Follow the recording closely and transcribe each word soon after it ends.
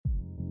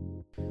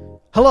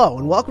Hello,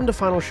 and welcome to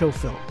Final Show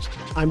Films.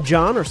 I'm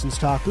John, or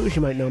Senstaku, as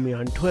you might know me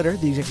on Twitter,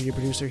 the executive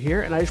producer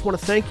here, and I just want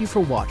to thank you for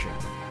watching.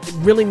 It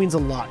really means a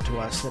lot to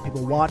us that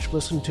people watch,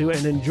 listen to,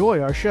 and enjoy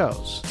our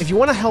shows. If you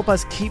want to help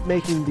us keep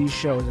making these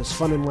shows as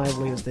fun and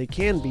lively as they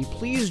can be,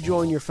 please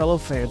join your fellow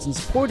fans in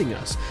supporting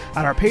us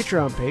at our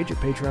Patreon page at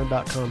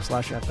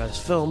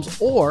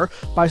patreon.com/fsfilms or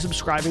by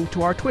subscribing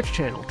to our Twitch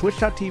channel,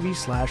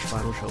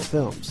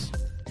 twitch.tv/finalshowfilms.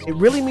 It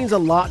really means a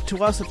lot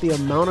to us that the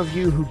amount of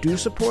you who do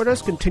support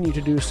us continue to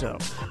do so,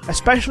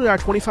 especially our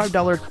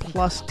 $25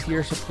 plus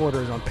tier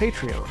supporters on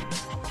Patreon.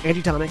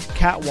 Antitonic,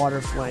 Cat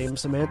Waterflame,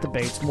 Samantha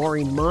Bates,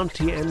 Maureen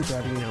Monty, and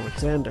Gravine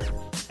Alexander.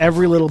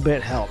 Every little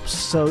bit helps,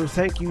 so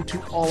thank you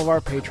to all of our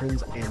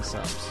patrons and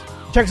subs.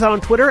 Check us out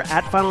on Twitter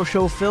at Final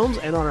Show Films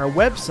and on our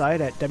website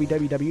at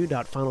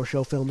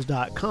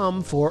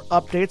www.finalshowfilms.com for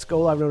updates,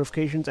 go-live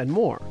notifications, and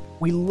more.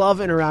 We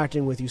love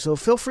interacting with you, so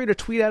feel free to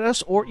tweet at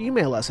us or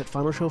email us at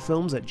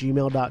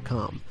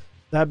finalshowfilms@gmail.com.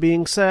 That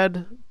being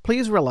said,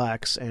 please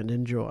relax and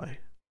enjoy.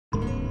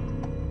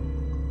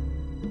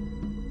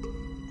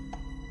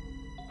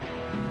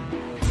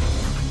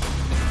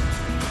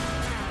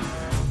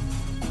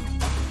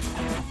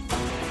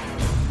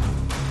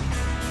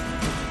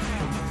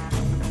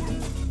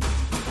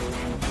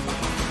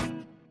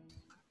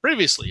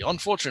 Previously on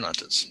Fortune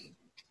Hunters,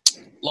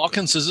 Locke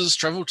and Scissors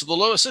traveled to the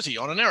lower city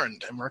on an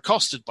errand and were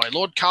accosted by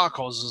Lord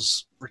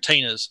Carcos's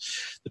retainers.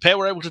 The pair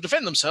were able to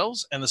defend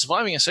themselves, and the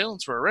surviving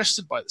assailants were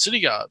arrested by the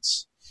city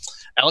guards.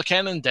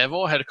 Alakan and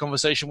Davor had a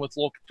conversation with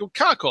Lord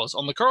Carcos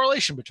on the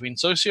correlation between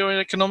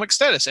socioeconomic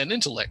status and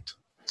intellect.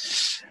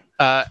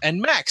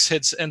 And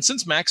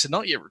since Max had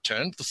not yet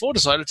returned, the four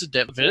decided to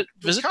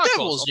visit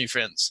Davor's new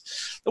friends.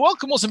 The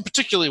welcome wasn't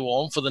particularly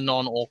warm for the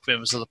non-orc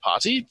members of the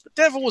party, but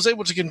Davor was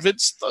able to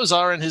convince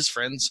Thozar and his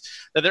friends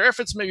that their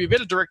efforts may be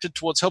better directed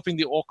towards helping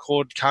the orc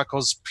horde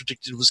Carcos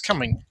predicted was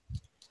coming.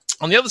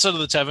 On the other side of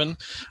the tavern,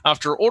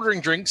 after ordering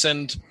drinks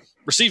and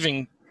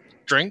receiving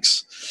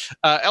drinks,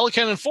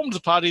 Alakan informed the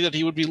party that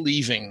he would be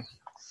leaving.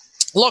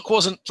 Locke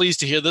wasn't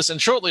pleased to hear this,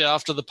 and shortly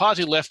after, the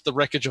party left the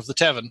wreckage of the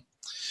tavern.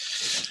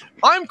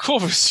 I'm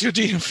Corvus, your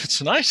DM for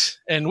tonight,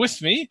 and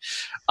with me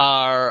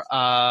are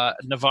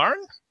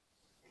Navarin.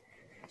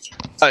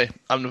 Hi,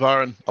 I'm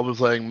Navarin. I'll be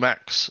playing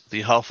Max,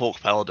 the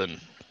half-orc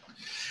paladin.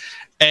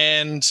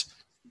 And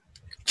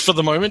for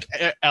the moment,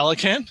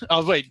 Alakan.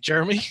 Oh, wait,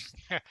 Jeremy.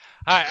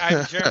 Hi,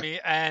 I'm Jeremy,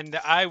 and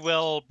I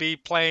will be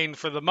playing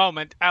for the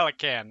moment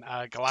Alakan,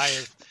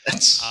 Goliath,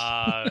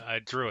 a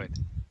druid.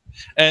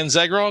 And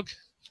Zagrog.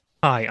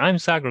 Hi, I'm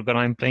Zagrog, and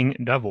I'm playing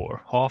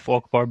Davor,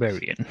 half-orc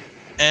barbarian.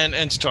 And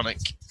Antitonic.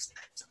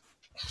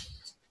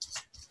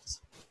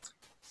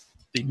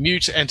 The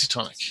mute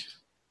Antitonic.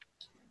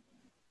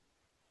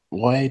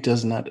 Why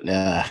does not...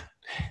 I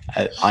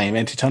am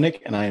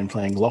Antitonic, and I am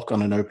playing Lock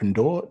on an Open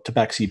Door,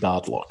 Tabaxi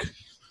Bard Lock.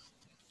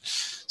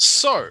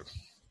 So,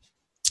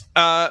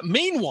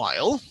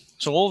 meanwhile,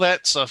 so all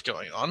that stuff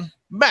going on,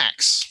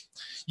 Max,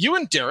 you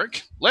and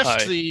Derek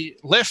left the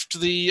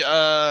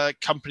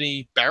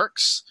company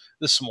barracks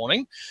this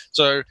morning.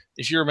 So,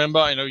 if you remember,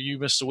 I know you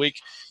missed a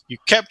week. You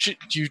captured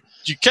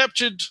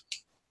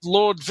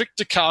Lord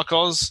Victor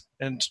Carcos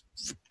and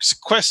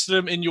sequestered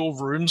him in your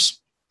rooms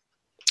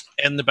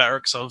and the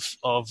barracks of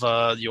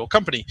your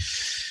company.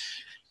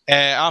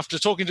 After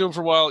talking to him for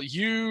a while,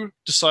 you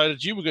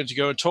decided you were going to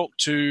go and talk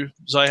to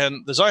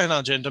the Zion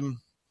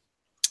Argentum,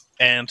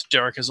 and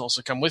Derek has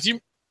also come with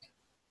you.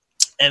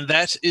 And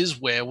that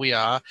is where we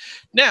are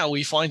now.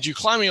 We find you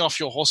climbing off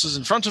your horses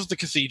in front of the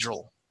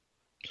cathedral.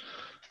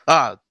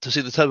 To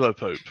see the Turbo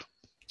Pope.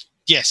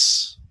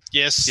 Yes,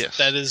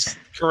 that is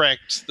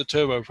correct. The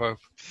Turbo Pope.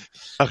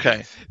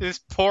 Okay. This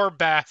poor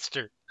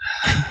bastard.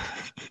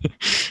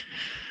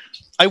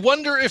 I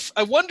wonder if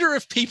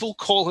people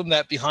call him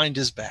that behind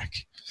his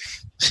back.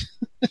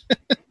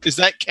 Is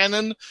that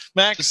canon,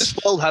 Max? Does this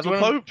world have a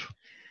pope?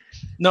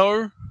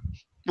 No.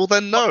 Well,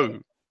 then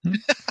no.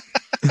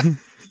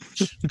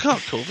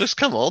 Can't call this.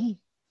 Come on.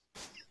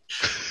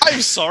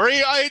 I'm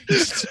sorry.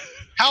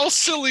 How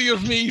silly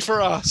of me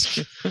for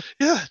asking.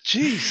 Yeah,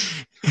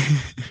 jeez.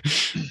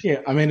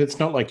 Yeah, I mean, it's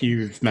not like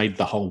you've made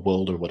the whole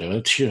world or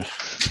whatever. Sure.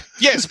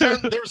 Yes,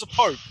 apparently there is a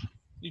pope.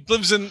 He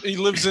lives in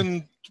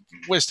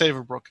West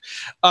Haverbrook.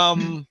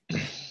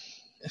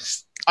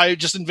 I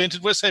just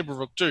invented West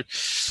Haverbrook too.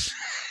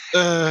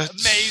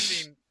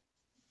 Amazing.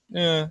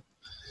 Yeah.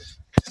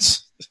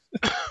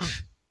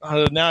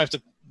 Now I have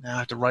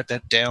to write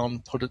that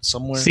down, put it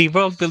somewhere. See,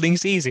 world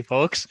building's easy,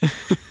 folks.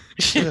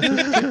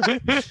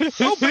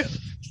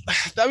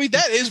 I mean,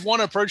 that is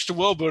one approach to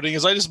world building,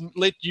 is I just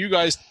let you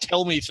guys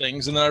tell me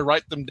things and then I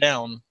write them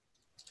down.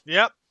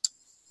 Yep.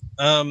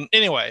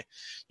 Anyway,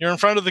 you're in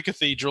front of the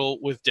cathedral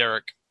with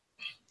Derek.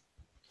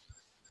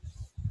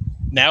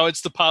 Now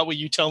it's the part where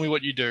you tell me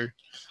what you do.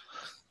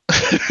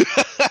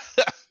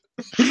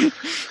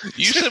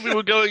 You said we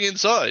were going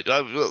inside.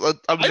 I'm going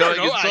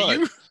inside. Are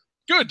you?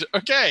 Good.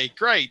 Okay,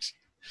 great.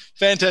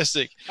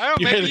 Fantastic. I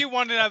don't know, maybe you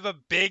wanted to have a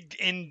big,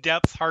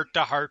 in-depth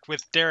heart-to-heart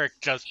with Derek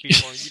just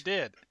before you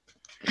did.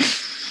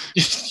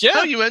 Yeah.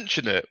 Now you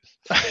mention it.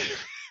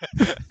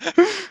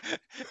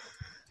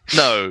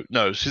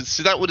 No.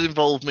 See, that would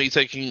involve me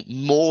taking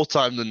more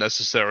time than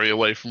necessary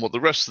away from what the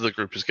rest of the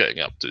group is getting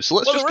up to. So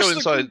let's just go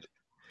inside.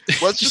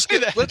 Let's just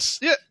get.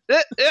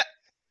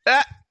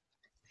 Yeah.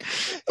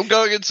 I'm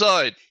going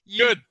inside.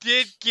 You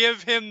did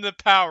give him the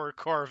power,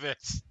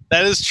 Corvus.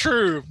 That is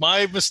true.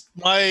 That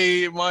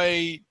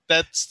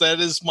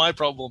is my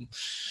problem.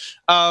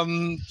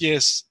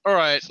 Yes. All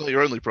right. It's not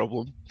your only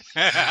problem.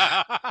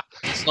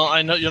 It's not.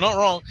 I know you're not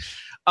wrong.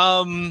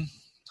 I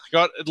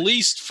got at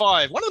least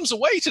 5. One of them's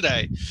away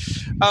today.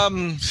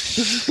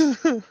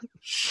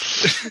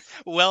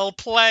 Well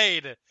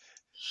played.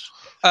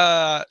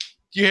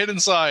 You head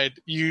inside.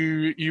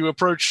 You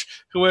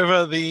approach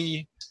whoever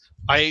the.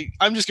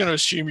 I'm just going to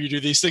assume you do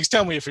these things.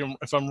 Tell me if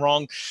I'm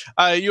wrong.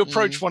 You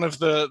approach one of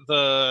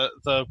the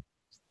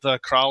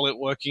Krallit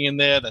working in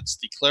there. That's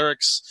the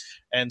clerics,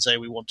 and say,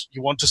 you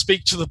want to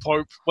speak to the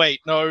Pope.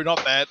 Wait, no,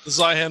 not that. The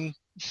Zion.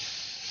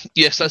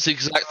 Yes, that's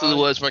exactly the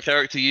words my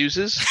character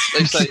uses.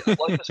 They say, I'd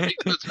like to speak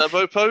to the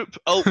Turbo Pope.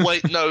 Oh,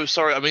 wait, no,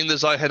 sorry, I mean the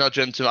Zion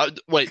Argentum.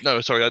 Wait,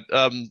 no, sorry,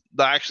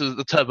 actually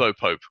the Turbo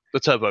Pope. The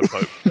Turbo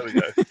Pope. There we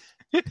go.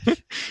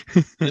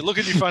 They look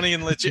at you funny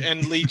and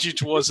lead you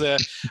towards there,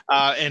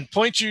 and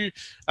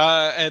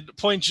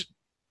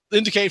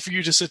indicate for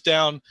you to sit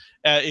down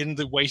in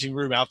the waiting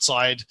room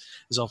outside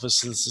his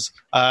office.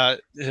 I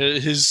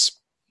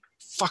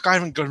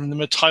haven't given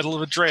him a title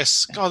of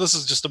address. God, this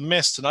is just a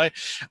mess tonight.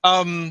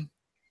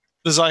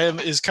 The Zion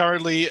is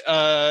currently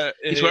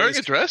he's wearing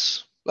a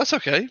dress. That's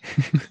okay.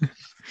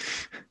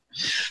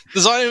 The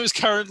Zion is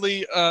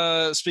currently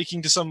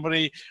speaking to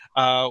somebody.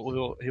 He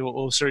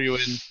will usher you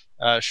in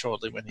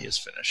shortly when he is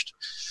finished,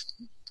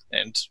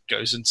 and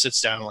goes and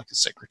sits down like a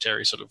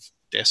secretary sort of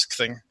desk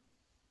thing.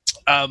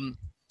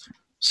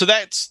 So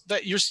that's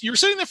that. You're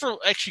sitting there for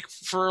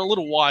a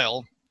little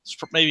while,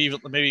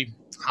 maybe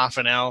half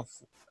an hour,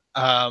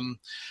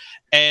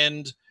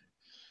 and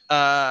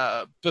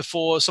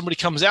before somebody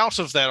comes out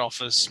of that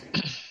office,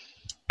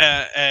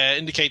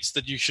 indicates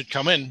that you should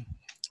come in,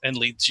 and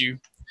leads you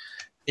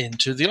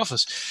into the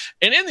office.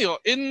 And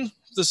in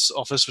this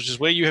office, which is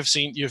where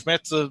you've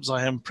met the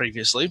Zion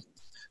previously,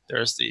 there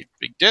is the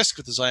big desk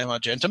with the Zion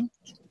Argentum.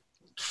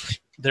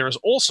 There is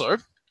also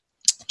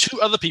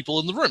 2 other people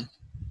in the room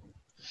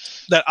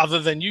that other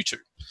than you 2.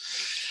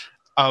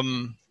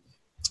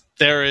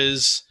 There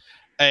is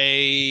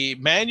a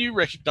man you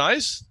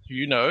recognize,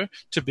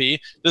 to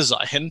be the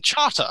Zion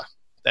Charter.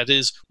 That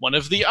is one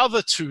of the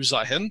other 2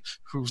 Zion,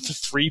 the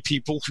 3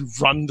 people who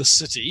run the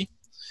city.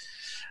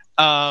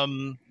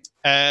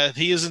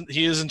 He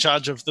is in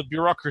charge of the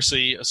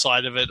bureaucracy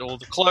side of it, or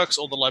the clerks,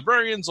 or the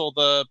librarians, or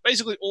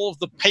basically all of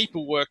the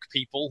paperwork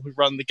people who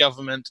run the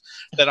government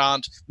that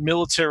aren't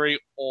military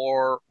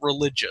or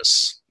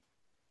religious.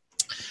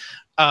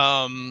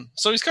 So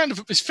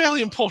he's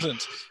fairly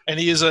important, and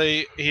he is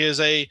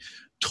a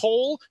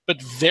tall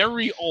but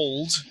very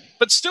old,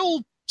 but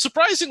still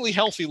surprisingly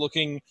healthy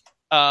looking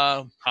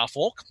half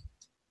orc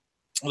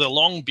with a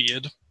long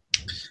beard.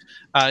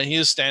 He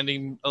is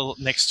standing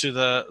next to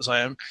the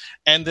Zion.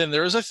 And then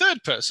there is a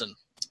third person.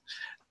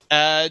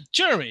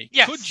 Jeremy,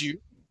 yes. Could you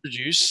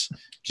introduce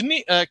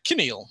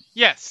Keneal?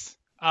 Yes.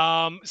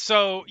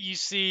 So you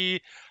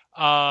see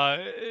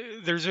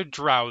there's a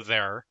drow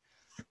there.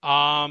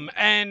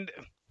 And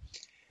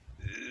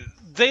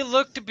they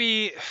look to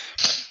be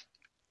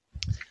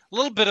a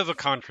little bit of a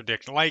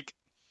contradiction. Like,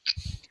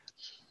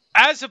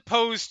 as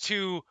opposed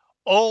to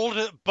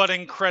old but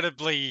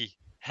incredibly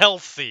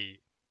healthy,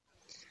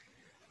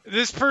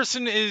 this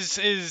person is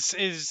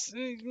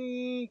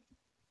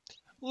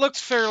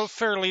looks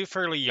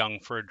fairly young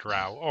for a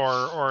drow,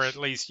 or at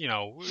least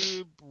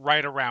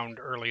right around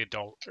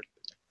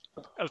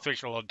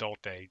official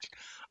adult age.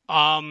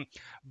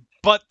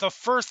 But the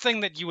first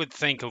thing that you would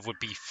think of would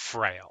be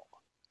frail.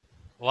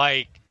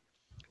 Like,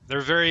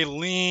 they're very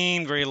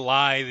lean, very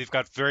lithe. They've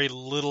got very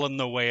little in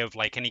the way of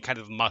like any kind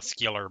of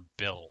muscular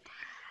build.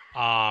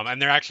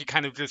 And they're actually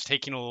kind of just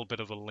taking a little bit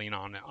of a lean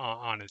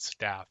on his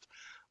staff.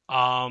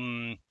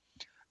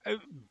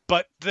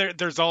 But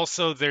there's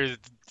also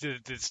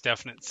this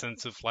definite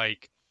sense of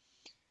like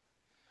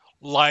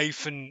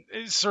life and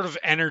sort of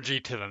energy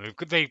to them.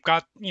 They've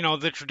got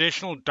the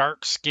traditional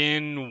dark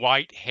skin,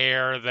 white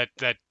hair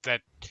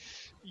that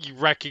you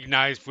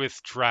recognize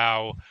with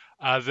drow.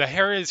 The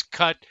hair is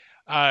cut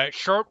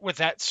short with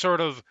that sort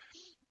of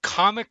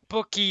comic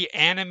booky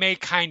anime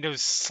kind of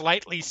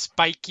slightly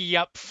spiky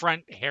up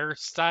front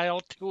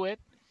hairstyle to it.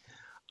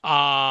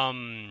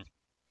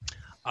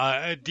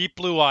 Deep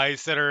blue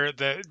eyes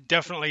that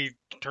definitely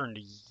turn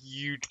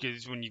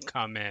huge when you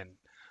come in.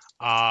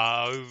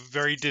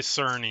 Very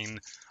discerning.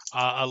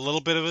 A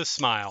little bit of a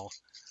smile.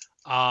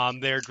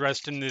 They're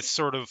dressed in this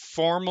sort of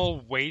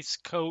formal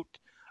waistcoat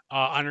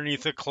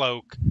underneath a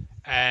cloak,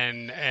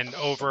 and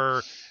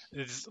over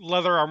this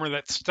leather armor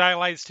that's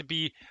stylized to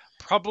be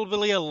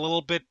probably a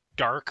little bit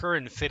darker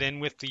and fit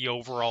in with the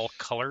overall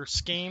color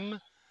scheme.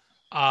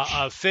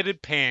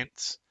 Fitted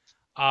pants.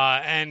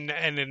 And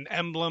an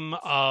emblem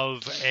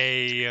of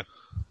an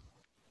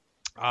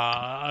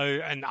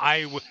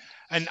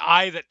an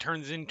eye that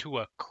turns into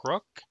a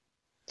crook.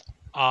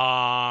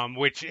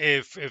 Which,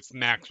 if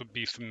Max would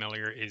be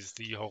familiar, is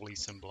the holy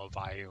symbol of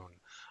Ioun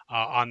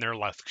on their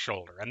left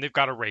shoulder, and they've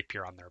got a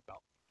rapier on their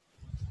belt.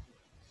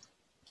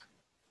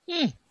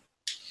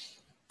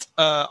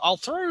 I'll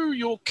throw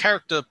your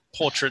character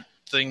portrait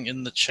thing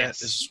in the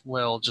chat as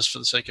well, just for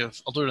the sake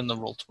of. I'll do it in the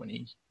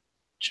Roll20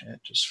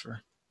 chat, just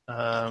for.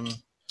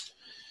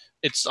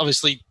 It's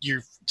obviously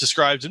you've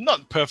described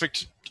not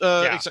perfect,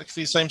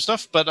 exactly the same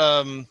stuff, but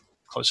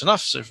close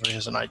enough, so everybody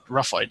has a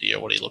rough idea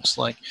what he looks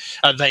like.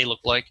 They look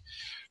like,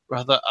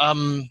 rather.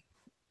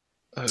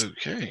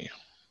 Okay.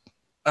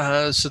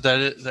 So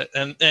that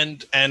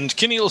and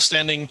Kinneal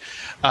standing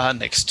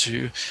next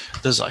to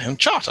the Xion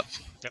Charter.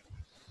 Yep.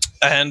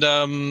 And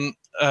the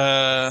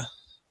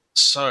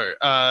Xion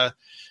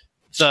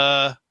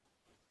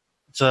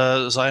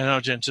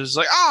Argent is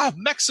like,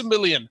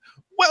 Maximilian,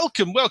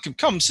 welcome,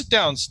 come, sit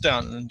down,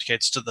 and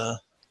indicates to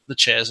the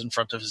chairs in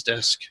front of his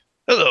desk.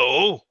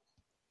 Hello.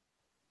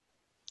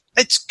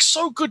 It's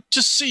so good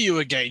to see you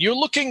again. You're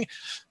looking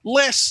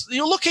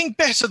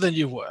better than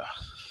you were.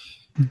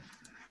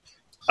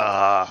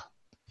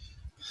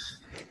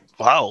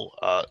 Wow,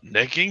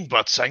 necking,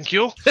 but thank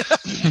you.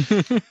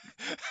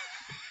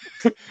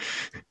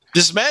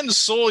 This man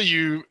saw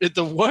you at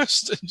the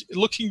worst,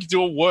 looking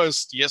your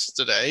worst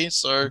yesterday,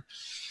 so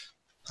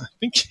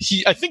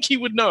I think he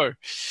would know.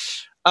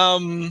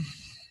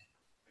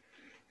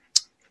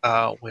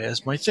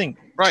 Where's my thing?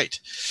 Right.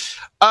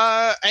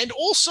 And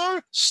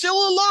also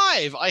still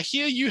alive. I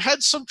hear you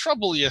had some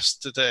trouble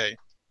yesterday.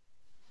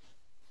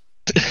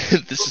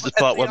 This is the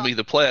part where me,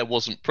 the player,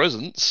 wasn't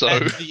present, so...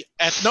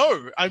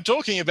 No, I'm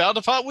talking about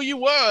the part where you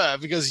were,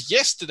 because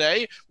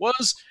yesterday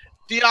was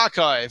the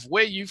archive,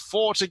 where you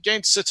fought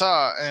against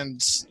Sitar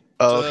and...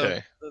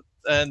 okay.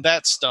 And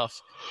that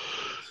stuff.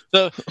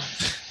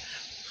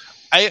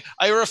 I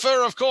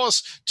refer, of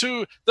course,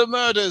 to the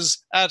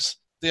murders at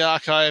the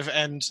archive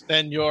and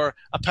then your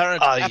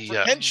apparent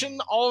apprehension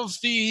of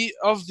the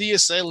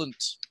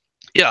assailant.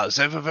 Yeah,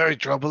 they were very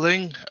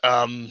troubling.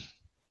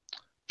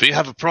 We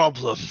have a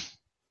problem.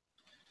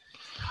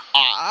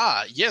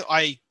 Yeah,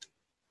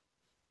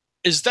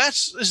 Is that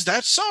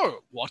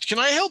so? What can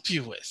I help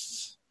you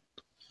with?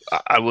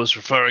 I was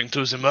referring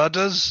to the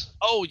murders.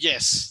 Oh,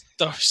 yes.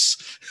 Those.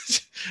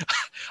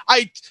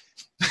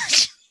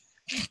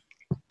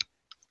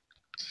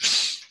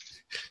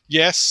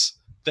 Yes,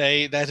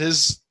 that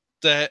is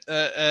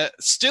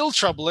still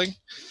troubling.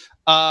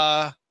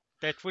 That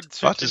would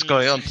certainly what is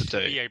going on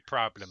today? Be a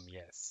problem,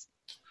 yes.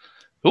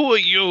 Who are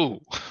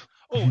you?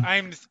 Oh,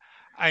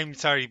 I'm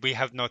sorry, we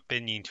have not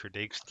been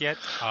introduced yet.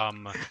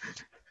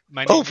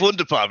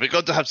 Wunderbar, we're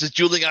going to have this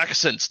dueling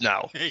accents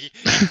now.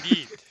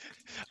 Indeed.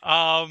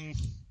 My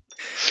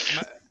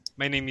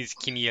name is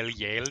Kinneal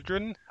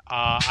Yeldrin.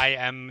 I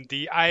am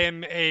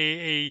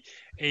a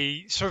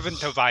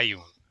servant of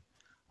Ioun.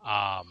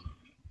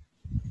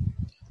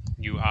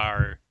 You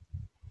are.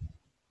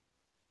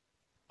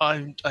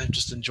 I'm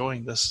just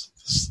enjoying this.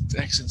 This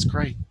accent's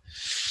great.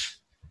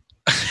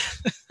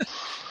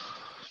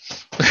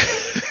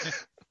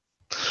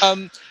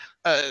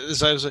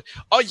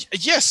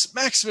 Yes,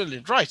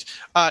 Maximilian, right.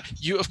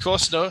 You, of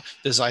course, know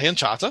the Xion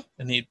Charter,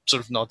 and he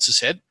sort of nods his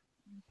head.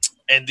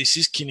 And this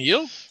is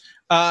Kinneal.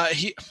 I'm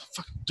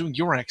doing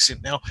your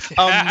accent now.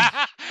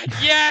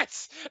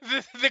 Yes!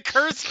 The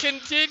curse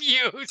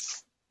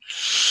continues!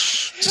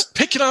 Just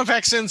picking up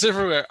accents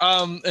everywhere.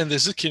 And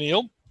this is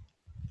Kinneal.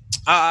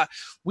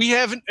 We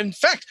have, in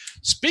fact,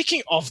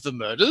 speaking of the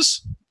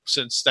murders,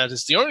 since that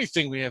is the only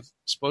thing we have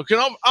spoken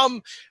of,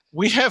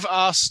 we have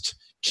asked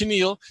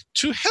Kinneal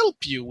to help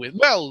you with.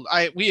 Well,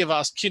 we have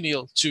asked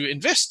Kinneal to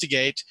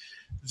investigate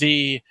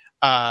the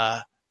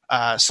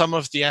some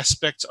of the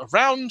aspects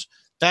around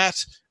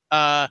that,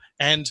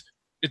 and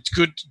it's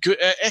good,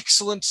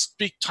 excellent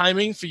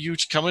timing for you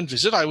to come and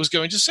visit. I was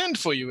going to send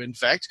for you, in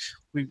fact.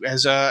 You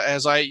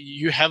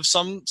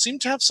seem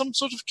to have some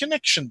sort of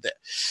connection there.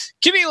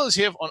 Kinneal is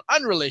here on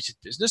unrelated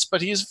business,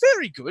 but he is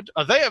very good.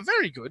 They are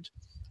very good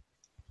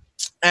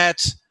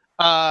at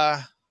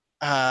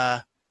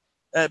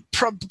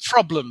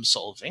problem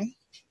solving.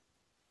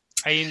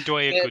 I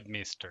enjoy a good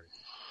mystery.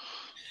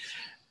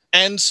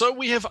 And so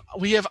we have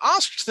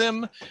asked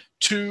them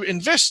to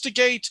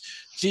investigate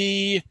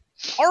the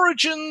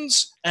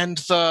origins and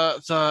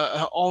of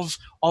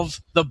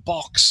the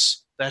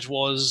box that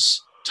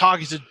was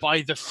targeted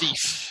by the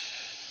thief,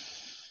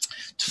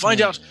 to find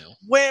out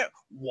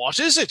what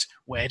is it?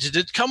 Where did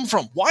it come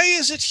from? Why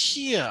is it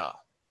here?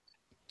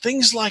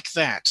 Things like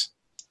that.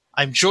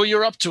 I'm sure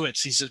you're up to it,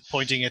 he said,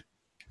 pointing at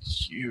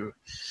you.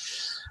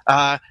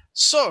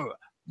 So,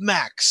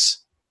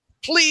 Max,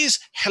 please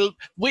help.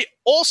 We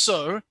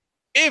also,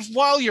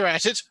 while you're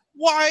at it,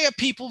 why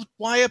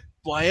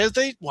is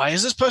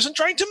this person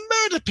trying to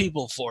murder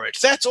people for it?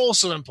 That's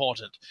also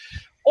important.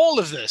 All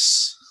of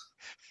this.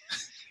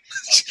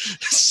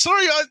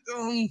 Sorry,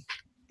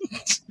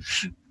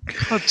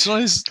 God,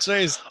 today's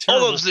terrible.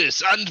 All of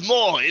this and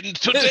more in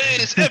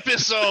today's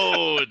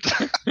episode.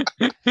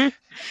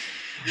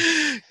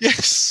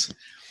 Yes,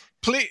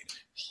 please.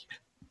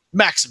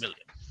 Maximilian,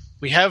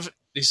 we have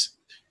this.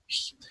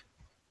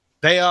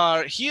 They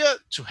are here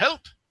to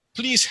help.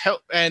 Please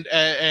help. And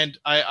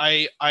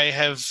I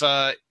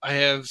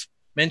have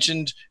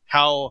mentioned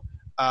how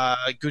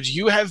good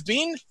you have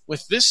been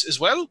with this as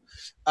well.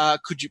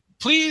 Could you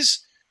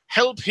please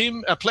help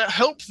them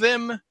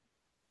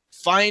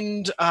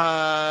find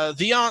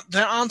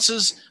their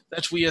answers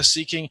that we are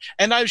seeking?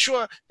 And I'm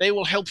sure they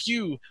will help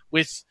you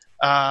with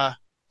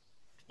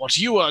what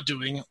you are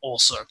doing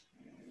also.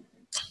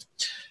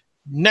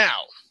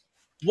 Now,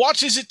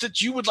 what is it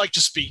that you would like to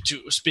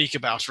speak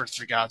about with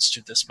regards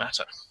to this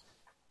matter?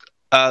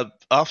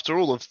 After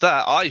all of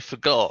that, I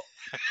forgot.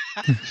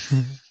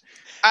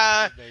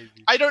 I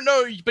don't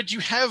know, but you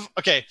have...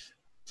 Okay,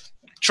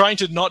 trying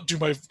to not do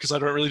my... Because I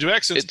don't really do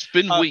accents. It's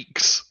been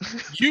weeks.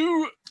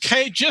 You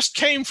just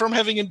came from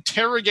having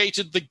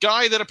interrogated the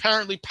guy that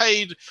apparently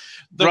paid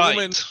the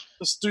woman to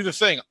do the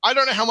thing. I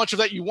don't know how much of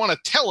that you want to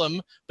tell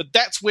him, but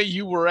that's where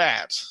you were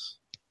at.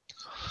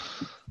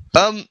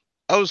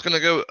 I was going to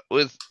go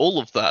with all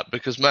of that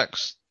because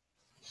Max,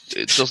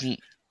 it doesn't.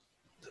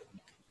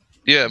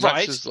 Yeah,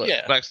 Max is like,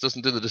 Max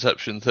doesn't do the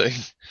deception thing.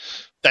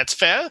 That's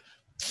fair.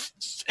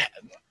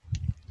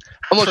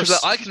 How much of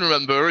that I can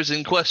remember is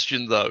in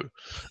question, though.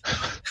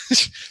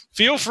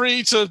 Feel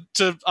free to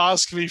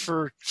ask me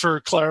for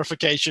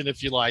clarification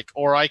if you like,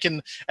 or I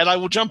can, and I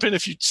will jump in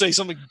if you say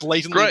something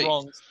blatantly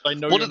wrong. I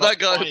know. What did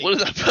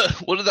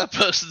that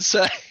person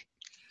say?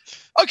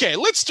 Okay,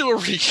 let's do a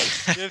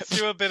recap. Let's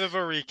do a bit of a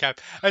recap,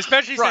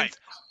 especially since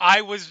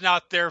I was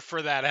not there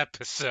for that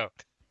episode.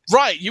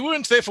 Right, you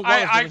weren't there for one of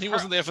them, and he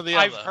wasn't there for the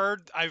other.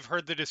 I've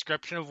heard the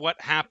description of what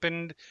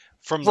happened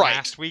from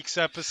last week's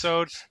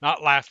episode.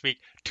 Not last week,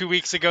 2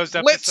 weeks ago's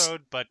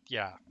episode, but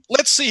yeah.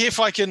 Let's see if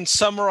I can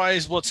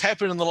summarize what's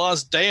happened in the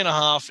last day and a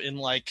half in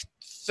like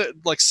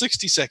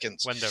 60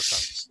 seconds. When there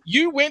comes.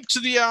 You went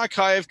to the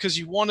archive because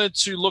you wanted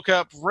to look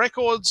up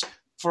records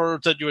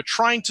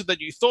that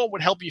you thought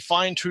would help you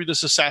find who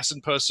this assassin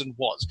person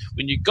was.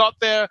 When you got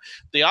there,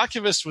 the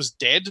archivist was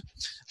dead.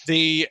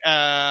 The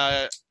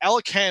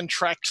Alakan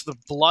tracked the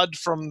blood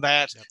from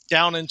that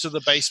down into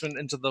the basement,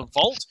 into the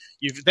vault.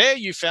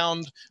 You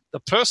found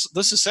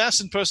this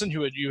assassin person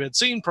who you had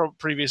seen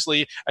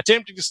previously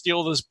attempting to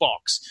steal this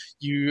box.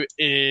 You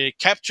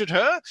captured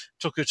her,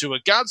 took her to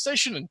a guard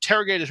station,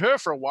 interrogated her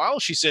for a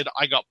while. She said,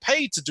 "I got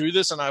paid to do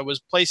this, and I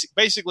was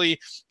basically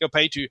got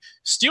paid to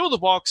steal the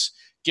box,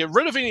 get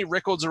rid of any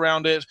records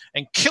around it,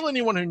 and kill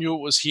anyone who knew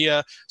it was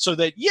here, so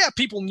that,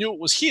 people knew it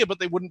was here, but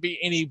there wouldn't be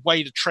any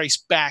way to trace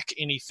back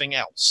anything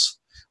else."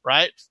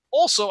 Right?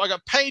 Also, I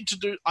got paid to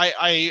do...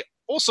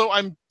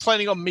 I'm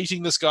planning on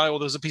meeting this guy, or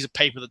there's a piece of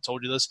paper that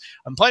told you this.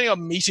 I'm planning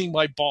on meeting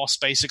my boss,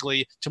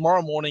 basically,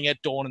 tomorrow morning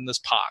at dawn in this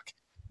park.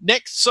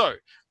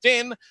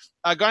 Then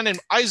a guy named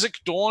Isaac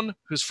Dorn,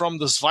 who's from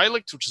the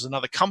Zweilicht, which is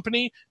another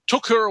company,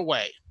 took her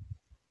away.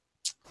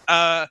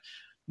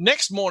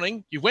 Next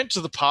morning, you went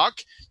to the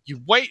park.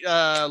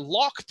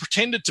 Locke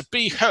pretended to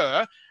be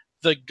her.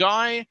 The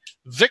guy,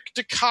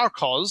 Victor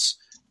Karkos,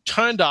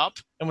 turned up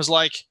and was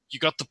like, "You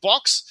got the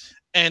box?"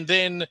 And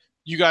then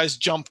you guys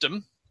jumped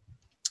him.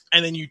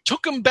 And then you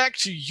took him back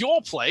to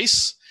your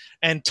place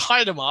and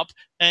tied him up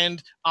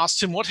and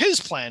asked him what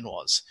his plan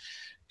was.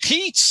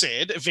 He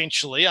said,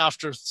 eventually,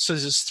 after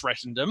Scissors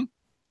threatened him,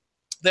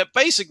 that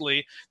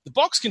basically the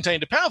box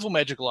contained a powerful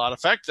magical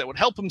artifact that would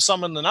help him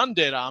summon an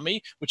undead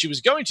army, which he was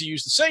going to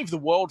use to save the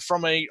world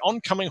from an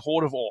oncoming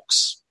horde of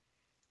orcs.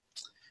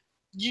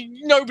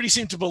 Nobody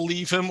seemed to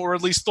believe him, or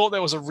at least thought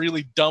that was a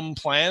really dumb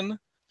plan.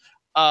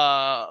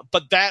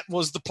 But that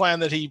was the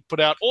plan that he put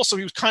out. Also,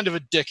 he was kind of a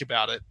dick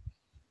about it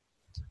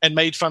and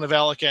made fun of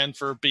Alakan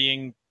for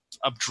being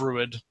a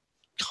druid,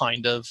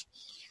 kind of.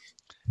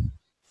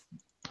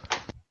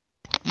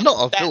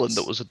 Not a villain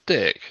that was a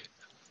dick.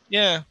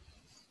 Yeah.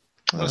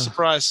 No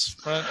surprise,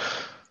 right?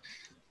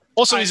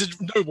 Also, he's a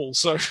noble,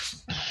 so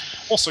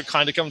also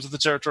kind of comes with the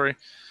territory.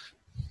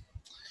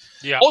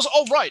 Yeah.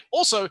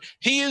 Also,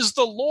 he is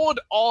the lord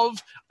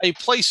of a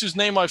place whose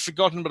name I've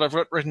forgotten, but I've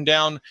got written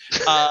down.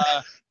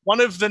 One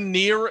of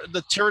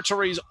the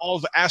territories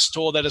of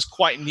Astor that is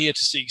quite near to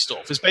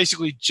Siegsdorf. Is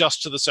basically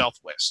just to the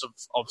southwest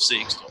of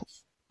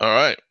Siegsdorf. All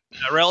right.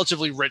 A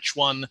relatively rich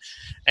one,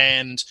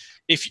 and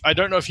I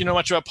don't know if you know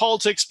much about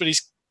politics, but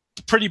he's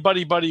pretty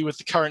buddy-buddy with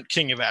the current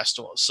king of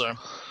Astor, so...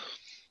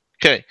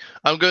 Okay,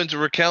 I'm going to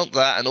recount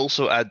that and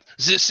also add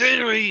the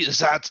theory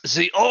that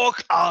the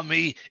orc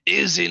army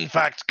is in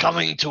fact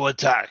coming to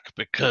attack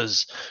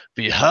because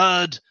we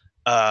heard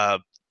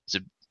is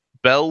it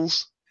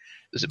bells?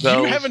 Is it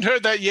bells? You haven't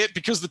heard that yet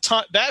because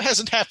that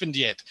hasn't happened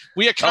yet.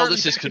 We are currently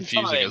this is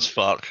confusing as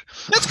fuck.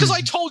 That's because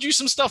I told you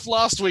some stuff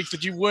last week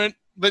that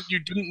you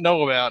didn't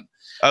know about.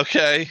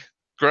 Okay,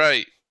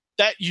 great.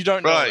 That you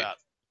don't know about.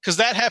 Because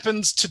that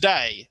happens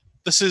today.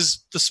 This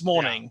is this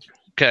morning. Yeah.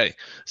 Okay,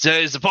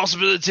 there is the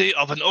possibility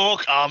of an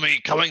orc army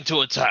coming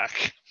to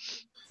attack.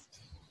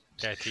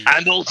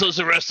 And also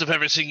the rest of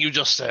everything you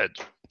just said.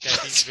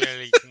 That is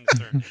very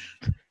concerning.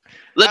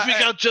 Let me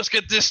just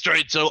get this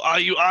straight. So are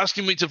you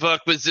asking me to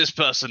work with this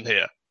person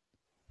here?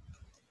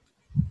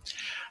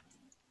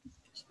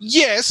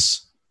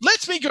 Yes,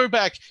 let me go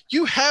back.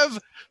 You have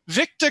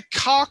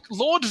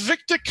Lord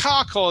Victor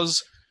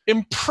Karkos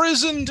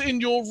imprisoned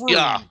in your room.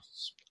 Yeah,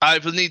 I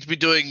will need to be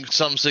doing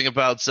something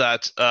about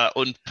that,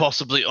 and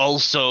possibly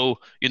also,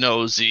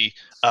 the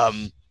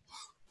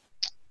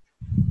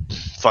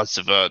what's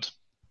the word?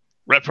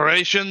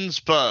 Reparations,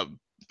 but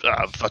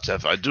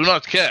whatever. I do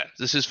not care.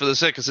 This is for the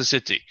sake of the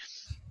city.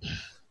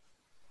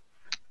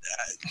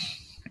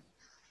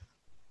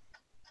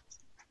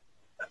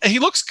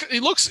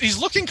 He's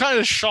looking kind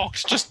of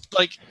shocked, just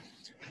like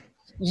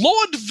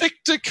Lord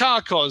Victor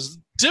Karkos,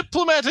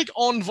 diplomatic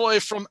envoy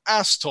from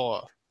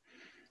Astor.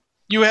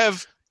 You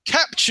have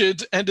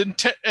captured and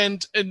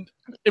imprisoned.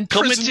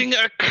 Committing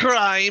a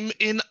crime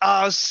in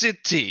our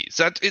city.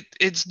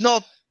 It's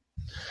not.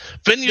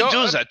 When you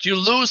do that, you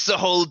lose the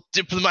whole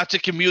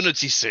diplomatic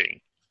immunity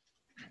thing.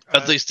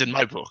 At least in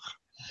my book.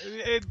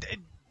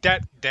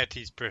 That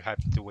is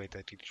perhaps the way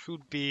that it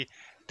should be.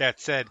 That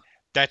said,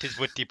 that is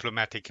what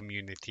diplomatic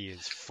immunity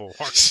is for,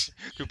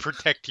 to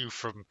protect you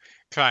from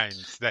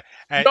crimes.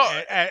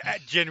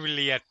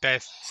 Generally, at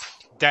best,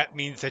 that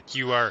means that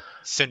you are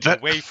sent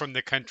away from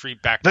the country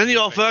back. Then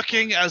you're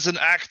working as an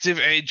active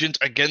agent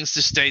against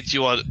the state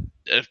you are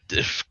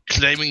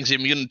claiming the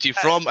immunity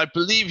from. I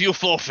believe you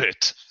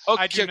forfeit.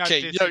 I do not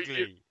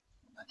disagree.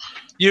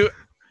 You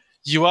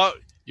are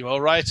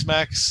right,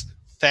 Max.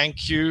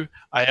 Thank you.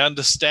 I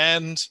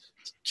understand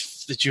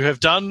that you have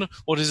done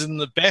what is in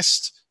the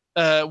best.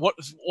 What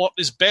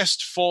is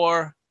best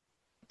for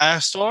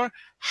Astor.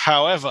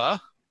 However,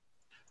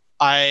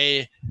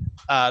 there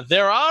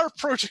are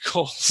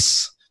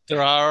protocols.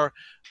 There are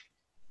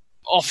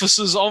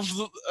officers of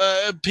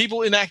the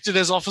people enacted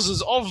as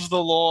officers of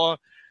the law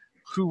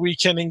who we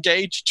can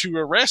engage to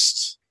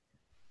arrest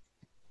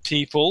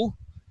people.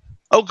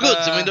 Oh, good.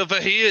 We know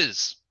where he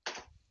is.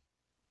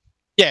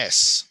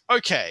 Yes.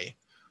 Okay.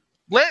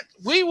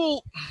 We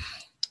will.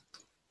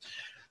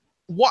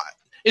 What?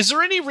 Is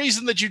there any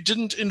reason that you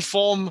didn't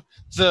inform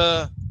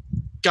the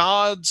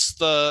guards,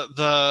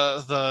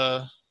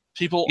 the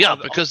people? Yeah,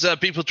 because there are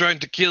people trying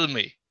to kill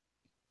me.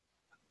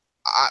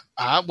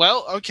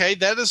 Well, okay,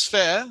 that is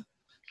fair.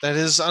 That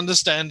is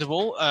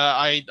understandable.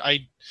 I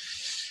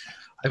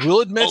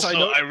will admit,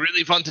 also, I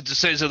really wanted to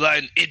say the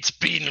line, "It's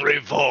been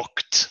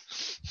revoked."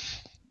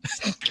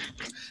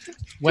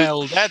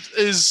 Well, that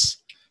is.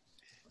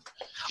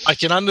 I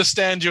can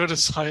understand your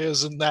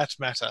desires in that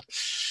matter.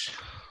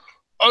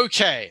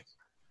 Okay.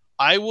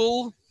 I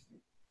will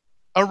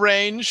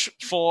arrange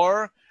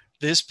for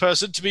this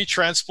person to be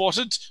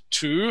transported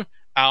to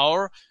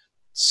our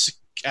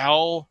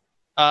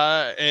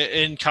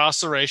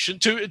incarceration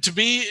to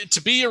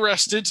be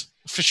arrested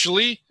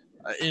officially,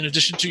 in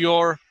addition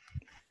to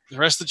the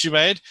rest that you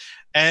made,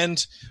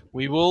 and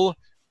we will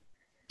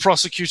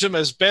prosecute him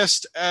as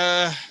best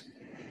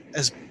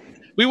as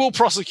we will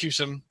prosecute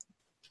him.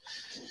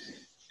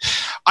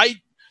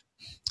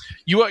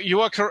 You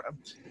are correct.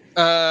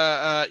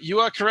 You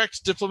are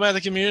correct.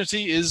 Diplomatic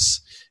immunity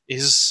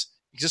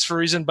exists for a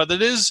reason, but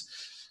it is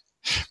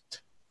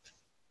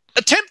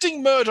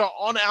attempting murder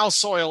on our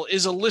soil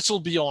is a little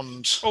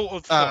beyond. Oh,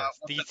 of course.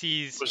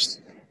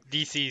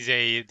 This is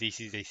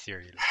a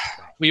serial.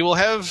 We will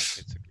have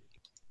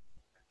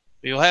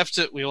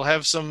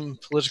some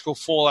political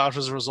fallout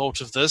as a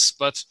result of this,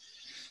 but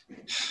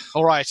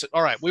all right.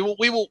 We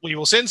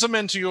will send some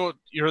men to your.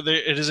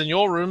 It is in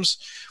your rooms.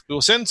 We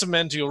will send some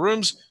men to your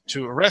rooms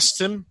to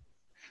arrest him.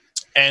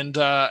 And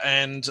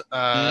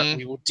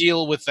we will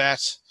deal with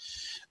that,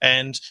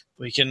 and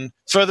we can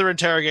further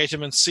interrogate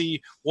him and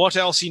see what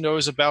else he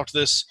knows about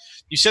this.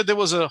 You said there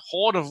was a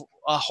horde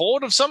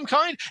of some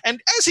kind, and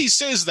as he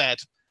says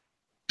that,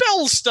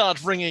 bells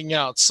start ringing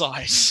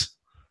outside.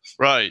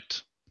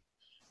 Right.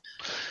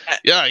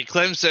 Yeah, he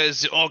claims there's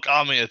the Orc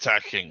army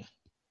attacking.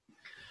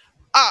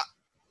 I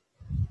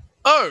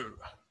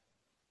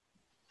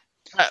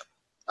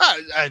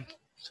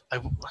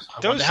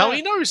wonder how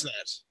he knows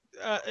that.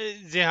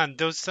 Zehan,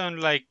 those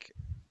sound like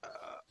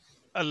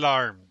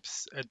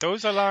alarms.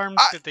 Those alarms,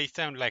 they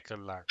sound like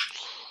alarms.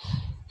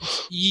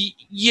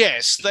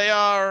 Yes, they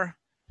are.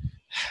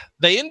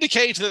 They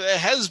indicate that there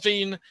has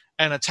been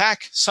an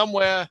attack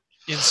somewhere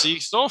in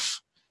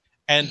Siegsdorf,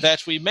 and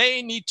that we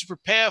may need to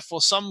prepare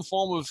for some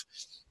form of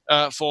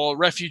for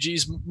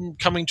refugees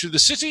coming to the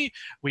city.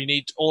 We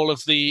need all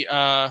of the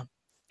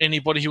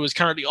anybody who is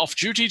currently off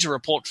duty to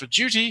report for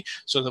duty,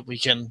 so that we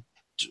can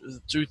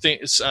do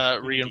things,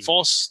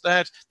 reinforce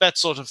that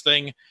sort of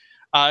thing.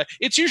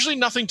 It's usually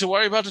nothing to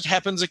worry about. It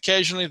happens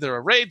occasionally. There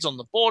are raids on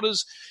the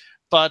borders,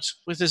 but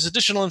with this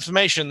additional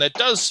information, that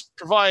does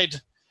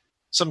provide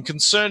some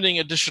concerning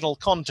additional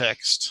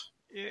context.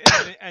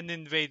 An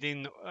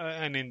invading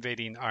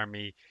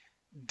army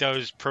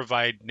does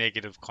provide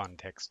negative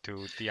context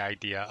to the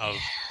idea of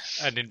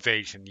an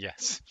invasion.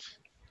 Yes.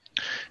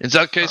 In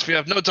that case, we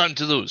have no time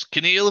to lose.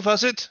 Kiniel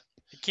has it?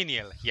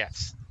 Kiniel,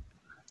 yes.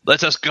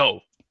 Let us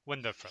go.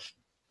 Wonderful.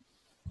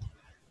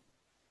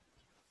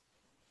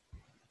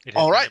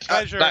 All right.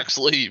 Pleasure. Max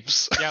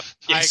leaves. Yep,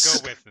 Yes. I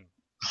go with him.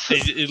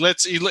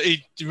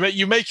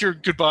 You make your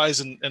goodbyes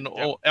and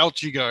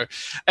out you go.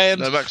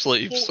 And no, Max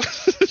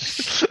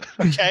leaves.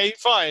 Okay,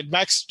 fine.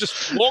 Max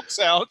just walks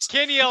out.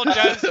 Keniel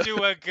does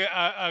do a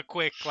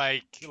quick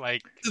like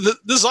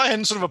the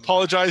Zion sort of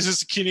apologizes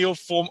to Keniel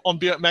on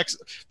Max.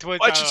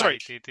 Sorry,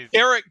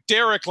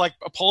 Derek like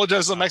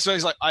apologizes to Max.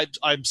 He's like,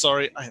 I'm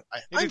sorry.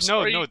 I'm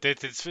sorry. No,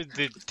 it's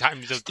the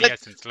times of the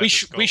essence. We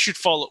should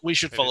follow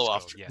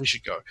after. Yeah. We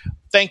should go.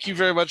 Thank you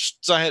very much,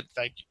 Zion.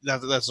 Thank you.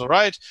 That's all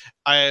right.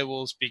 I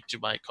will speak to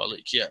my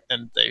colleague here,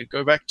 and they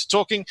go back to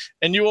talking,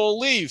 and you all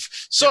leave.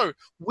 So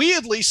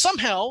weirdly,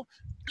 somehow.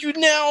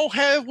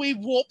 We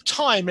warp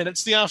time and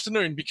it's the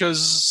afternoon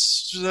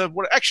because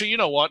actually, you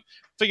know what?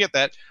 Forget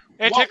that.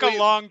 It took a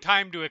long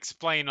time to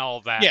explain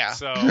all that. Yeah.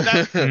 So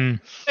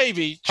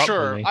maybe,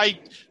 sure. I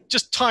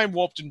just time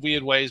warped in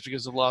weird ways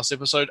because of the last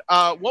episode.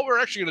 What we're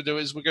actually going to do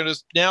is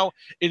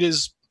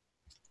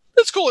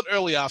let's call it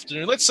early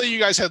afternoon. Let's say you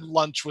guys had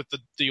lunch with the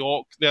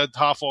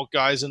half orc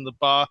guys in the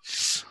bar.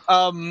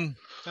 Sounds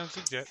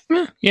good.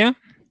 Yeah.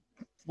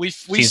 We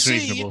Seems see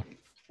reasonable.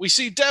 We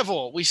see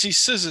Devil, we see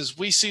Scissors,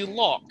 we see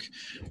Locke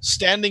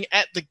standing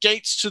at the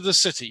gates to the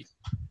city.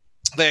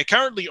 They are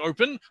currently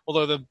open,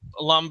 although the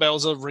alarm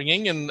bells are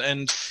ringing,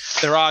 and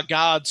there are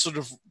guards sort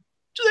of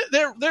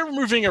they're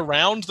moving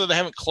around, though they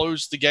haven't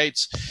closed the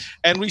gates.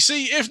 And we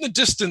see in the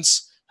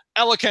distance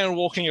Alakan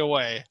walking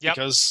away. Yep.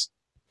 Because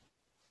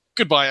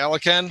goodbye,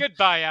 Alakan.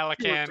 Goodbye,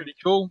 Alakan. You were pretty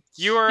cool.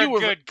 You were a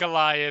good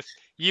Goliath.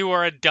 You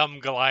were a dumb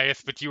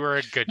Goliath, but you were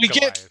a good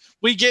Goliath.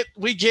 We get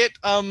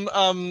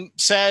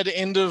sad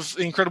end of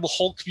Incredible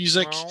Hulk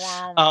music.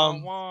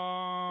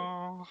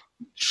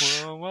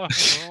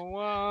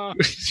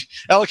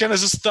 Alakan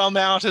has his thumb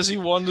out as he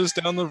wanders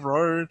down the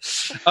road.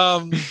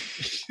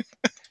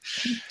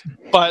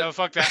 But no,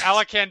 fuck that.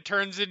 Alakan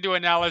turns into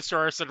an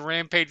Allosaurus and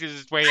rampages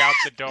his way out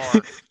the door.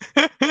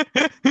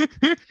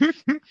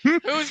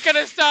 Who's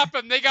gonna stop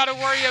him? They gotta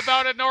worry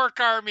about an orc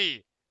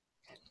army.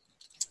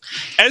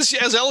 As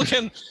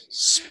Alakan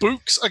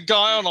spooks a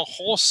guy on a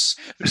horse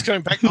who's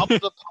going back up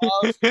the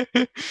path,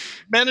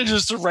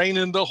 manages to rein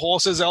in the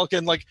horse as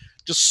Alakan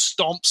just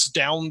stomps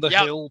down the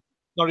hill,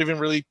 not even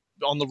really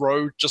on the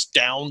road, just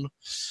down.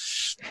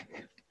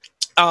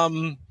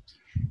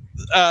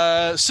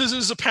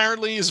 Scissors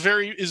apparently is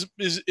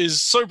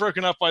so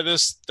broken up by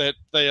this that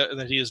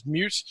he is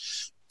mute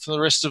for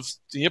the rest of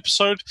the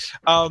episode.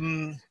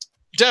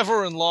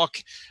 Devor and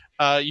Locke,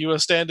 you are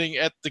standing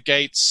at the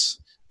gates.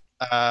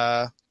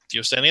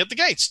 You're standing at the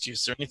gates.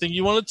 Is there anything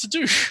you wanted to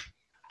do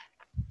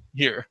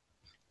here?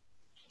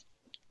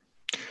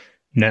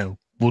 No.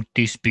 Would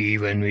this be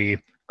when we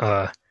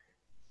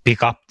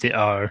pick up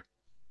our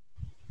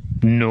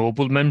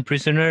nobleman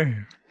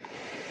prisoner?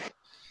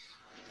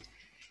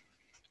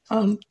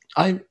 I'm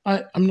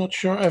not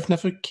sure. I've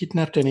never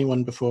kidnapped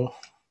anyone before.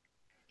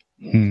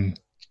 Do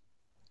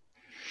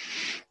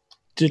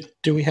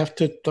we have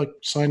to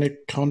sign a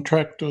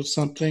contract or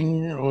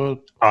something? Or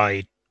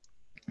I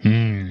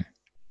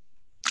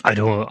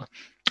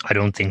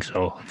don't think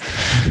so.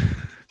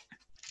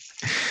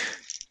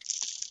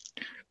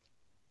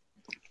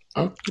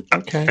 Oh,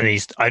 okay. At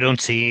least I don't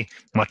see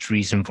much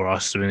reason for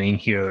us to remain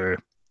here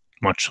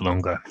much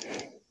longer.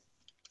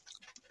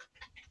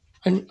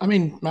 I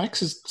mean,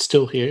 Max is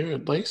still here,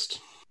 at least.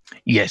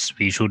 Yes,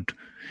 we should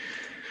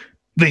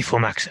wait for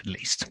Max at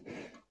least.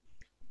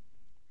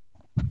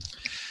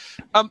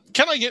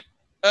 Can I get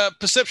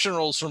perception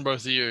rolls from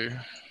both of you?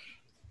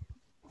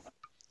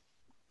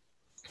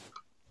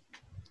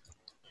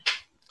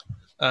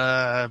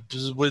 At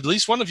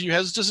least one of you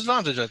has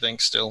disadvantage, I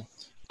think, still.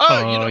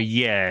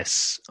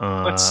 Yes.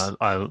 Let's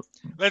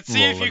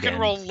see if you can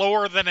roll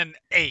lower than an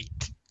 8.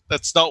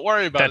 Let's not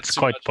worry about That's it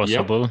too quite much.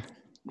 possible.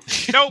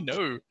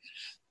 Nope.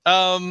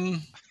 No.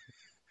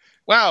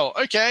 Wow,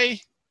 okay.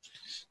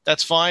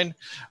 That's fine.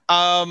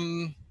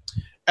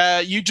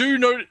 You do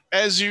note,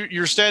 as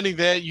you're standing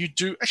there, you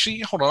do... Actually,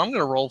 hold on, I'm going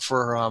to roll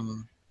for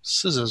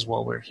Scissors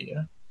while we're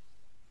here.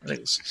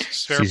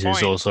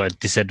 Scissors also at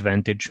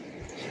disadvantage.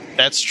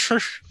 That's true.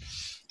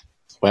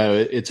 Well,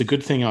 it's a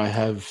good thing I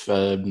have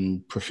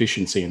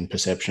proficiency in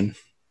perception.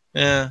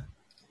 Yeah.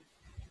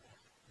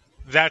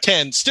 That's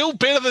 10. Still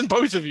better than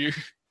both of you.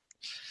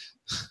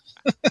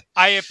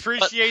 I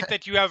appreciate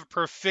that you have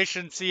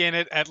proficiency in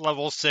it at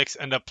level 6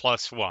 and a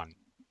 +1.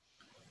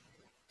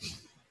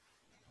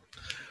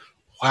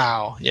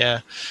 Wow. Yeah.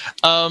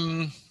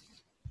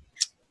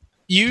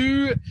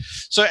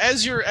 So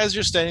as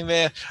you're standing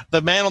there,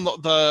 the man on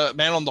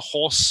the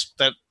horse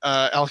that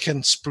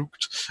Alakan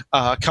spooked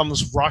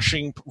comes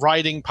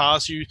riding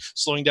past you,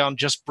 slowing down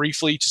just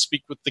briefly to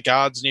speak with the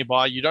guards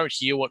nearby. You don't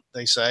hear what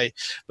they say,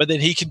 but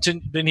then he kicks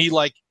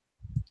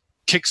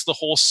the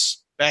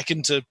horse back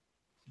into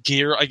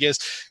gear, I guess.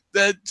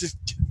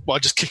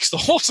 Just kicks the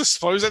horse, I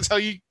suppose. That's how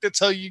you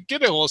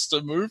get a horse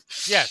to move.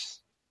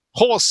 Yes.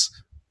 Horse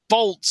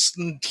bolts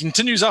and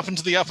continues up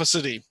into the upper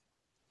city.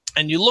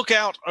 And you look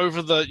out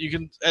over so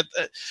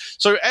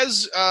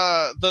as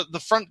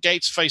the front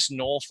gates face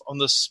north on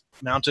this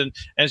mountain,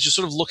 and it's just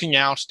sort of looking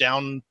out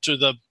down to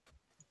the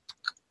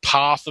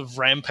path of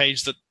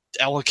rampage that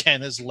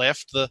Alakan has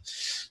left, the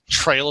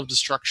trail of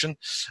destruction.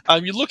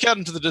 You look out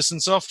into the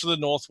distance, off to the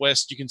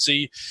northwest. You can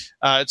see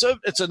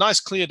it's a nice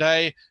clear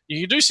day.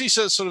 You do see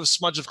sort of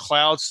smudge of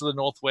clouds to the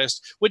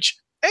northwest, which,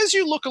 as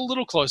you look a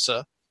little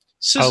closer,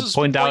 I'll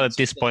point out at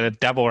this point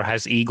that Davor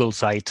has eagle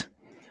sight.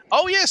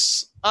 Oh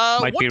yes,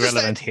 might what be does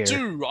relevant that here.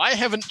 do? I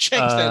haven't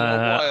checked that in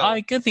a while.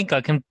 I think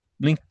I can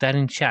link that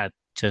in chat.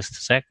 Just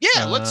a sec.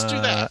 Yeah, let's do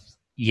that.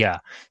 Yeah,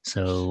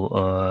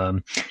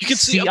 so you can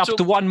see up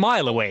to 1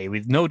 mile away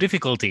with no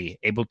difficulty,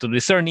 able to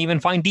discern even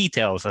fine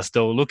details as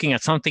though looking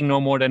at something no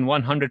more than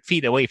 100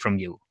 feet away from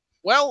you.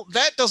 Well,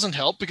 that doesn't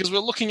help because we're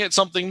looking at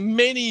something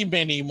many,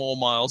 many more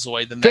miles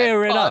away than that.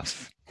 Fair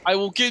enough.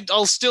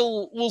 We'll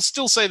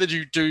still say that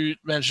you do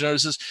manage to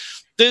notice this.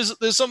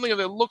 There's something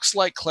that looks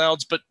like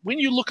clouds, but when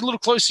you look a little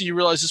closer, you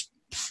realize it's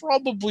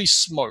probably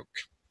smoke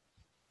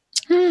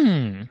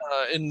in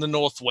the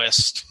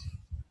northwest.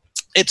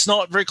 It's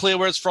not very clear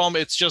where it's from.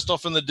 It's just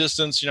off in the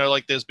distance,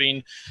 like there's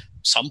been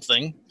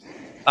something.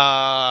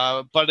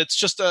 But it's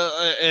just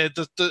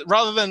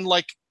rather than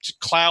like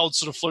clouds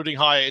sort of floating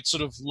high, it's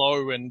sort of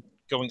low and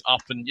going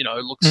up, and it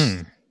looks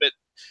a bit.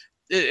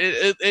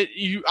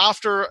 You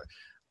after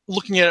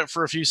looking at it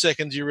for a few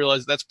seconds, you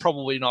realize that's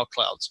probably not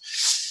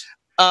clouds.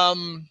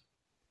 But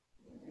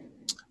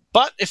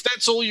if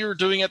that's all you're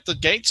doing at the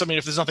gates, I mean,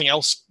 if there's nothing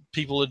else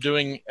people are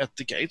doing at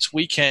the gates,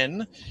 we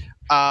can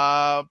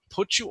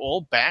put you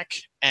all back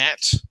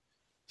at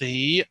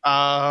the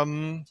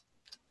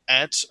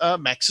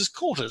Max's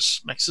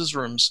quarters, Max's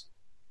rooms.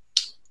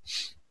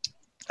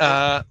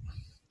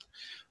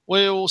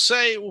 We'll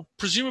say,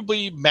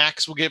 presumably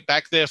Max will get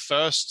back there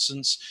first,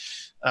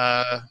 since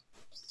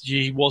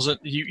he wasn't.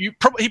 He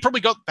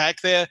probably got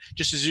back there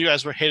just as you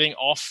guys were heading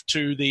off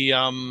to the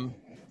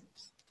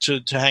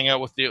to hang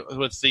out with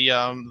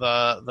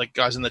the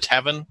guys in the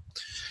tavern.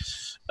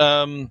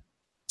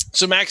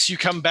 So Max, you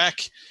come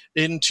back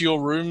into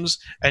your rooms,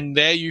 and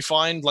there you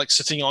find, like,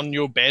 sitting on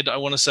your bed, I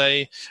want to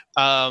say,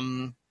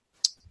 Victor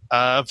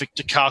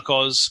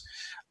Karkos.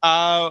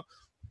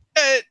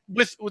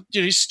 With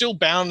he's still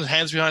bound,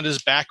 hands behind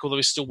his back, although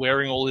he's still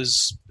wearing all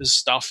his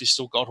stuff. He's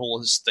still got all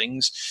his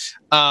things.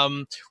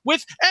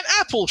 With an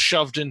apple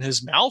shoved in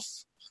his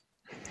mouth.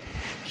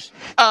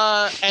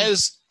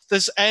 As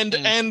this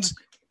and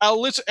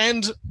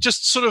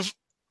just sort of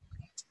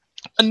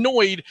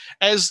annoyed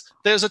as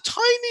there's a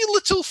tiny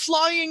little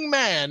flying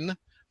man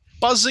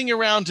buzzing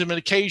around him and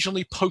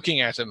occasionally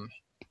poking at him.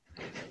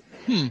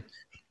 I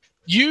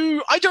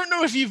don't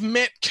know if you've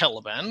met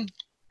Caliban.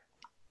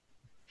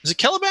 Is it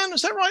Caliban?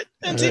 Is that right,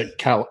 Andy?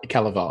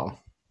 Calavar.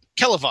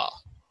 Calavar.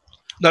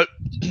 No.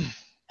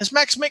 Has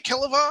Max met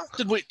Calavar?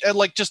 Did we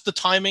just the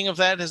timing of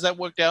that? Has that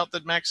worked out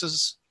that Max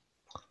has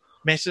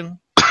met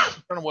him?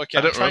 I'm trying to work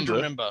out. I'm trying to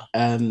remember.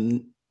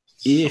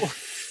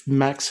 If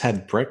Max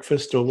had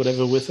breakfast or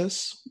whatever with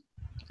us,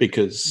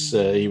 because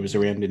he was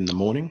around in the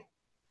morning.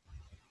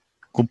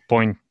 Good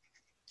point.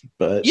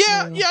 But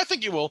yeah, I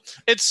think you will.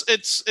 It's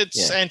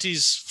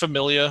Auntie's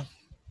familiar.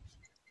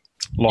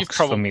 Locke's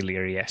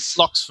familiar, yes.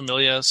 Locke's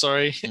familiar,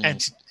 sorry.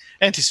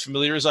 Auntie's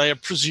familiar is, I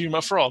presume,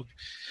 a frog.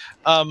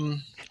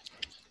 And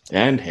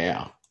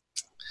how?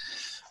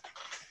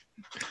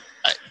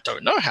 I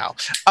don't know how.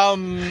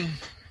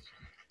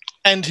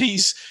 And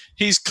he's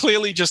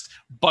clearly just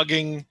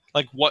bugging,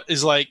 like, what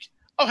is like,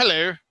 oh,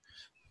 hello.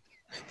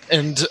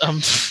 And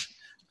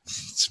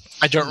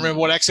I don't remember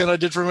what accent I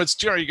did for him. It's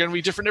going to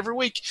be different every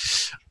week.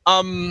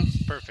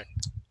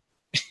 Perfect.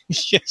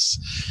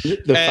 Yes.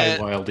 The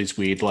Feywild is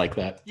weird like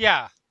that.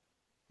 Yeah.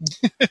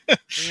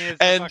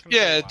 And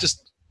yeah,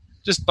 just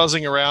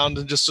buzzing around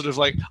and just sort of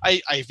like,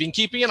 I've been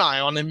keeping an eye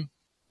on him.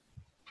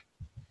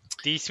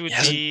 These would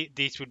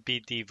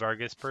be the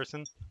Vargas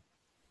person.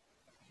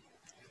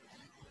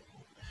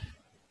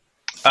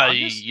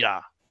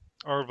 Yeah.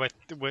 Or what?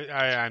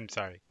 I'm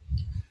sorry.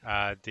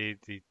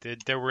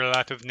 There were a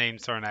lot of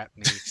names thrown at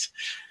me.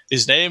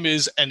 His name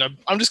is, and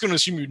I'm just going to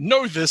assume you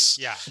know this.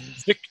 Yeah.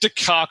 Victor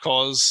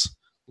Karkos,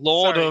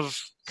 Lord of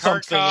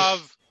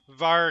Karkov,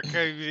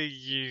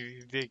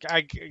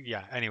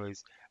 yeah.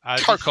 Anyways,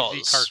 Karkos,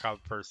 the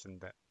Karkov person.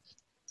 That.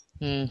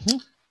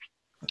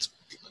 That's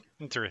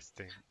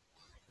interesting.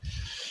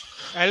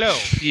 Hello.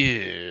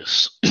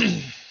 Yes.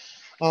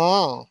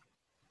 Oh.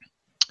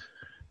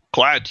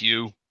 Glad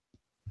you.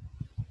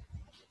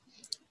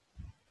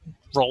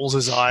 Rolls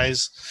his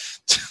eyes.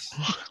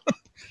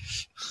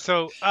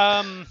 So,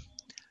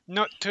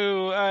 not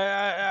to.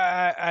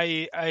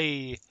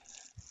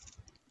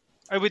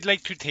 I would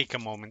like to take a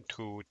moment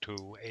to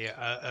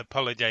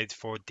apologize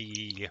for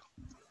the.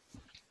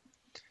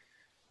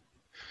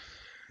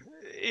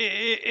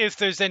 If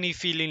there's any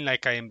feeling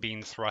like I am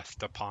being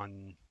thrust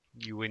upon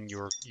you and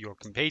your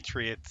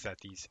compatriots, that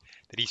is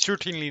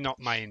certainly not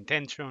my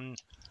intention.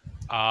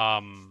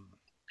 Don't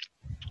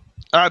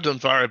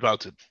worry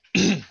about it.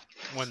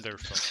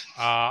 Wonderful.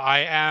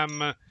 I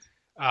am.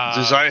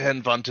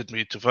 Zion wanted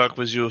me to work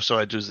with you, so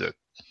I do that.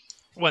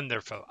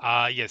 Wonderful.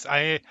 Yes,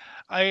 I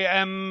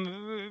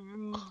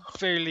am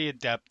fairly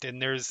adept, and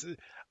there's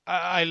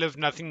I love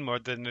nothing more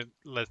than a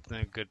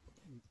good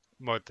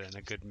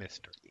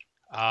mystery.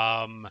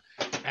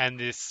 And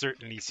this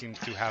certainly seems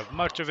to have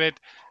much of it.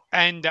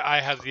 And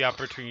I have the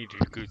opportunity to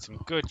do some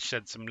good,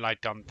 shed some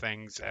light on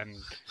things, and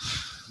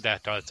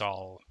that's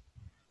all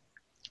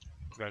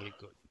very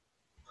good.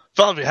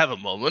 Well, we have a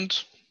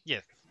moment.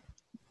 Yes.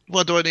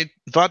 What do I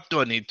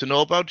need to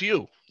know about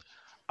you?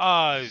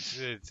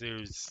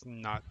 There's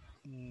not.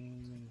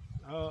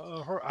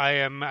 I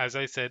am, as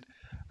I said,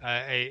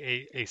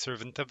 a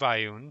servant of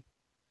Ioun,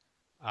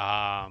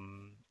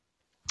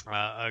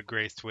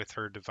 graced with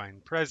her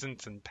divine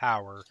presence and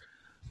power.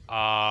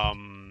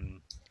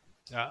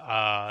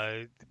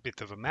 A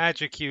bit of a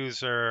magic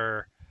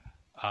user.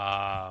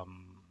 I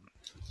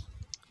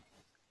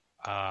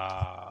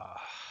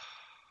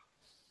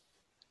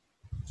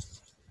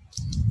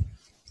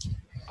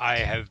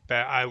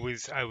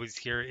was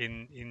here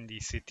in the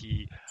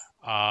city,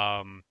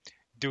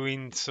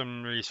 doing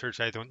some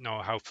research. I don't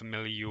know how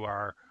familiar you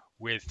are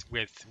with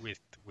the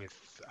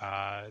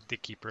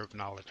Keeper of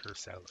Knowledge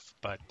herself,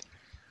 but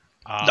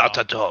not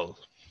at all.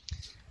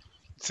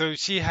 So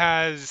she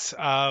has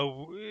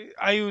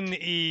Ioun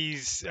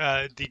is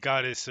the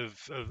goddess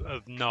of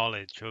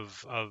knowledge,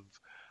 of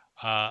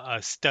a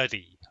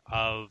study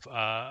of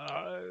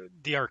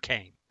the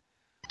arcane.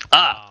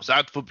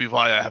 That would be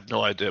why I have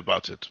no idea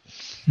about it.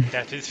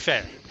 That is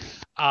fair.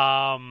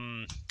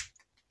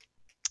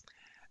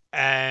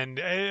 And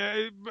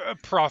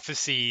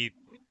prophecy,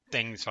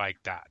 things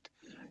like that.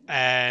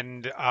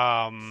 And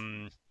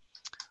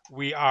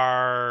we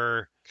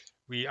are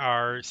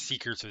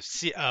seekers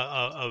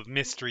of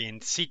mystery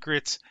and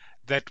secrets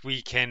that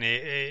we can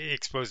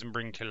expose and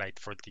bring to light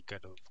for the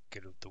good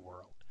of the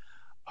world.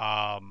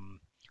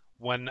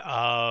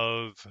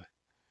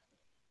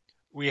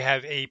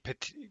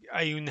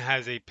 Ioun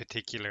has a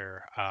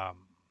particular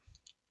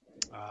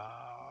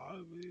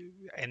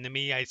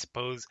enemy, I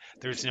suppose.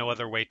 There's no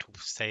other way to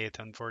say it,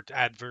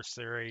 unfortunately.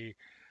 Adversary,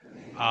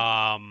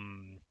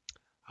 in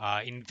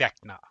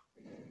Vecna.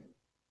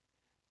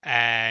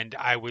 And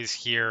I was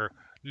here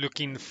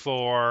doing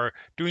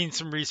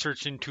some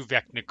research into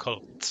Vecna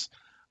cults,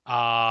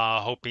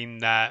 hoping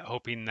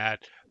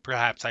that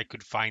perhaps I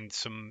could find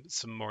some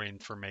more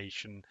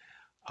information,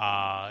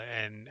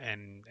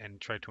 and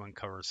try to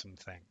uncover some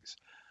things.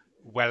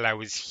 While I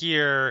was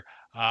here,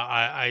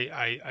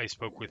 I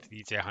spoke with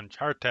the Zehan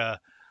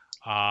Charta,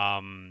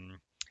 and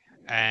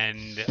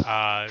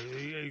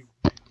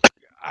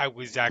I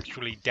was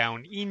actually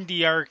down in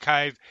the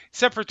archive,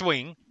 separate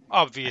wing,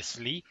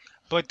 obviously,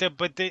 but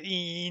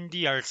in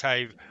the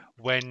archive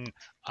when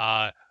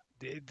the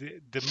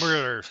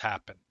murders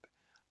happened,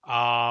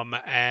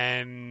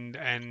 and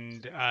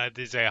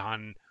the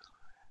Zehan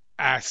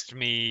asked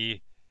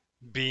me,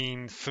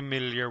 being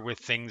familiar with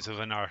things of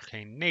an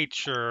arcane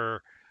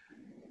nature,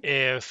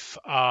 if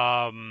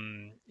I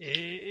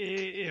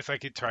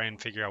could try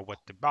and figure out what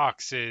the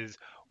box is,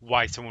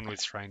 why someone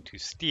was trying to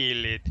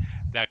steal it,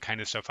 that kind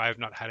of stuff. I have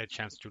not had a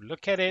chance to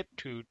look at it,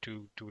 to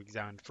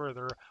examine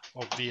further,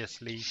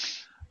 obviously.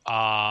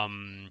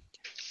 And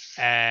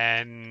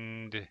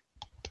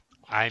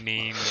I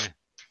mean,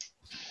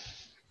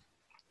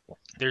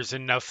 there's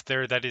enough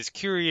there that is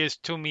curious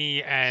to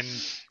me, and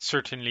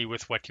certainly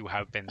with what you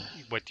have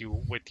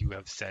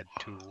said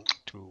to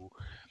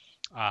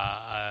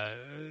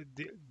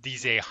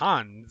these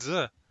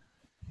Zehans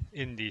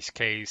in this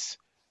case,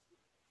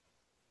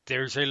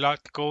 there's a lot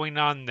going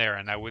on there,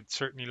 and I would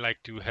certainly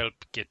like to help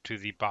get to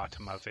the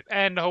bottom of it,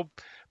 and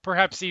hope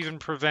perhaps even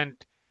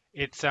prevent,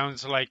 it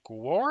sounds like,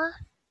 war?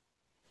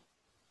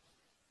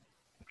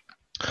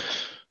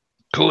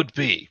 Could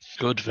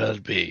well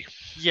be.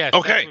 Yes,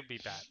 okay. That would be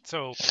bad.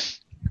 So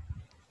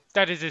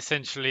that is,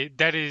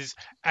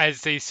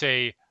 as they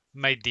say,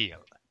 my deal.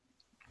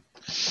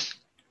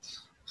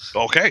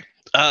 Okay.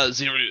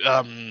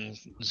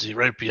 The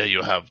rapier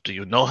you have, do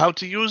you know how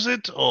to use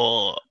it,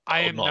 or I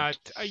am not?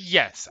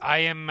 Yes, I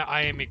am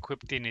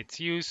equipped in its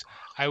use.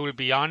 I will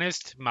be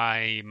honest,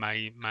 my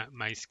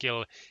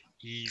skill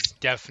is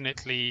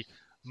definitely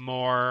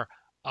more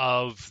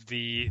of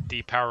the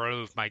power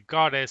of my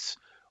goddess,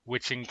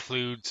 which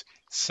includes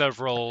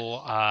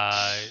several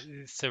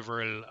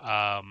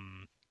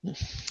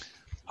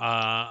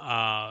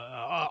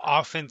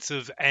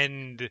offensive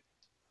and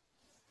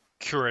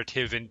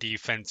curative and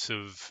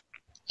defensive.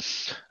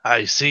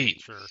 I see.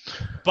 Sure.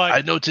 But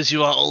I notice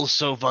you are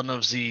also one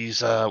of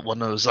those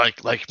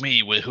like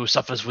me, who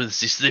suffers with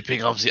the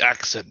slipping of the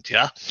accent.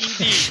 Yeah.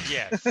 Indeed,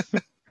 yes.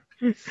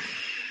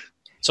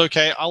 It's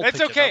okay.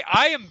 It's okay.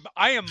 I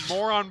am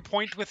more on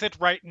point with it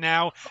right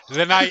now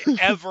than I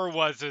ever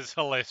was as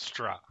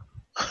Halistra.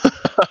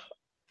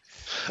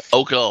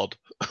 Oh God.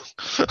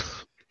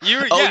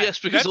 Yes,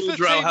 because all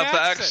Drow have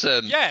the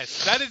accent.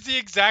 Yes, that is the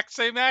exact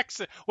same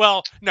accent.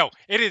 Well, no,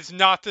 it is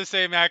not the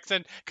same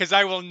accent, because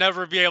I will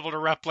never be able to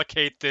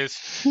replicate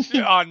this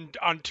on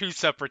two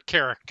separate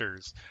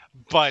characters.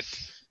 But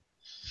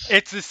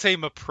it's the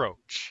same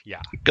approach.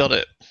 Yeah. Got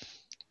it.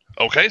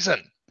 Okay,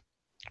 then.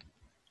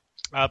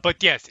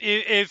 But yes,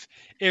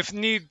 if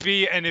need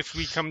be, and if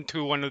we come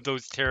to one of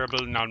those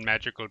terrible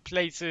non-magical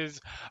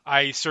places,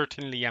 I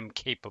certainly am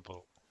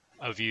capable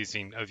of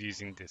using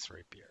this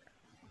rapier.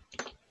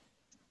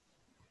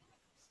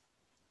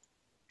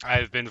 I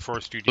have been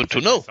forced to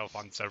defend myself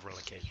on several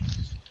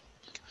occasions.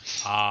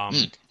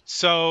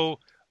 So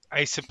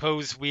I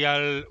suppose we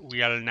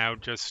are now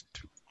just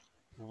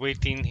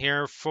waiting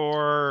here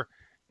for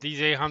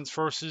these Ahon's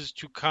forces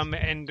to come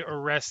and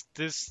arrest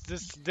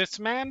this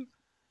man.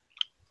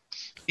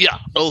 Yeah.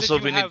 Also,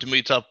 we need to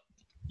meet up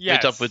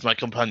with my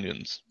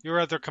companions. Your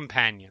other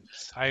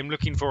companions. I am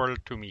looking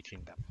forward to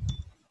meeting them.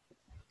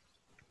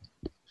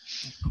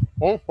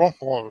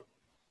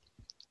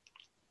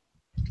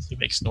 He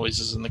makes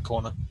noises in the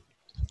corner.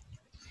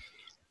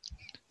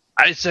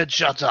 I said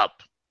shut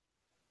up.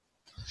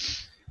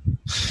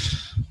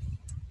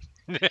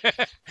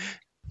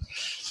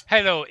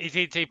 Hello, it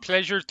is a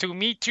pleasure to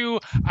meet you.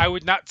 I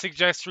would not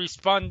suggest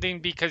responding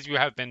because you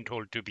have been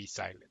told to be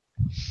silent.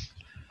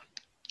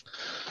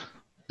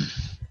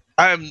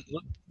 I am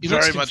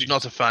very much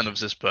not a fan of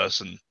this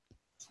person.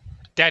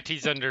 That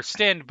is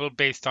understandable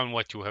based on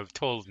what you have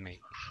told me.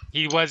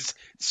 He was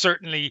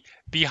certainly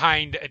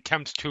behind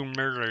attempts to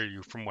murder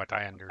you, from what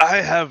I understand.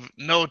 I have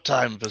no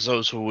time for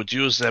those who would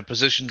use their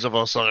positions of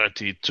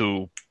authority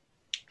to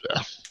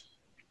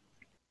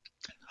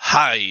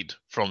hide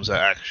from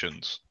their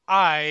actions.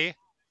 I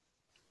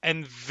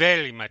am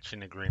very much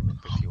in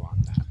agreement with you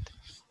on that.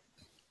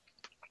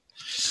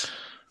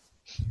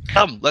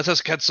 Come, let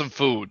us get some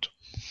food.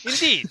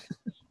 Indeed.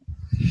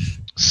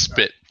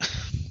 Spit.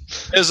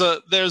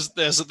 There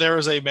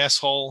is a mess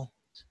hall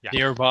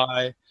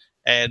nearby,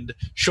 and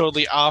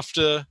shortly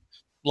after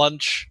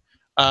lunch,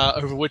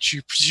 over which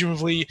you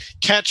presumably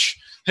catch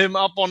him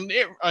up on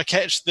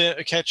catch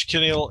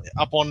Keneal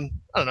up on,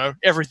 I don't know,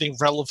 everything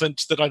relevant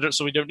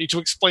so we don't need to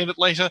explain it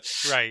later.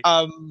 Right.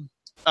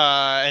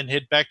 And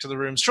head back to the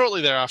rooms.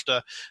 Shortly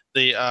thereafter,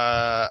 the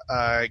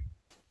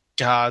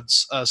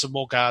guards, some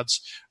more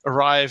guards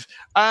arrive,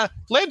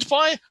 led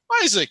by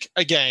Isaac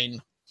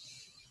again.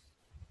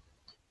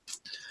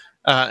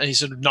 And he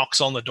sort of knocks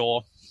on the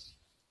door.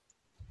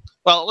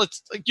 Well,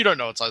 you don't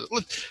know it's Isaac.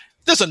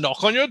 There's a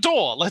knock on your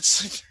door.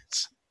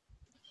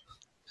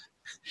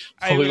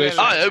 I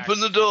open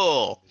the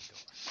door.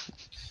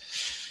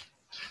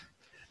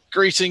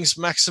 Greetings,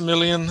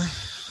 Maximilian.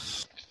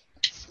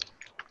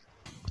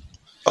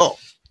 Oh,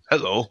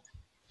 hello.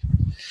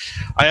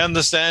 I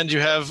understand you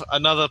have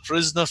another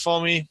prisoner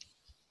for me.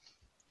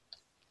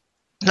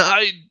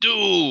 I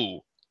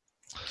do.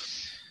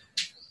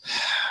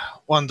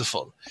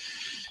 Wonderful.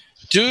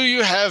 Do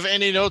you have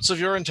any notes of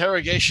your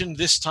interrogation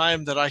this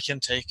time that I can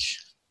take?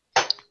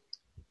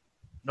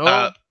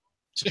 No?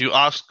 You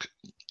ask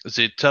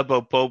the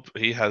Turbo Pope,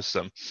 he has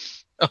them.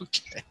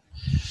 Okay.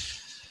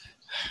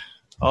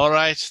 All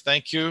right,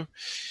 thank you.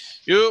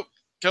 You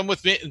come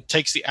with me, and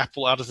takes the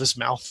apple out of his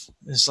mouth.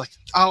 It's like,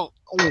 oh,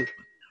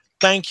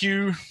 thank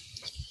you.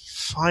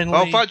 Finally.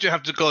 Well, why'd you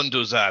have to go and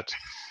do that?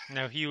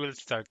 Now he will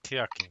start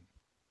talking.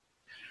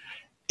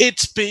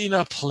 It's been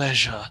a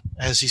pleasure,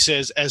 as he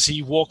says, as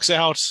he walks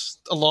out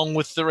along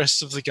with the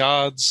rest of the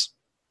guards.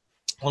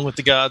 I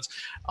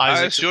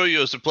assure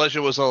you, the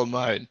pleasure was all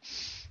mine.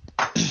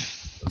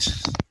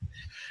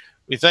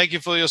 We thank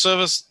you for your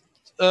service,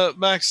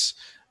 Max.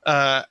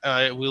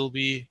 I will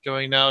be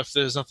going now if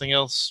there's nothing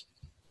else.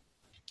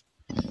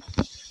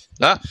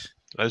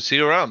 I'll see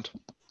you around.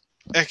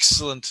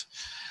 Excellent.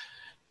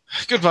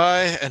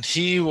 Goodbye. And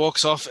he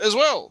walks off as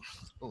well,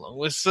 along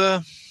with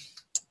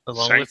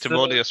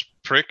sanctimonious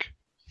prick.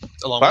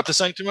 Along with the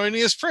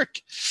sanctimonious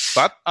prick.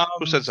 What?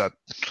 Who says that?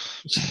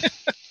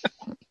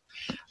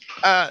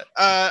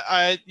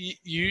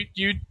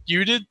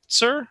 You did,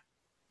 sir?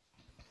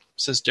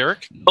 Says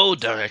Derek. Oh,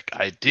 Derek,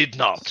 I did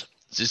not.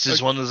 This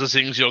is one of the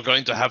things you're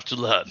going to have to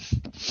learn.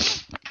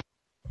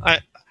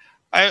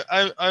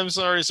 I'm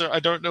sorry, sir.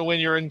 I don't know when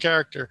you're in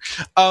character.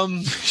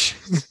 Do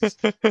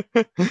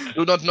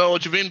not know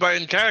what you mean by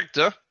in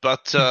character,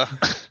 but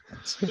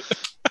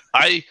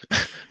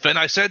when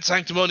I said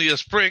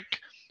sanctimonious prick,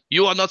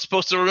 you are not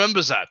supposed to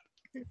remember that.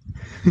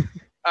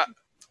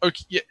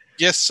 Okay,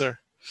 yes, sir.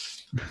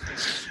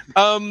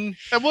 And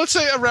let's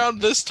say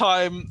around this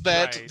time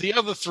that the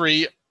other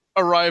three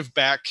arrive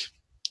back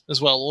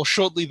as well, or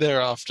shortly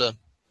thereafter.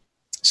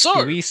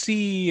 So do we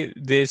see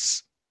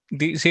this?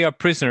 Do you see a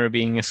prisoner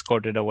being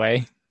escorted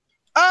away?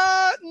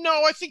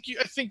 No, I think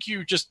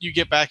you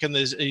get back and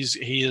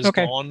he is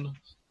gone.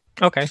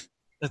 Okay.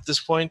 At this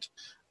point,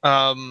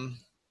 yeah.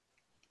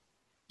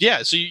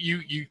 So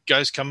you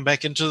guys come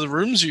back into the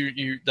rooms.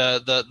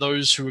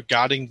 Those who are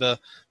guarding the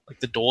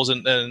doors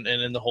and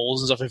in the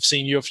halls and stuff have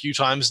seen you a few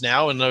times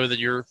now and know that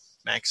you're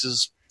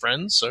Max's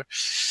friends. So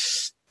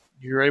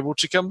you're able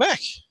to come back.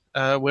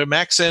 Where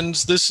Max and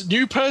this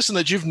new person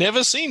that you've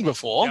never seen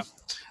before. Yep.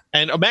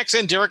 And Max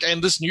and Derek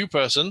and this new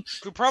person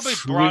who probably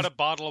brought a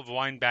bottle of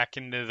wine back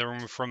into the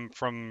room from.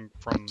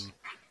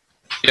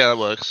 Yeah, that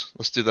works.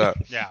 Let's do that.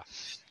 Yeah,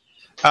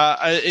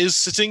 is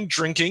sitting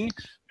drinking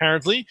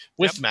apparently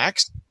with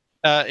Max.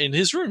 in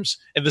his rooms,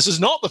 and this is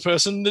not the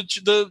person that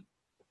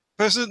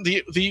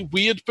the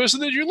weird person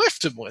that you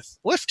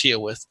left here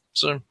with.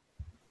 So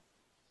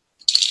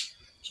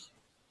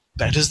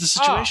that is the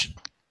situation.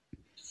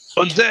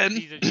 And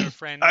then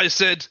I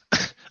said,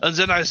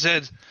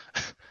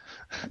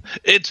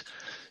 it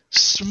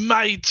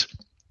might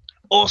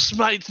or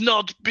might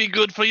not be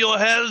good for your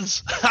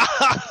health.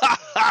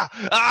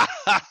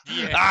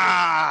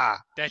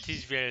 That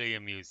is very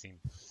amusing.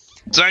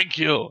 Thank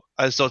you.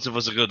 I thought it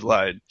was a good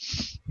line.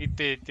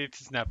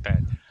 It's not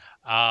bad.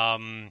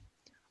 So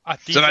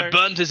I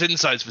burned his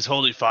insides with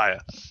holy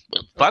fire.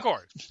 But, of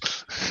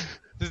course.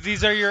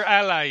 These are your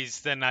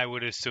allies, then, I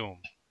would assume.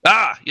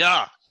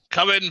 Yeah.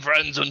 Come in,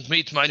 friends, and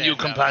meet my new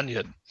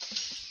companion.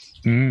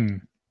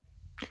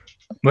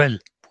 Well,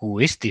 who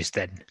is this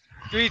then?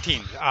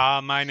 Greetings.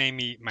 My name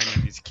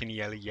is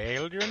Kiniel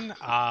Yaldrin.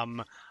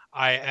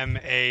 I am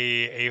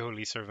a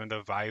holy servant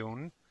of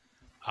Vayun.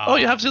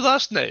 You have the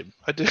last name.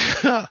 I did.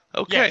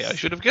 Okay, yes. I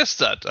should have guessed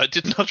that. I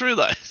did not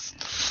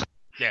realize.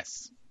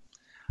 Yes.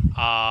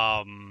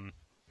 And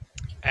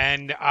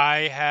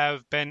I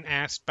have been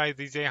asked by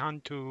the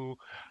Zehan to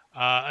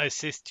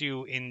assist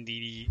you in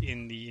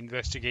the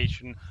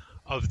investigation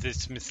of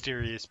this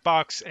mysterious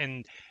box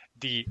and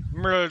the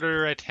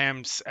murder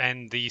attempts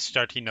and the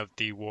starting of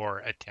the war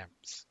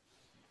attempts.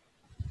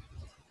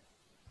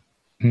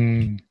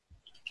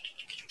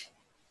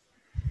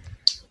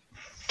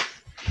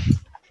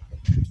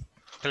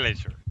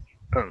 Pleasure.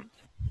 Were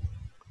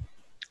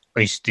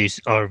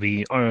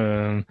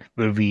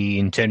we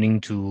intending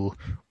to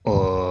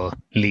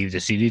leave the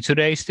city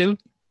today still?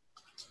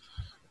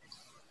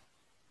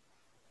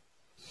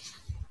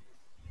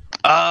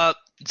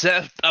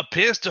 There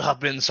appears to have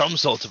been some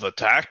sort of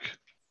attack.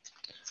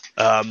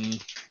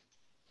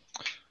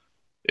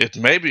 It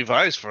may be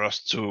wise for us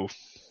to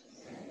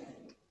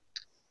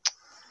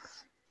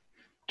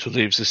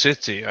leave the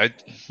city. I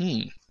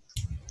do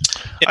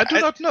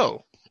not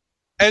know.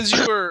 As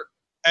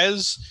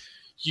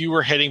you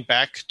were heading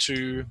back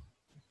to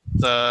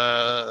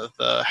the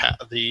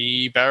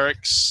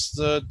barracks,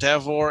 the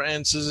Davor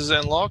and Scissors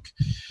and Locke,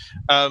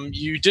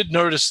 you did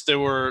notice you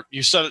were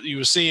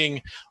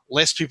seeing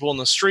less people on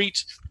the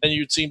street than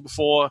you'd seen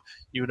before.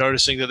 You were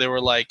noticing that there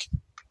were like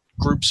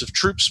groups of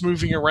troops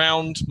moving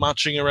around,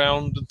 marching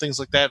around, and things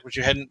like that, which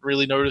you hadn't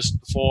really noticed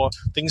before.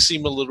 Things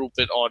seem a little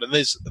bit odd, and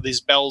there's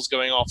these bells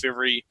going off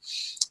every,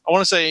 I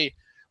want to say,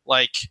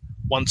 like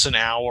once an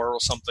hour or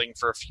something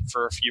for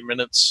a few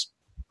minutes.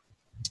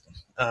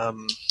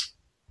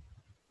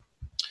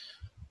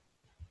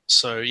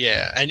 So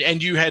yeah,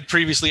 and you had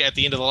previously at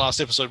the end of the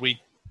last episode,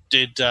 we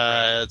did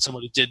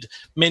somebody did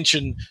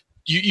mention.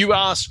 You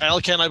asked,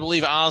 Alcan, I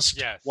believe,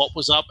 asked what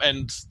was up,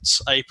 and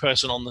a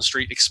person on the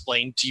street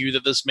explained to you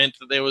that this meant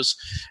that there was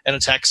an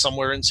attack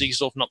somewhere in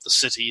Siegsdorf, not the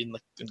city, in the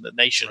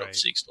nation of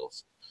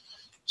Siegsdorf.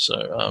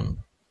 So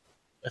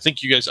I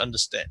think you guys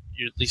understand.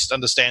 You at least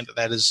understand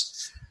that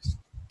is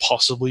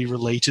possibly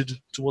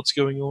related to what's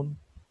going on.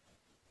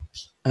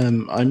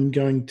 I'm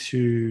going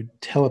to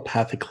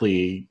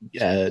telepathically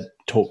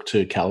talk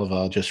to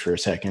Calavar just for a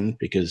second,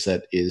 because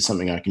that is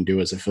something I can do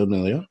as a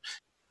familiar.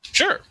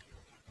 Sure.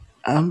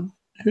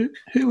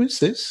 Who is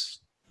this?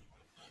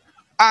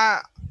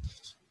 I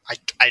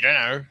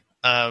don't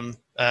know.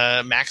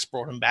 Max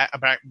brought them back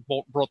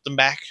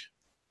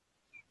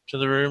to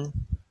the room.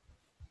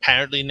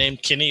 Apparently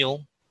named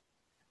Kiniel.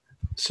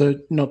 So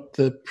not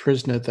the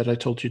prisoner that I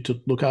told you to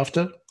look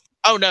after?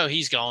 Oh no,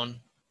 he's gone.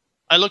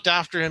 I looked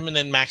after him, and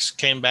then Max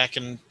came back,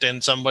 and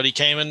then somebody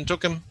came and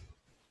took him.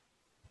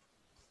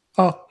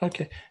 Oh,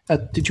 okay.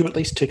 Did you at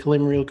least tickle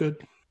him real good?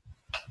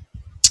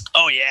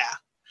 Oh yeah.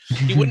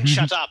 He wouldn't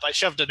shut up. I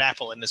shoved an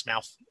apple in his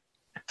mouth.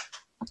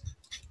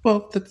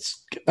 Well,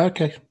 that's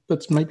okay.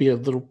 That's maybe a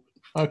little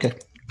okay.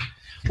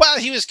 Well,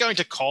 he was going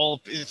to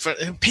call for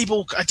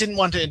people. I didn't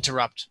want to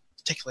interrupt.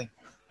 Tickling.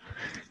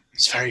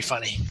 It's very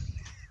funny.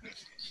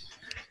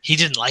 He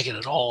didn't like it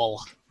at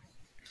all.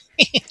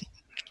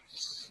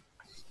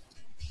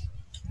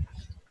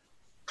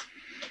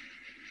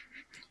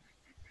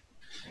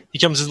 He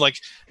comes and like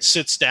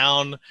sits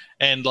down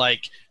and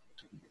like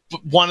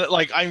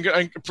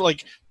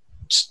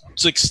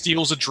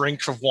steals a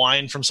drink of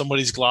wine from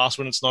somebody's glass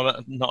when it's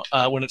not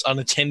when it's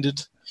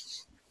unattended,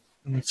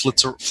 and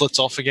flits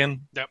off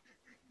again. Yep.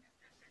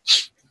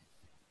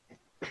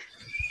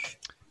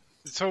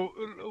 So,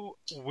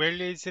 where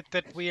is it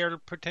that we are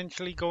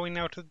potentially going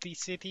out of the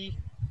city?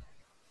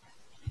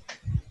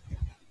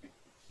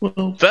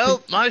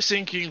 Well, my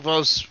thinking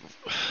was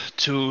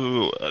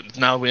to,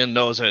 now we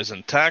know there's an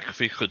attack,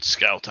 we could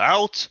scout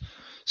out,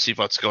 see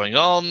what's going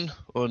on,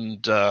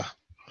 and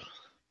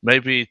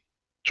maybe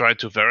try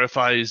to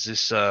verify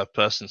this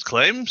person's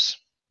claims.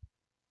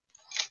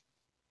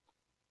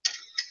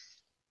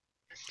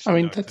 I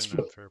mean, that's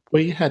what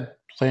we had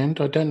planned.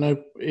 I don't know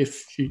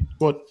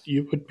what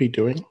you would be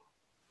doing.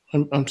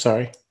 I'm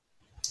sorry.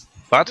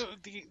 What?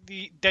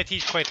 That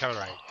is quite all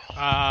right.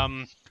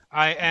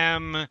 I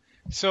am,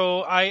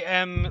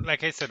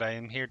 like I said, I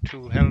am here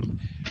to help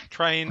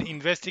try and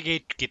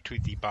investigate to get to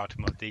the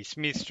bottom of this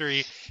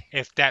mystery.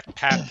 If that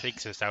path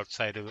takes us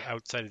outside of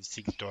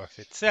Siegsdorf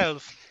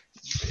itself,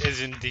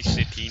 isn't the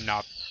city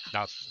not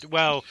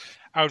well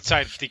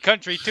outside of the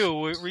country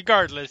too?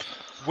 Regardless,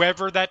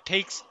 wherever that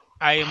takes,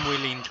 I am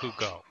willing to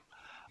go.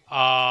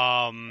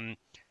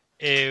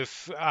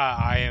 If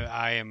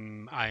I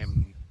am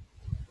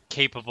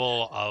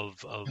capable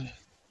of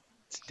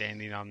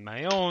standing on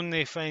my own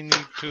if I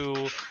need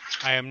to.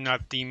 I am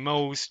not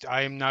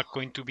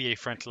going to be a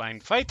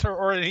frontline fighter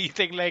or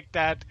anything like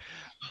that,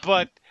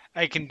 but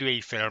I can do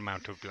a fair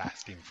amount of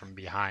blasting from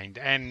behind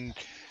and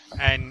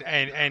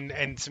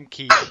some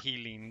key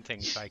healing,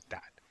 things like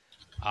that.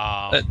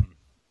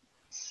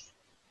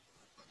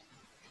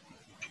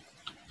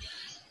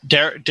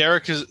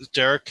 Derek is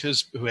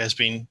who has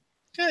been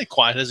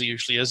quiet as he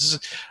usually is.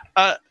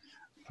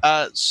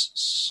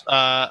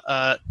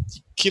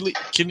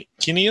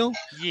 Keneal?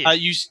 Yes.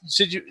 You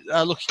said you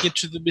are looking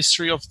into the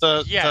mystery of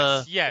the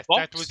Yes, box?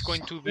 that was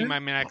going to be my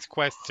next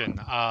question.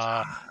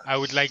 I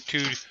would like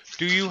to.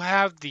 Do you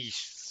have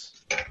these?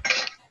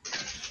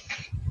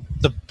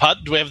 The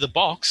pud? Do we have the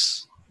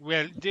box?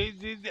 Well,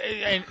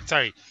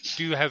 sorry.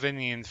 Do you have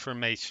any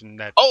information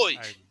that?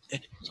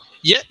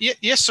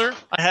 Yes, sir.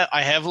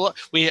 I have a lot.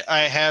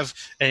 I have,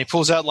 and he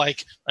pulls out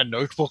like a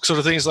notebook sort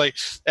of things. Like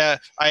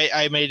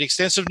I made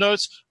extensive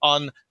notes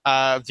on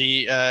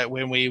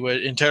when we were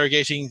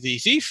interrogating the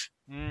thief,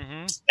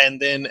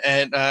 and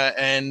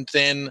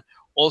then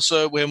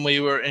also when we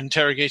were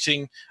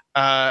interrogating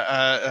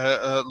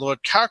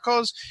Lord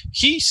Karkos.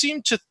 He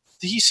seemed to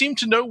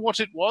know what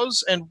it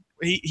was, and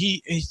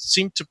he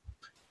seemed to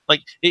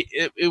like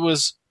it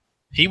was.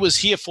 He was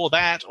here for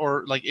that,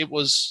 or like it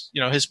was,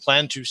 his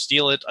plan to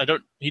steal it.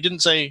 He didn't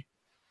say,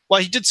 well,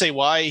 he did say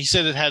why. He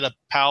said it had a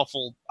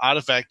powerful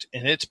artifact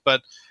in it,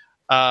 but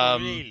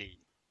really?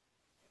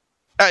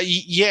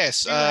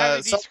 Yes. Do you have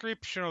a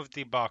description of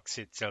the box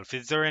itself?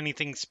 Is there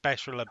anything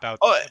special about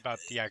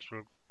the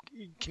actual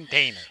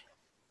container?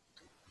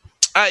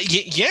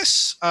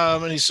 Yes.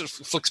 And he sort of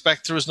flicks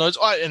back through his notes,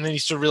 and then he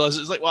sort of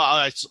realizes, it's like, well,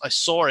 I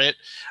saw it.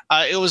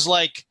 It was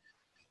like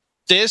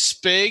this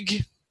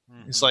big.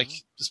 It's like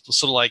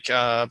sort of like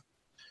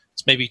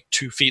it's maybe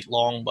 2 feet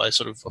long by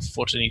sort of a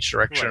foot in each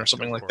direction, or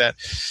something like that.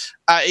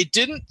 It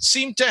didn't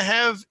seem to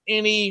have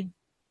any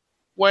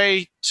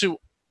way to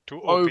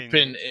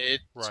open it,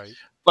 right?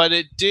 But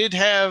it did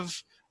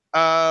have.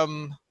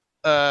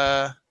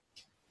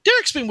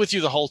 Derek's been with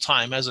you the whole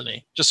time, hasn't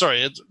he? Just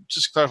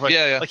clarify.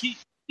 Yeah. Like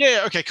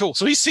okay, cool.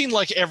 So he's seen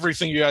like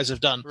everything you guys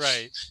have done.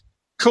 Right.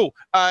 Cool.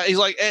 He's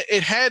like,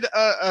 it had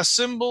a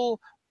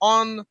symbol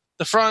on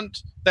the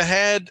front that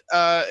had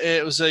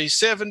it was a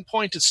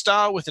 7-pointed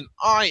star with an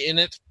eye in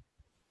it,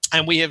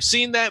 and we have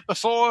seen that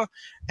before.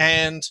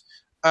 And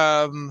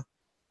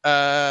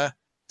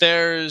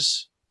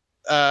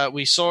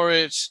we saw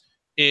it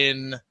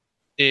in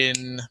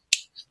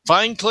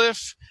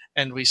Vinecliff,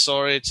 and we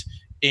saw it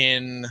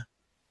in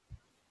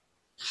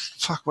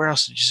where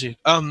else did you see it?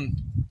 On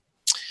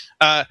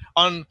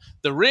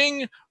the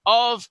Ring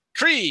of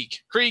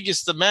Krieg. Krieg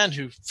is the man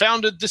who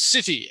founded the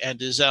city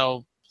and is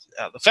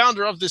the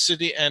founder of this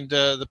city, and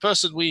the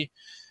person we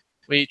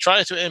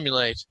try to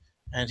emulate.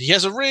 And he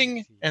has a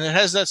ring, and it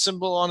has that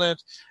symbol on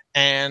it.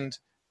 And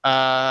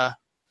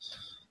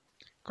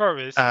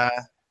Corvus,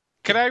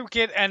 could I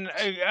get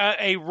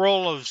a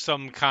roll of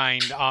some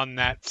kind on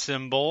that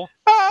symbol?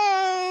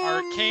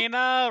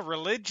 Arcana,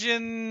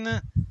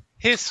 religion,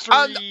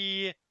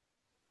 history.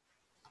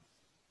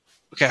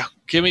 Okay,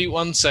 give me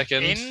 1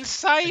 second.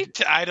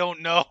 Insight? I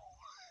don't know.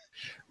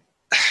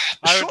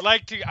 I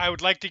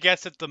would like to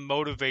guess at the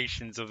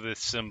motivations of this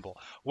symbol.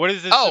 What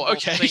is this symbol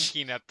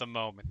thinking at the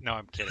moment? No,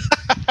 I'm kidding.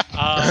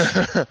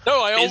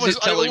 No, I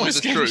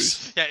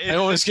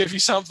almost gave you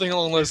something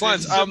along those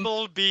lines.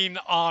 Symbol being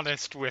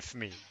honest with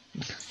me.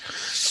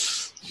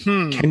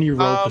 Can you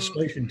roll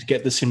persuasion to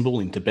get the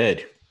symbol into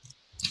bed?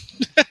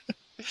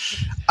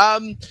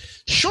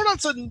 Short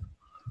answer.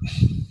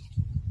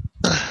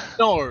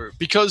 No,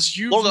 because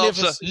you've Long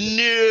never. answer,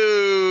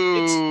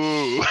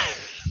 no.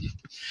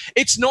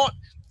 It's not.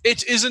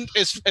 It isn't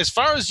as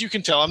far as you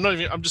can tell.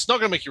 I'm just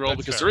not going to make you roll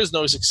because there is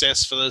no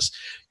success for this.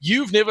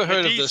 You've never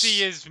heard of this.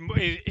 The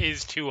DC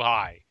is too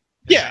high.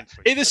 Yeah,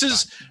 this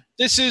is,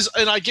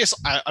 and I guess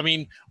I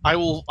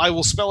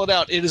will spell it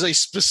out. It is a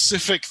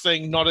specific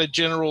thing, not a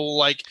general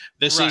like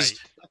this is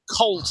a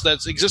cult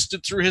that's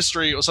existed through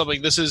history or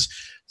something. This is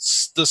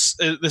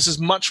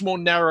much more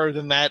narrow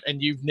than that,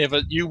 and you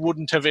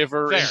wouldn't have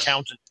ever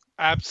encountered.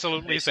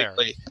 Absolutely fair.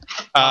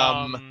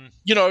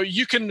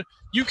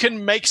 You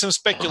can make some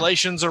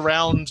speculations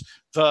around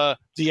the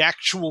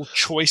actual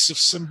choice of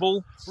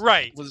symbol.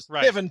 Right. With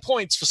 7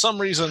 points for some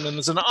reason, and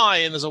there's an eye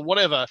and there's a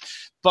whatever.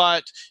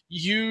 But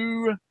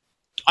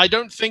I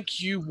don't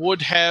think you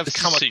would have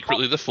come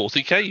secretly the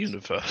 40K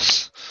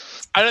universe.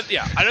 I don't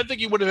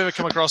think you would have ever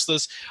come across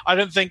this. I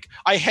don't think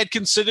I had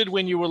considered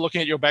when you were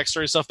looking at your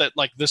backstory stuff that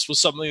like this was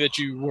something that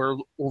you were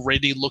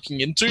already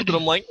looking into, but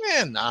I'm like,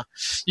 nah.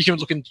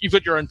 You've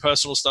got your own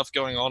personal stuff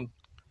going on.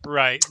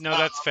 Right. No,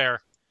 that's fair.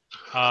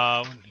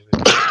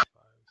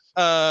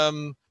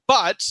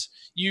 but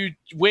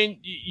when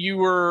you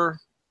were,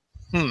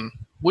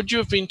 would you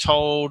have been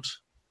told?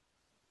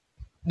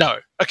 No.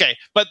 Okay.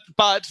 But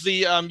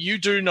the you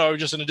do know,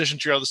 just in addition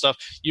to your other stuff,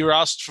 you were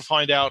asked to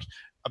find out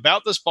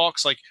about this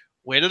box, like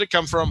where did it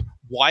come from?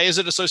 Why is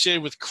it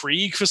associated with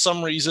Krieg for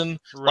some reason?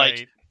 Right.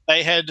 Like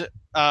they had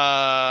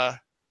I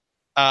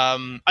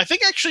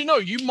think actually no,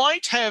 you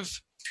might have,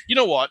 you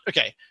know what?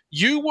 Okay.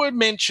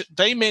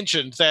 They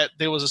mentioned that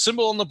there was a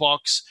symbol on the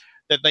box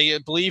that they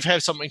believe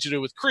had something to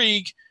do with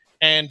Krieg,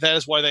 and that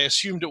is why they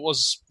assumed it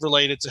was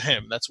related to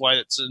him. That's why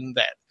it's in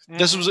that. Mm-hmm.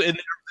 This was in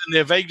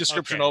their vague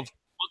description of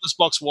what this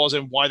box was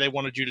and why they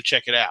wanted you to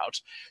check it out.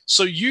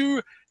 So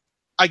you,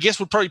 I guess,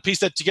 would probably piece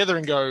that together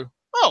and go,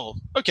 oh,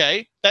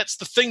 okay, that's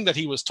the thing that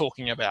he was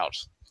talking about,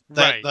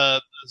 that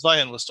the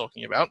Zion was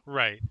talking about.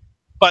 Right.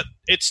 But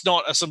it's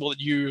not a symbol that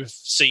you've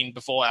seen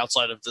before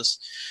outside of this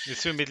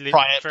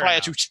prior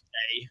to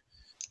today.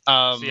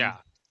 Yeah.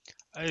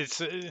 It's,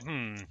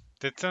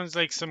 that sounds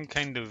like some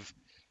kind of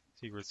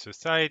secret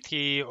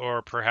society,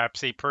 or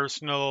perhaps a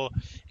personal,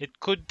 it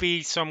could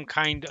be some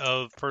kind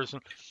of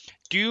personal.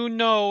 Do you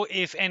know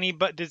if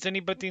does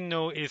anybody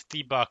know if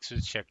the box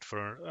was checked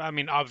for? I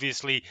mean,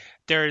 obviously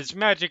there is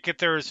magic if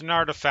there is an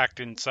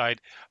artifact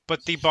inside,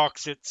 but the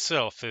box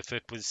itself, if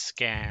it was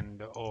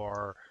scanned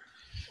or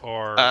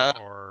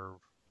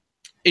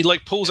it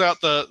like pulls out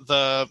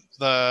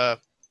the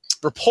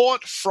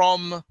report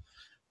from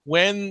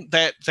when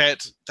that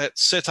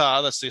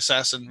Sitar, that's the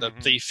assassin, the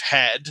thief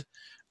had,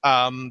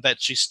 that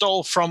she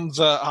stole from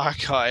the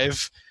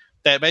archive,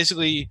 that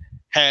basically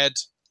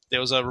there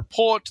was a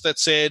report that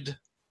said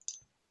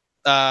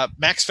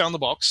Max found the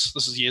box.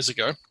 This is years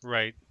ago.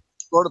 Right.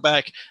 Brought it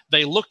back.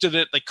 They looked at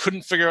it. They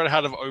couldn't figure out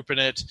how to open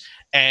it.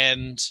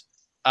 And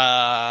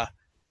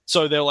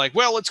so they're like,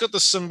 well, it's got the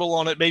symbol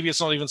on it. Maybe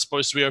it's not even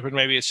supposed to be open.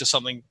 Maybe it's just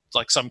something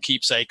like some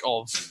keepsake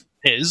of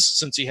his,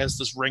 since he has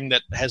this ring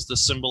that has the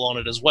symbol on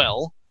it as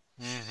well.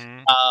 Mm-hmm.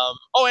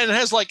 And it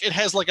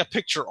has like a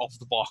picture of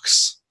the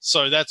box.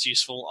 So that's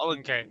useful.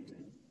 Okay.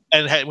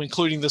 And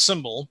including the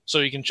symbol,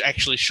 so he can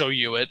actually show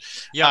you it.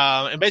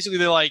 Yeah. And basically,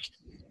 they're like,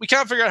 we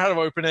can't figure out how to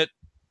open it.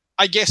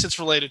 I guess it's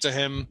related to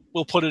him.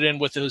 We'll put it in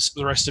with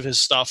the rest of his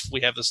stuff.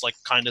 We have this like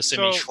kind of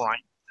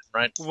semi-shrine,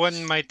 right?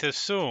 One might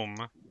assume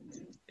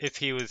if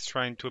he was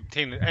trying to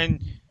obtain it,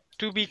 and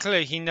to be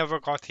clear, he never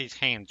got his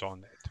hands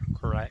on it,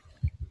 correct?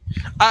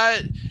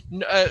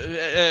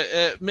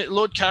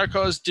 Lord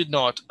Karakos did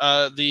not.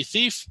 The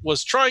thief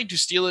was trying to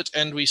steal it,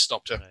 and we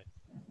stopped her.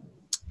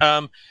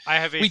 Right. I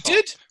have a we thought.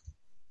 Did.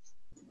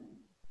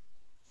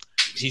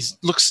 He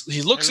looks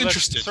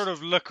interested. Sort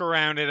of look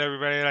around at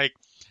everybody like,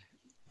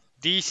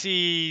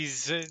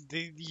 DC's.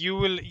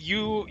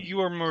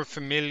 You are more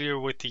familiar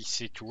with the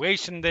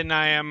situation than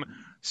I am,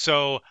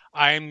 so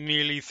I'm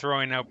merely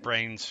throwing out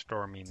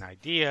brainstorming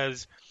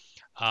ideas.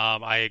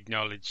 I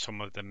acknowledge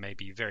some of them may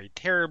be very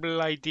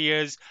terrible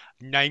ideas.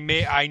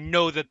 I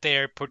know that they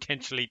are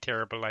potentially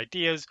terrible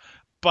ideas,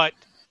 but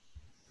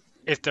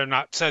if they're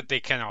not said, they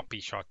cannot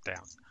be shot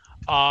down.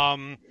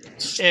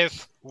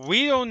 If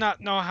we do not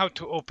know how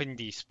to open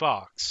this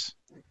box,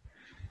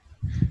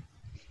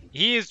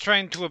 he is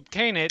trying to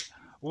obtain it,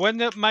 one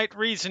that might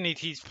reason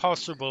it is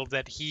possible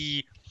that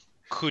he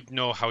could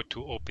know how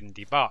to open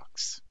the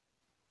box.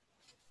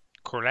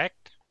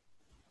 Correct?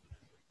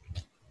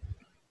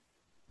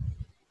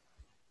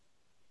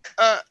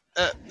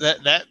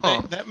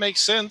 That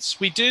makes sense.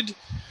 We did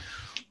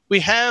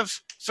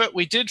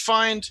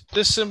find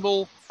this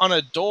symbol on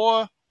a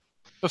door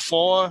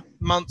before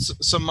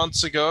some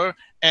months ago,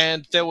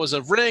 and there was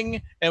a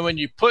ring, and when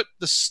you put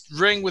this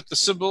ring with the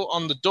symbol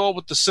on the door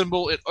with the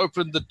symbol, it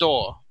opened the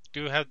door.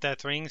 Do you have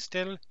that ring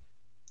still?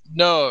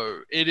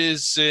 No, it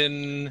is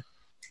in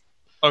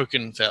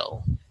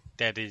Oakenfell.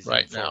 That is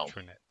right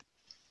unfortunate.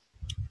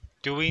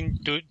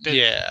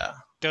 Now.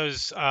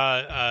 Does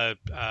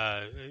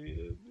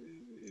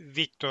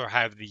Victor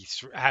have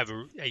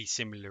a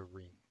similar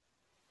ring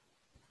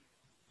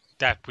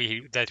that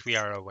we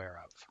are aware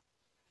of?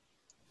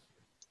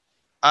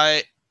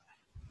 I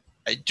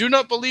do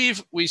not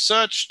believe we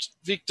searched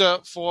Victor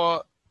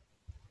for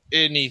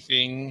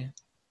anything.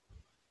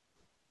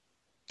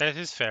 That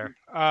is fair.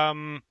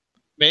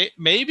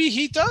 Maybe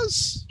he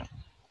does.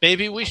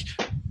 Maybe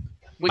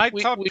my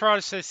thought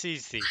process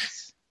is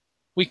this.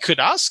 We could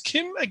ask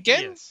him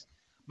again? Yes.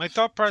 My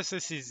thought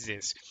process is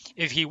this.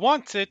 If he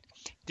wants it,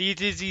 it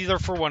is either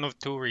for one of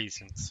two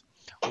reasons.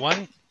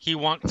 One, he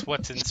wants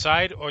what's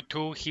inside, or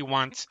two, he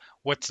wants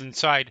what's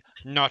inside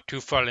not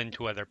to fall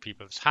into other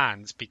people's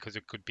hands, because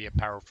it could be a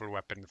powerful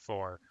weapon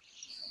for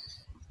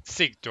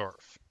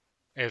Sigdorf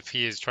if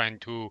he is trying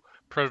to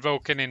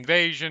provoke an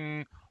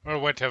invasion or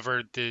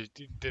whatever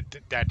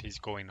that is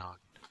going on.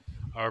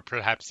 Or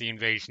perhaps the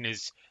invasion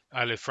is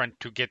a front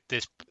to get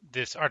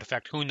this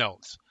artifact, who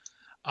knows.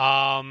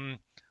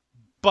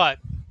 But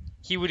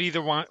he would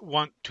either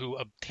want to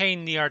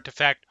obtain the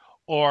artifact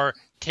or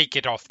take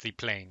it off the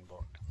playing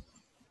board.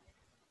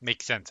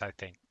 Makes sense, I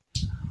think.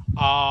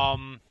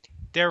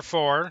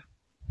 Therefore,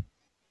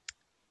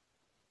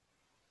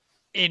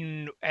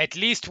 in at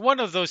least one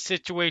of those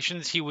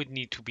situations, he would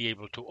need to be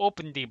able to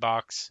open the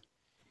box.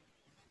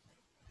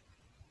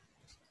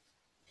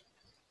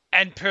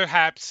 And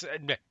perhaps,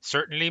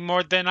 certainly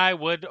more than I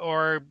would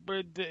or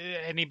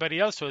anybody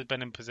else who has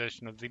been in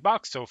possession of the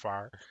box so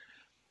far,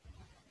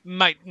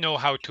 might know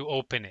how to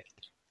open it.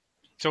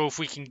 So if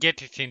we can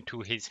get it into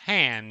his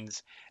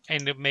hands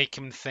and make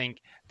him think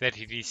that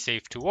it is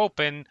safe to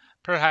open,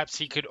 perhaps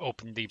he could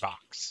open the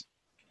box.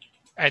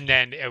 And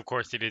then, of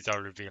course, it is all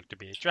revealed to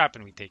be a trap,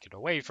 and we take it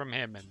away from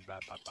him, and blah,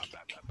 blah, blah,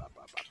 blah, blah, blah,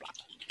 blah,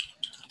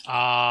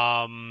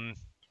 blah.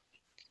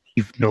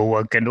 If no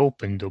one can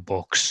open the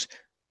box,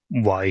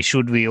 why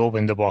should we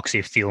open the box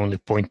if the only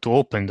point to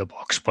open the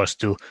box was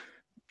to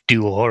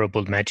do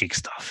horrible magic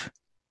stuff?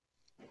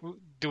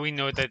 Do we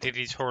know that it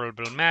is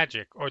horrible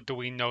magic, or do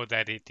we know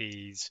that it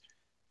is...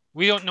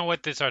 We don't know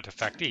what this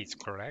artifact is,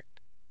 correct?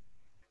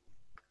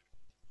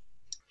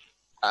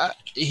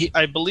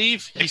 I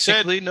believe he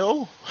said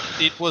no.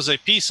 It was a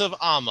piece of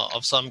armor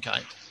of some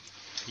kind.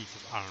 Piece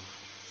of armor.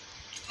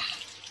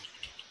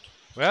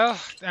 Well,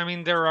 I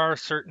mean, there are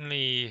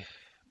certainly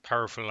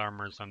powerful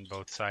armors on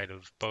both sides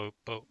of both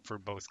for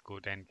both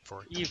good and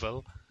for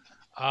evil,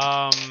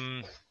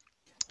 and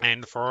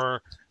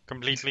for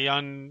completely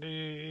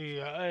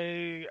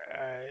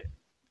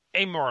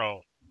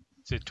amoral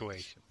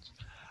situations.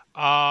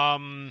 I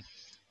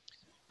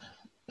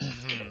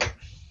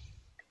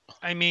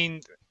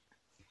mean,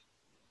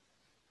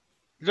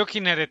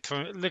 looking at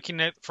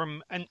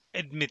from an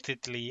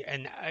admittedly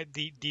and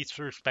the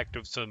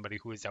perspective of somebody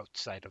who is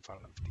outside of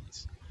all of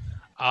these.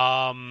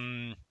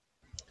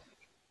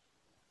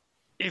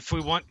 If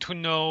we want to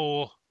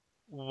know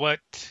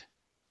what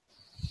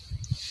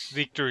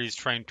Victor is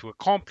trying to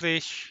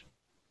accomplish,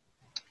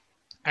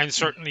 and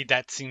certainly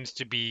that seems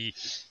to be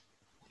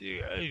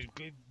the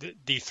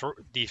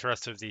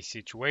thrust of the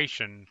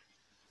situation,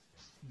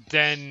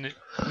 then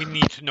we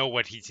need to know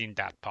what he's in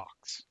that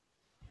box,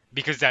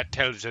 because that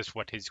tells us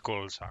what his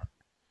goals are.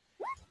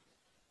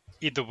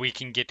 Either we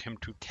can get him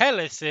to tell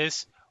us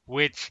this,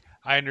 which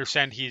I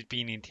understand he's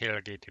being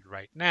interrogated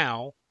right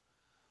now,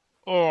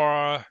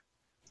 or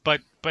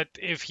but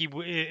if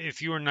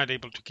you are not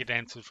able to get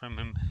answers from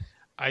him,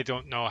 I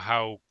don't know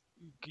how.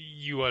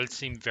 You all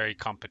seem very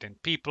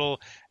competent people,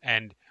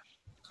 and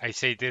I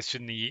say this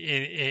in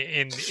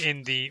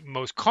the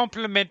most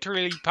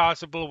complimentarily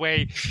possible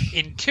way,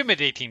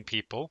 intimidating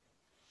people.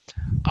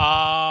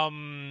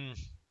 I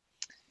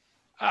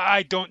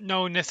don't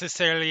know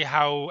necessarily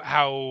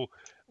how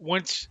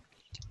once,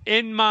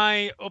 in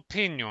my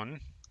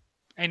opinion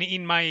and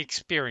in my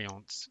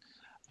experience,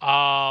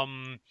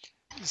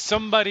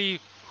 somebody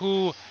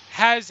who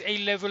has a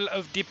level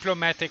of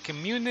diplomatic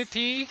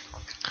immunity,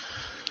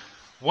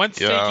 once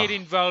they get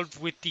involved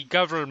with the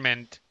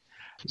government,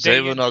 they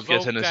will not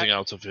get anything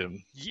out of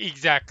him.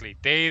 Exactly.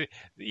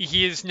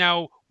 He is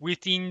now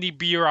within the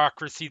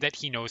bureaucracy that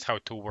he knows how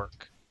to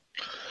work.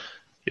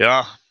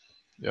 Yeah.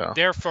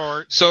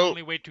 Therefore, the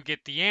only way to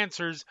get the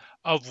answers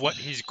of what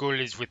his goal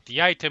is with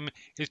the item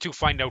is to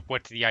find out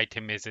what the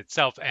item is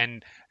itself,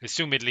 and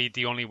assumedly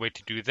the only way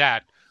to do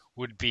that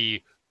would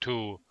be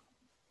to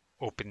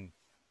open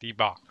the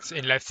box,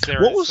 unless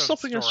there is some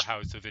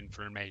storehouse of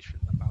information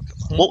about the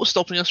box. What was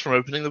stopping us from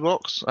opening the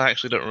box? I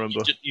actually don't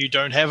remember. You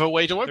don't have a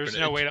way to open it. There's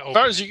no way to open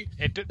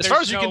it. As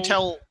far as you can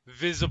tell,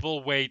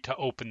 visible way to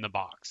open the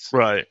box.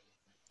 Right.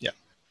 Yeah.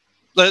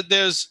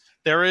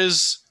 There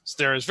is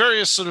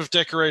various sort of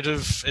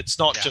decorative. It's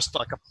not just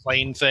like a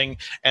plain thing,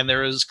 and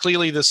there is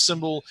clearly this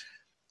symbol.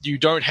 You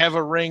don't have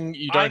a ring.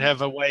 You don't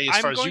have a way. As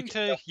far as you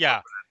can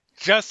tell.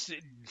 Just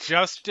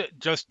to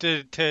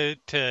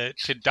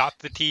dot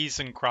the T's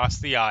and cross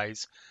the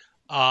I's,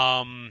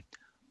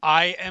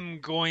 I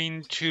am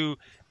going to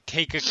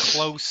take a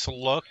close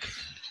look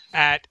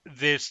at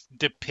this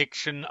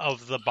depiction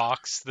of the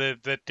box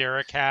that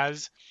Derek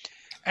has,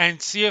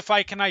 and see if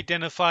I can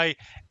identify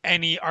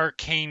any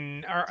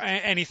arcane or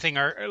anything,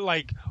 or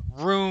like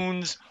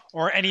runes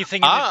or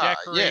anything in the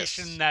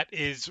decoration that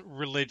is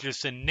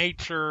religious in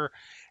nature,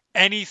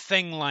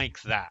 anything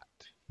like that.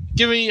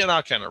 Give me an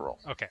Arcana roll.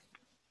 Okay.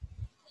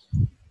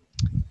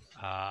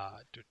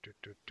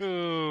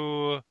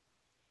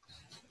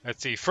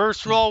 Let's see.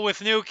 First roll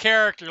with new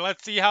character.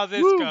 Let's see how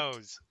this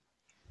goes.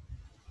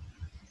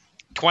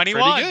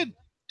 21. Pretty good.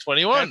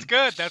 21. That's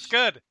good. That's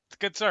good. It's a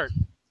good start.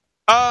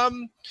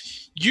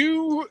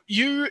 You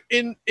in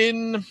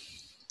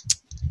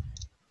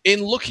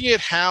looking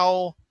at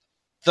how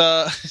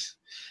the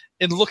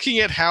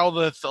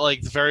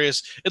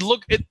various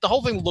the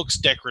whole thing looks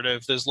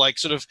decorative. There's like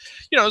sort of,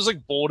 there's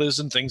like borders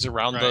and things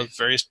around the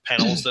various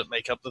panels that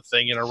make up the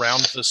thing, and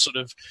around the sort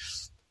of,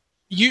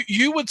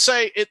 you would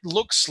say it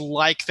looks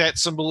like that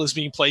symbol is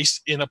being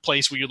placed in a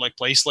place where you'd like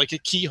place like a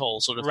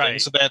keyhole sort of thing.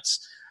 So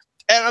that's,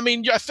 and I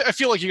mean, I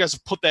feel like you guys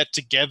have put that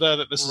together,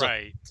 that this is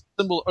a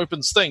symbol that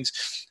opens things.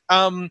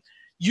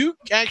 You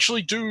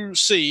actually do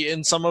see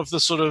in some of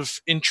the sort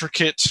of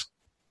intricate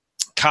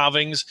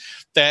carvings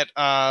that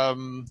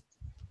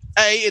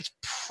it's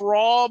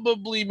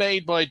probably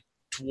made by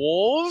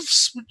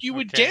dwarves, you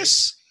would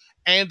guess,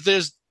 and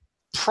there's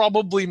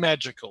probably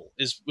magical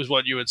is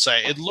what you would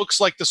say. It looks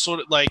like the sort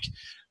of like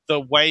the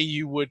way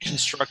you would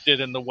construct it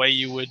and the way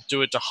you would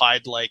do it to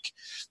hide like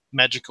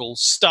magical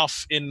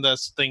stuff in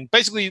this thing,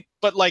 basically,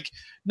 but like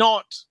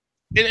not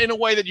in a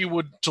way that you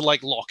would to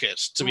like lock it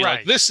to be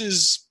like, this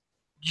is,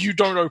 you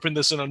don't open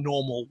this in a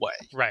normal way,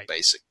 right?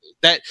 Basically,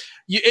 that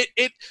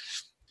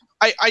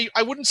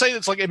I wouldn't say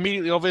it's like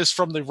immediately obvious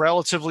from the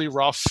relatively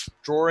rough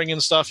drawing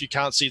and stuff. You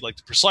can't see like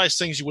the precise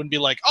things. You wouldn't be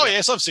like, oh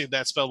yes, I've seen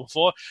that spell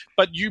before.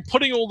 But you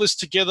putting all this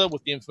together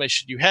with the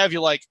information you have,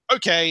 you're like,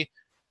 okay,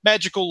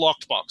 magical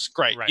locked box.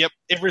 Great. Right. Yep.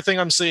 Everything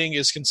I'm seeing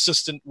is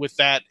consistent with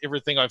that.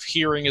 Everything I'm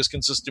hearing is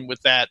consistent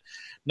with that.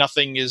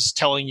 Nothing is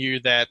telling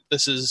you that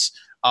this is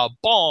a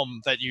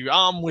bomb that you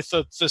arm with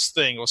this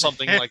thing or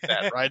something like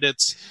that, right?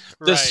 It's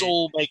this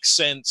all makes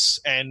sense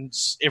and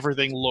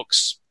everything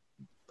looks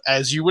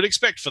as you would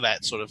expect for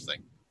that sort of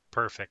thing.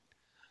 Perfect.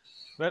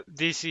 Well,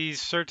 this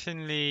is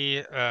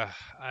certainly I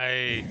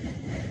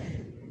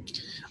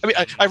mean,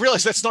 I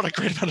realize that's not a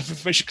great amount of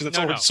information because it's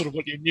already sort of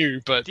what you knew,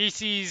 but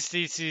this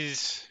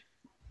is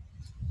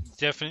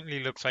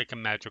definitely looks like a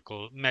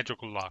magical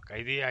lock.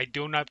 I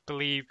do not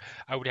believe,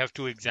 I would have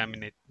to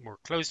examine it more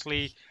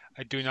closely.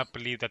 I do not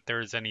believe that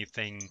there is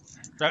anything,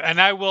 and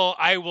I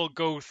will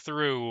go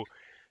through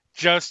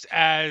just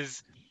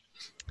as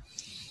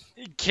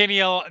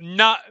Keniel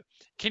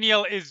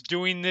is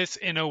doing this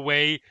in a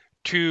way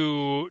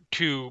to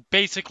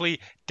basically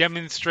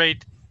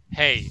demonstrate,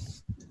 hey,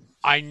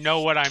 I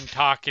know what I'm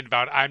talking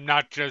about. I'm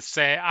not just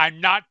saying.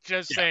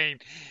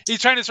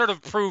 He's trying to sort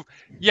of prove,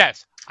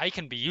 yes, I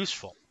can be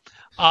useful.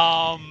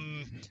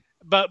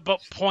 But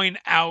point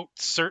out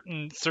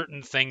certain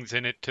things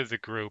in it to the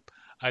group.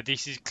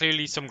 This is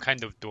clearly some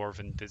kind of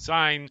dwarven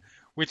design,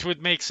 which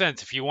would make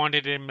sense if you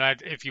wanted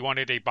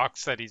a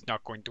box that he's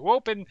not going to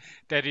open,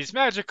 that is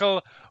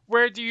magical.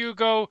 Where do you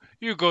go?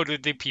 You go to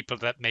the people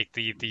that make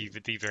the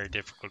very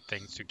difficult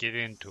things to get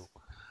into.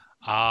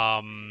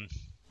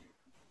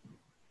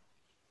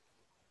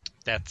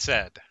 That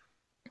said,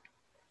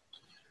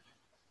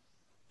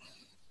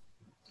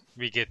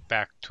 we get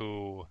back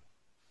to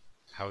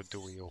how do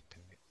we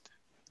open it?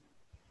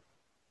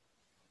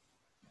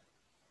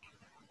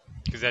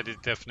 Because that is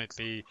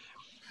definitely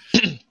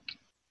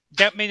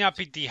that may not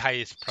be the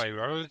highest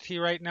priority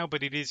right now,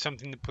 but it is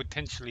something that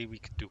potentially we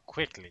could do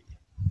quickly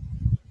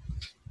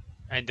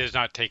and does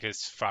not take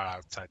us far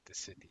outside the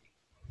city.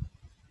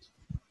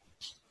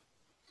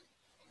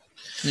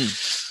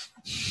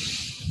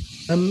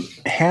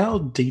 How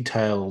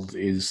detailed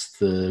is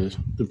the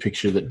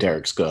picture that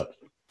Derek's got?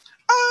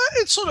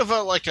 It's sort of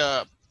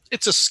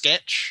it's a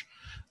sketch.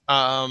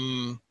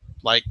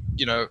 Like,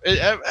 you know,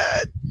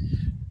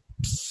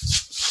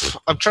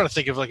 I'm trying to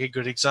think of like a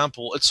good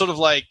example. It's sort of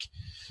like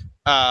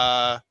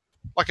a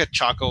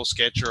charcoal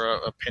sketch or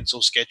a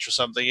pencil sketch or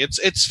something.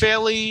 It's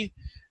fairly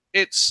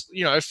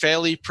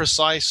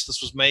precise.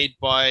 This was made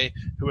by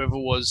whoever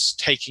was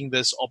taking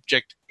this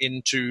object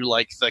into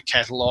like the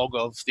catalog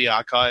of the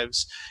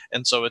archives,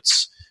 and so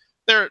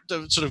they're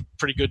sort of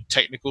pretty good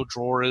technical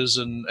drawers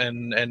and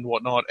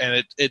whatnot,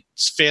 and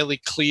it's fairly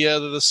clear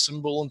that the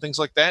symbol and things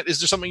like that. Is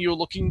there something you're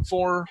looking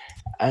for?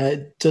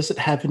 Does it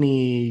have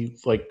any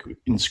like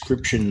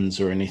inscriptions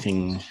or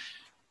anything?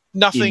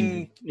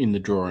 Nothing in the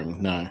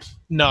drawing.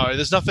 No,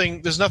 there's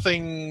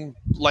nothing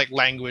like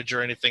language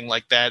or anything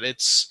like that.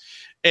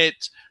 There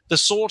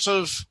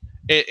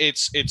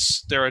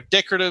are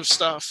decorative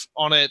stuff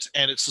on it,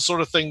 and it's the sort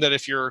of thing that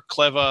if you're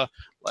clever,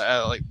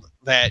 like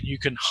that, you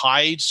can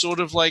hide sort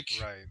of like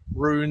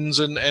runes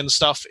and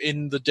stuff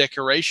in the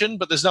decoration.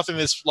 But there's nothing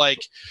that's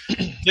like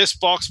this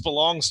box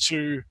belongs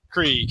to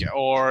Krieg,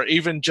 or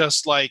even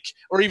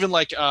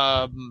like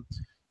a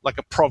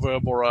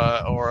proverb or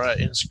a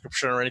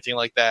inscription or anything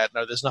like that.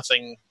 No, there's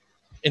nothing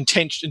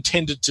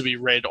intended to be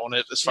read on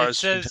it as far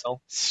as you can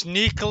tell.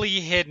 Sneakily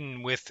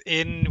hidden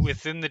within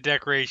the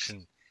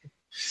decoration.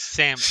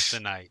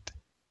 Samsonite.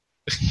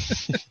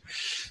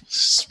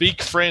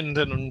 Speak friend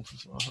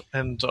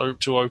and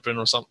to open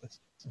or something.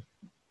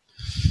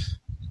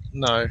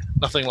 No,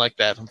 nothing like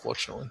that,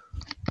 unfortunately.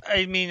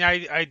 I mean,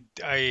 I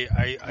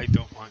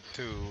don't want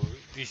to.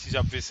 This is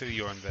obviously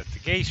your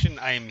investigation.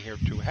 I am here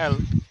to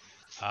help.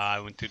 I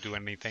want to do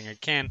anything I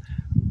can,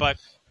 but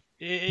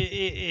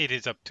it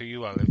is up to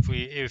you all.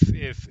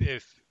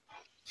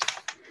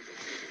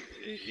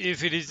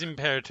 If it is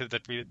imperative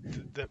that we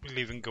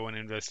leave and go and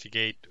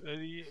investigate,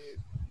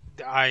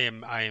 I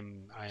am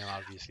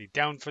obviously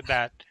down for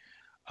that.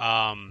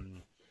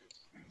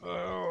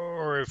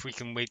 Or if we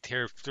can wait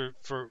here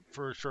for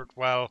a short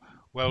while,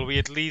 we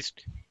at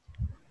least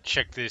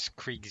check this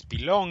Krieg's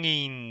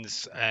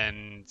belongings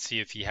and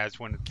see if he has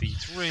one of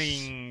these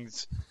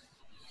rings,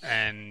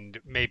 and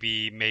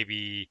maybe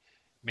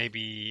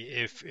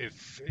if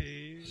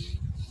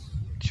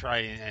try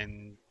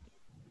and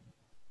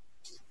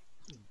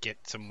get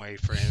some way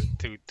for him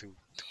to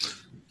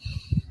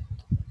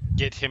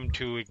get him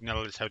to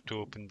acknowledge how to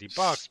open the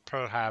box,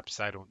 perhaps.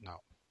 I don't know.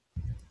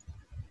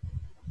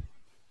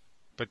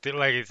 But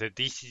like I said,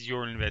 this is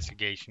your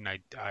investigation.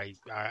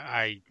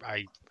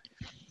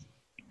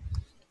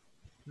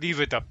 leave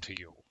it up to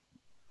you.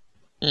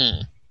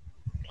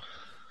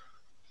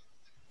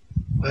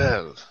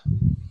 Well.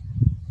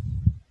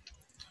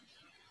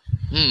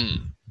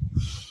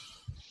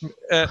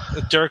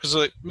 Derek is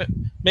like,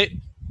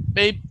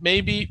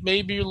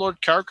 maybe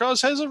Lord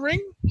Karkaz has a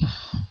ring.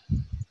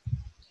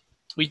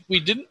 We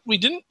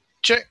didn't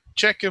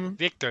check him.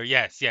 Victor,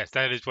 yes,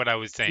 that is what I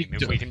was saying.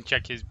 Victor. If we can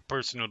check his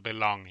personal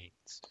belongings.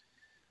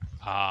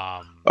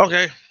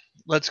 Okay,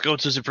 let's go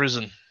to the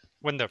prison.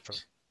 Wonderful.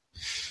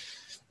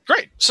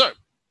 Great. So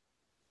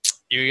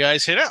you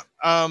guys head out.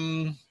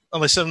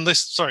 Unless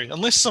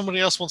somebody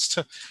else wants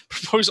to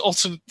propose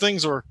alternate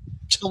things or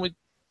tell me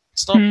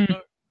stop.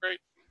 No, great.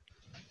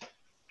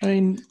 I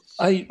mean,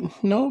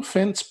 no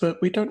offense,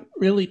 but we don't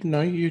really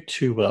know you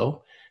too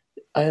well.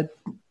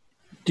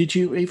 Did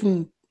you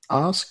even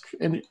ask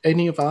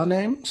any of our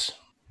names?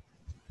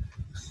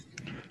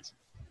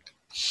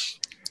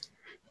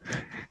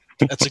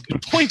 That's a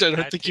good point. I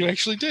don't think you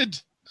actually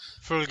did.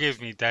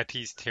 Forgive me, that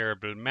is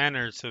terrible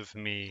manners of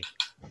me.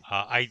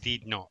 I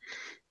did not.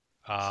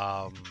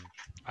 I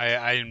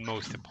am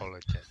most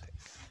apologetic.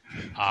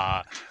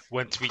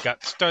 Once we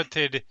got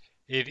started,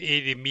 it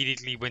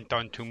immediately went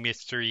on to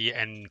mystery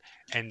and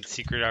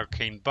secret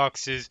arcane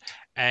boxes,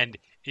 and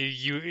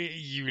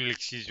you will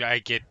excuse me. I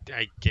get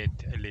a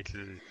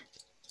little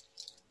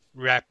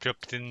wrapped up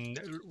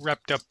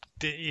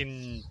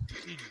in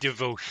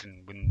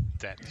devotion when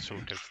that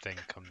sort of thing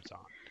comes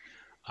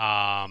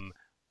on.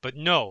 But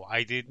no,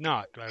 I did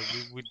not.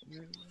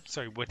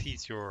 Sorry, what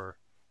is your?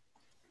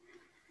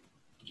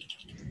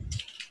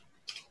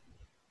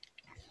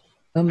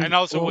 And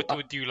also, what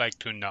would you like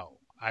to know?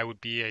 I would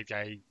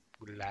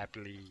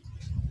happily.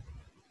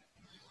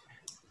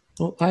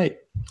 Well,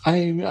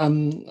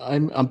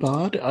 I'm a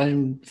bard.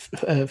 I'm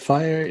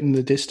fire in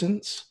the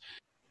distance.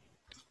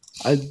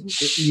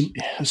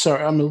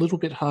 Sorry, I'm a little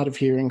bit hard of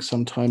hearing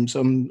sometimes.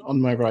 I'm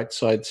on my right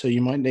side, so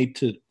you might need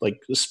to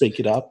speak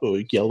it up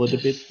or yell it a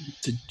bit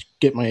to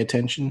get my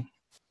attention.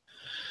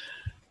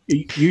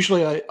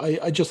 Usually,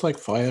 I just like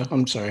fire.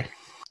 I'm sorry.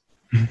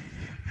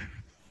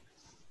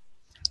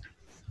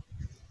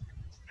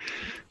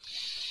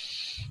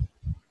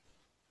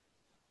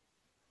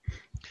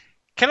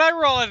 Can I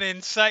roll an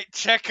insight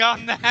check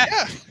on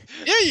that?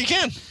 Yeah, you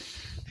can.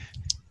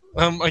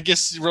 I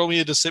guess roll me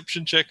a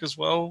deception check as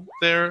well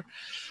there,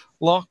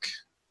 Locke.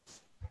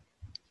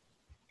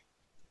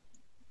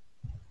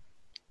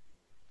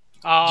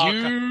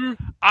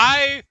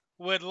 I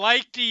would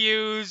like to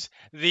use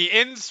the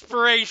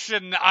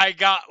inspiration I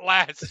got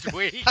last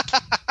week.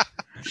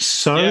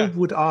 So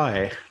would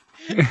I.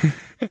 Great.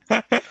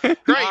 All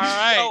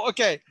right. Oh,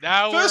 okay.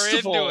 Now First we're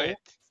of into all, it.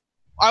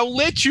 I'll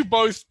let you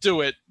both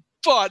do it.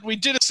 But we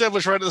did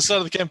establish right at the start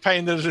of the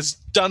campaign that it is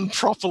done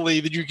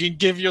properly, that you can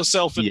give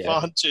yourself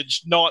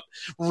advantage, not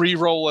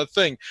re-roll a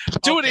thing.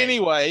 Do it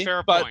anyway.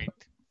 Fair point.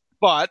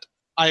 But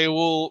I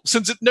will,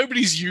 since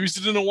nobody's used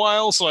it in a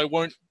while, so I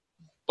won't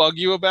bug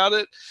you about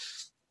it.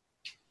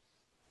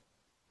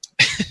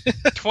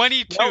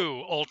 22,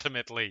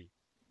 ultimately.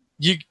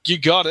 You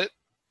got it.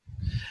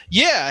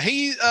 Yeah,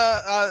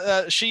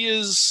 she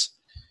is...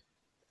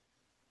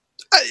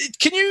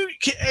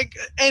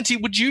 Auntie,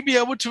 would you be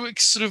able to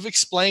sort of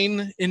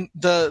explain in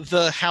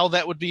the how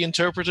that would be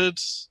interpreted?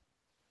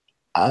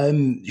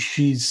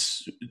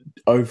 She's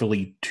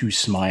overly too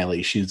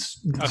smiley. She's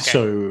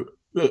so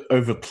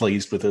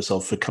overpleased with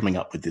herself for coming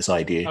up with this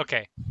idea.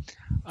 Okay.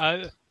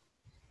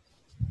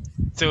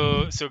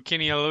 So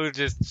Kenny will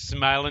just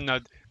smile and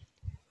nod.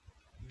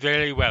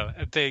 Very well.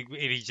 It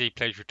is a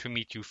pleasure to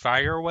meet you.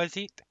 Fire, was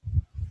it?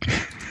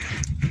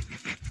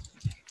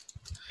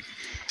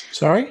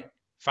 Sorry?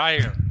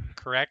 Fire,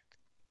 correct?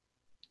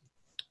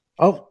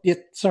 Oh, yeah,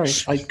 sorry.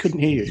 I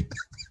couldn't hear you.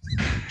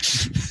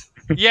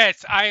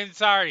 Yes, I am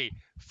sorry.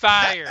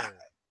 Fire.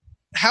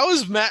 How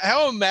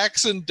are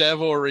Max and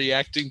Davor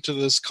reacting to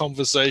this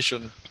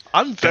conversation?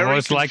 I'm very I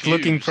was confused.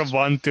 Looking from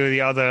one to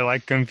the other,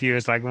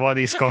 confused, what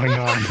is going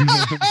on?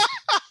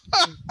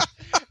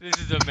 This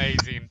is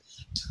amazing.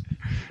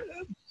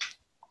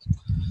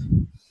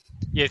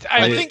 Yes,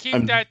 I will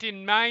keep that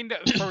in mind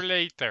for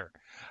later.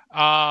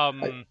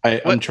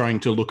 I'm trying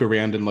to look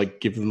around and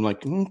give them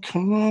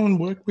come on,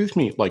 work with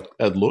me,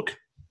 a look.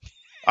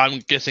 I'm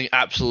getting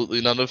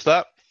absolutely none of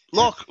that.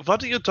 Look,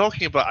 what are you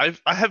talking about?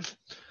 I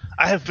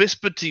have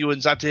whispered to you in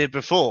that ear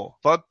before.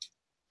 But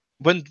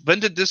when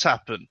did this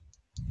happen?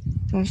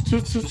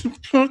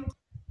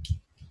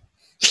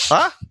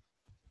 Huh?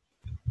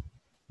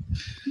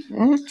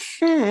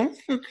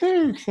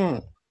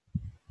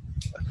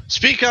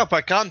 Speak up!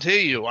 I can't hear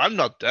you. I'm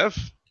not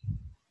deaf.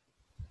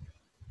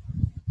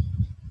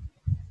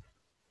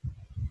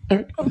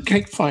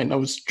 Okay, fine. I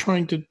was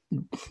trying to...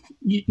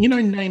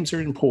 names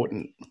are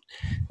important.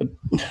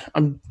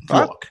 I'm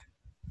Locke.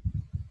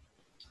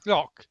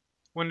 Locke.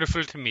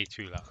 Wonderful to meet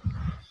you, Locke.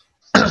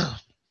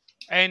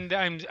 And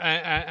I'm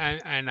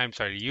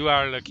sorry, you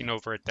are looking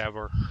over at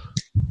Davor.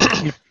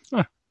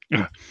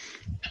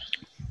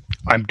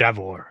 I'm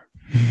Davor.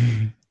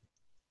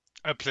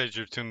 A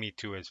pleasure to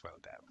meet you as well,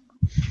 Davor.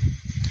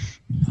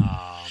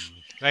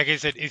 Like I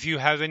said, if you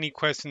have any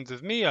questions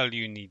of me, all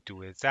you need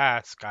to is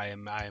ask. I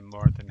am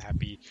more than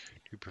happy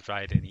to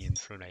provide any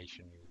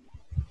information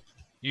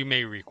you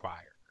may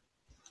require.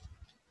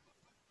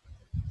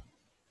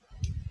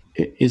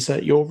 Is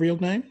that your real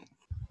name?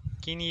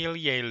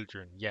 Keneal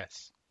Yeldrin.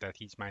 Yes, that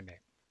is my name.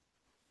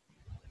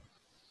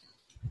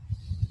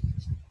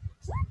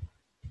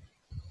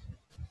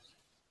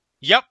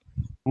 Yep.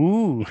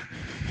 Ooh.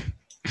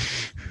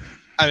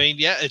 I mean,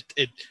 yeah,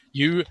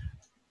 you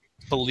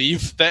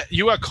believe that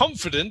you are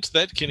confident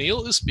that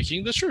Keneal is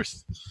speaking the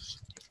truth.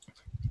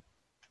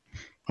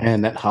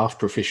 And that half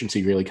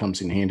proficiency really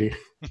comes in handy.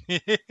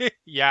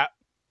 Yeah.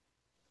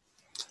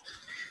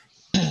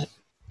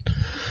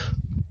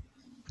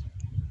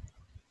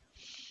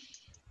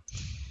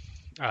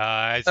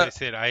 As I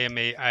said, I am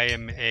a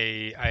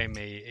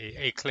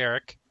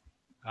cleric.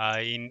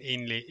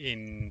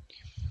 In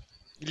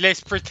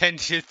less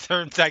pretentious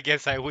terms, I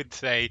guess I would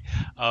say,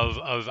 of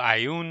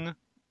Ayun,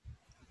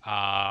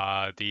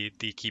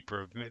 the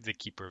keeper of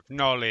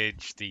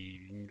knowledge, the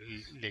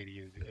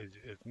lady of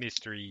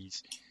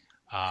mysteries.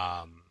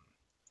 I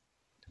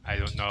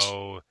don't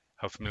know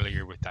how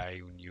familiar with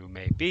Ayun you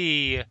may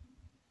be.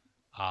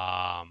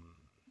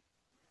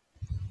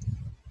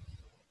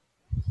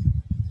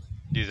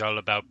 It's all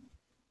about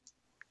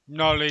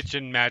knowledge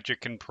and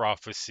magic and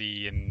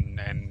prophecy and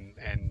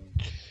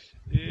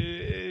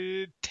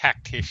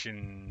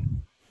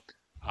tactician,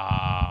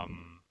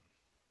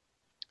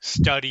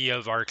 study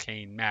of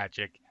arcane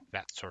magic,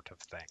 that sort of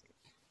thing.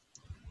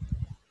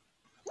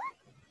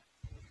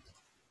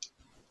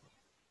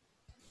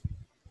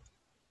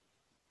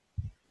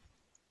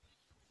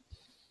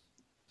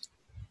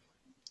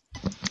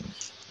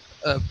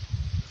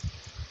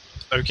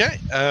 Okay.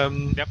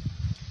 Yep.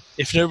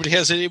 If nobody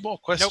has any more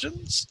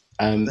questions,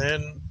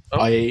 then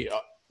I'll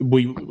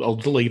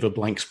leave a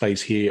blank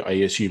space here. I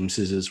assume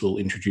Scissors will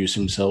introduce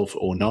himself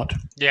or not.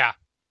 Yeah.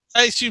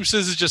 I assume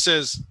Scissors just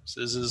says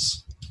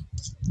Scissors.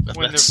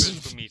 Wonderful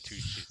for me too,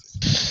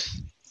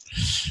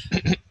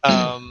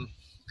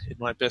 in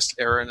my best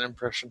Aaron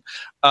impression.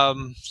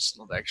 It's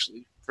not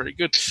actually very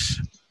good.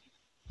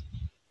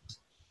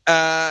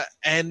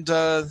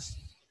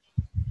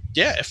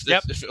 Yeah, if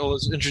all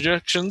those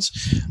introductions,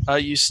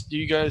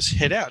 you guys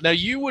head out. Now,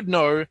 you would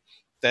know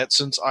that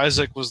since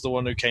Isaac was the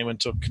one who came and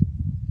took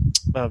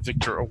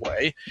Victor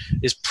away,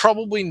 is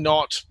probably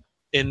not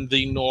in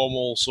the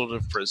normal sort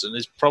of prison.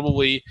 Is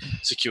probably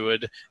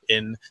secured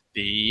in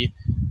the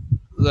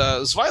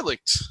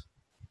Zweilicht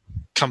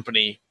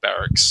company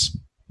barracks.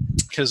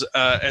 Because,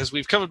 as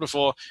we've covered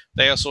before,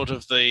 they are sort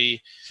of the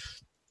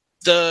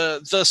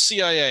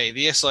CIA,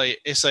 the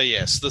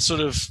SAS, the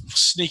sort of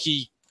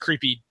sneaky,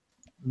 creepy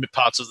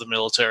parts of the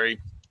military,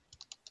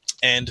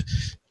 and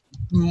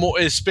more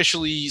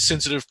especially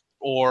sensitive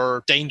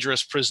or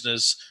dangerous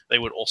prisoners they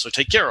would also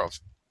take care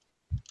of.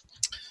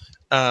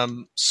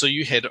 So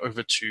you head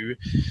over to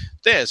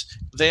their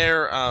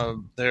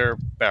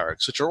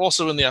barracks, which are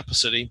also in the upper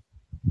city,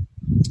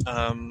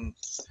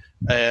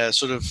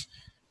 sort of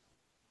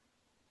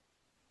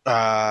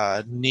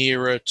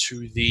nearer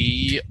to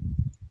the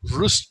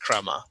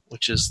Rustkramer,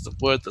 which is the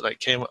word that I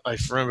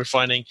remember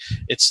finding.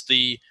 It's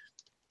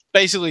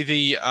basically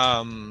the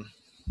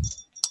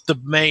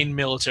main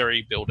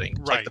military building,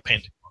 right. Like the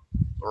Pentagon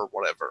or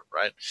whatever,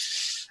 right?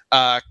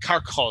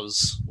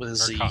 Karkoz with a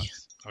Z.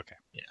 Okay.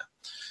 Yeah.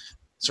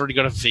 It's already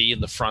got a V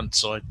in the front,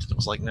 so I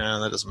was like,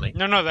 no, that doesn't make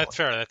sense. No, that's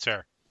fair. That's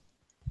fair.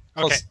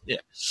 Okay. Yeah.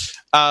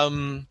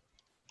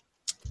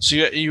 So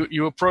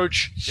you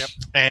approach. Yep.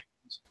 And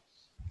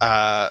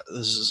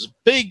this is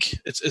big.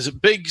 It's a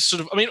big sort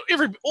of. I mean,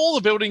 all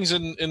the buildings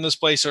in this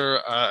place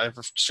are. I've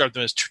described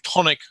them as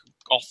Teutonic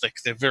Gothic.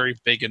 They're very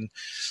big and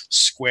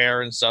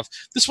square and stuff.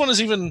 This one is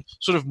even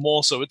sort of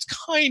more so. It's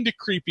kind of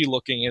creepy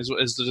looking, as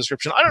the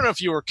description. I don't know if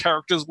your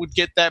characters would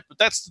get that, but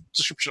that's the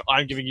description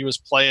I'm giving you as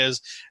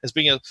players, as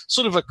being a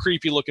sort of a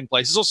creepy looking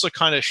place. It's also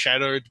kind of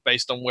shadowed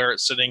based on where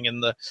it's sitting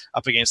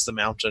up against the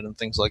mountain and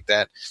things like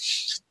that.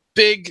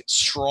 Big,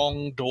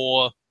 strong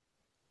door.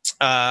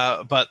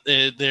 But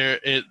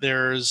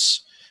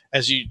there's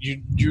as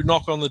you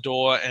knock on the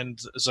door, and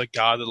there's a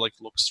guard that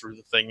looks through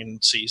the thing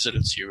and sees that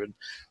it's you and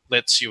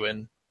lets you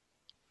in.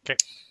 Okay.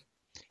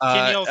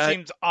 Keneal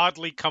seems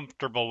oddly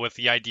comfortable with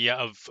the idea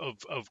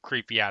of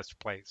creepy ass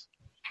place.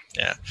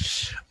 Yeah.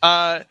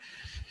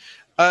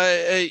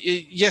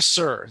 Yes,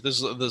 sir.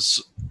 There's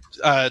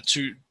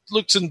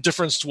looks in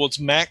difference towards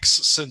Max,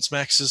 since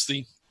Max is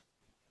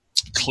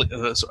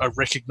a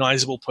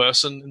recognizable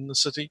person in the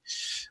city.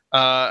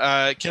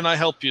 Can I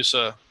help you,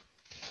 sir?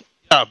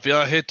 We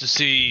are here to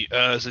see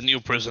the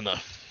new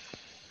prisoner.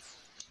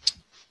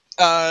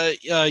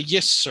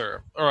 Yes,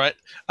 sir. All right.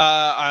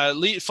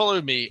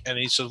 Follow me, and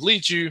he sort of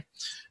leads you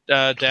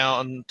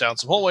down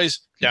some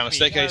hallways, down a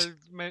staircase.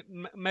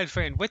 My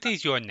friend, what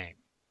is your name?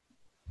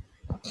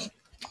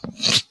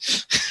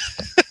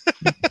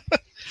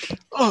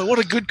 Oh, what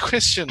a good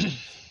question.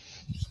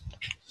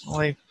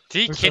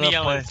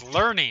 Keneal is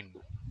learning.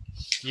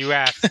 You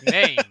ask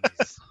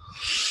names.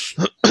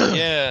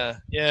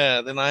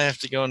 Yeah. Then I have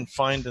to go and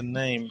find a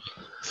name.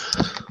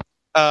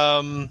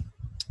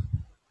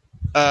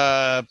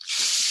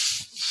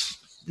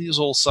 These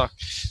all suck.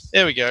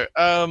 There we go.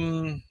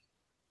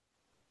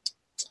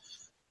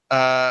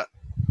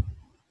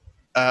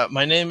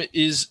 My name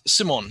is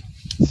Simon.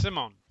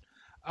 Simon.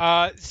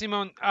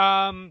 Simon.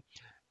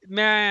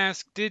 May I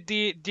ask? Did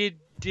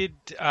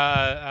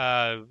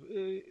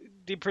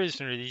the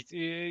prisoner,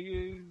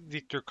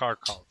 Victor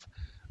Kharkov,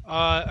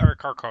 or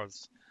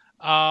Kharkov,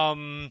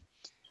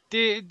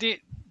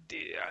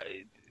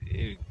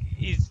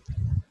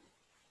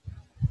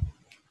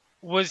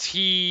 was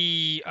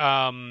he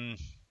how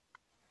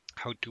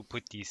to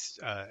put this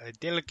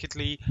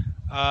delicately,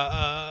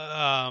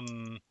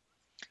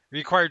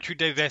 required to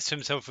divest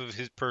himself of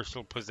his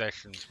personal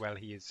possessions while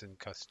he is in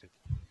custody?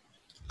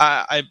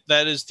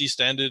 That is the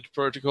standard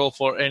protocol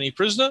for any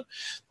prisoner.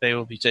 They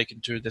will be taken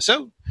to the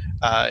cell,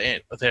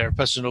 and their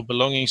personal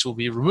belongings will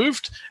be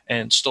removed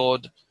and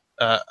stored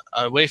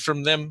away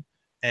from them,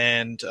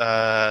 and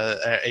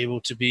are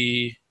able to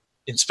be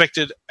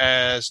inspected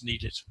as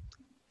needed.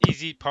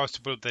 Is it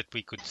possible that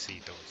we could see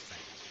those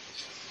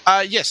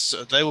things? Yes,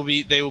 they will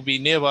be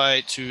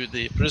nearby to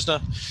the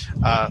prisoner.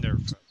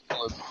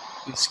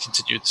 Please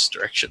continue this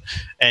direction,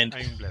 and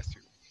I bless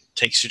you.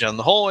 Takes you down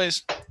the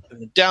hallways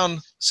and down a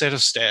set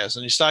of stairs,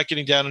 and you start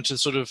getting down into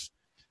sort of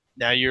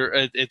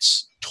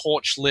it's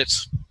torch lit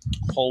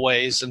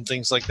hallways and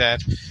things like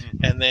that,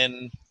 and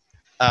then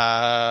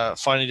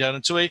finally down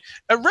into a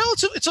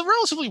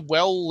relatively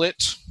well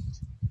lit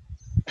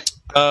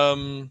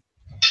sort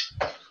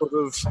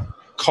of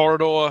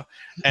corridor,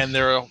 and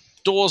there are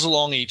doors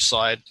along each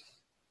side,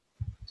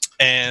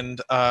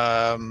 and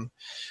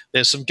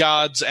there's some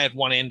guards at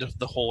one end of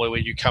the hallway where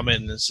you come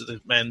in. And so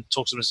the man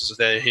talks to them as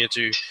they're here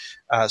to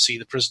see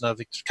the prisoner,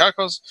 Victor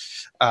Kharkov.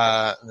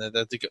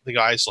 The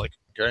guy's like,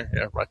 okay,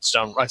 writes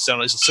down.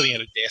 He's sitting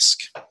at a desk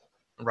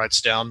and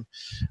writes down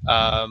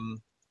the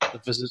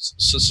visits,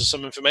 so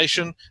some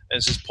information,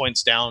 and just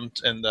points down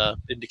and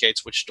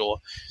indicates which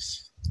door.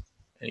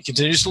 And he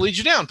continues to lead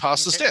you down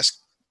past this desk.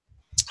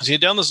 So you're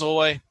down this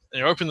hallway, and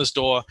you open this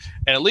door,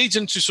 and it leads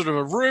into sort of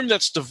a room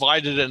that's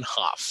divided in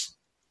half.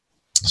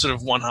 Sort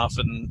of one half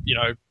and,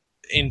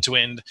 end to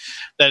end.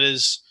 That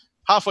is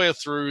halfway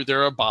through,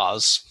 there are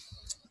bars.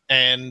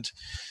 And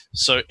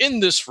so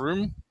in this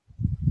room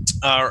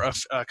are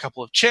a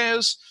couple of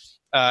chairs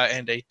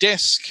and a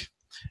desk.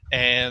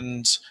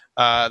 And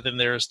then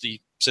there's the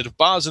set of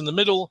bars in the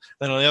middle.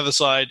 Then on the other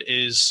side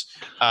is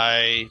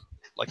a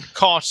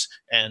cot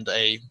and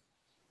a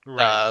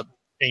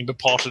chamber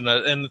pot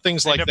and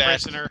things like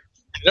that. And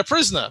a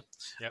prisoner.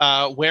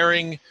 Yep.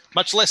 Wearing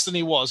much less than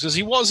he was, because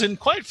he was in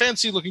quite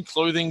fancy-looking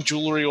clothing,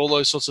 jewelry, all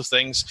those sorts of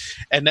things,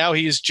 and now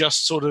he is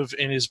just sort of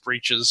in his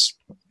breeches,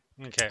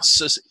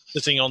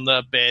 sitting on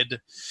the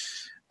bed,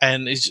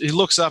 and he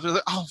looks up and he's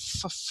like, "Oh,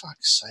 for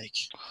fuck's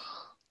sake!"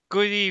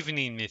 Good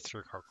evening,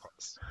 Mr.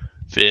 Kharkov.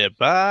 We're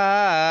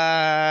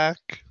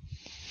back.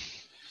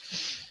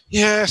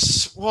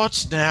 Yes.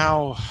 What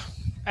now?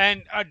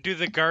 And do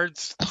the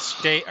guards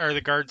stay? Are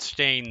the guards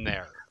staying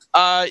there?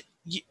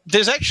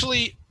 There's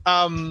actually.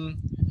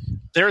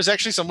 There is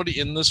actually somebody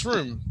in this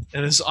room,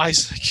 and it's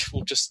Isaac.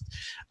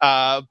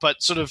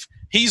 But sort of,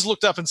 he's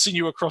looked up and seen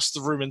you across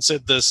the room and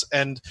said this,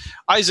 and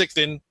Isaac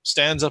then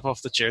stands up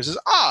off the chair and says,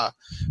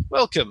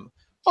 welcome.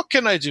 What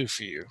can I do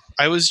for you?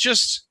 I was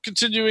just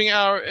continuing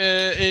our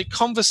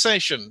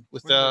conversation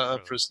with the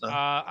prisoner.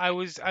 I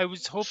was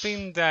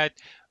hoping that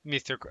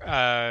Mr.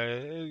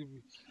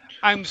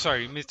 I'm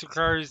sorry, Mr.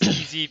 Kars,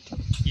 is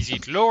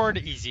it Lord?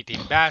 Is it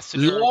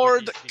Ambassador?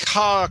 Lord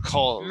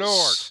Kharkov.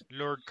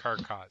 Lord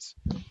Kharkov.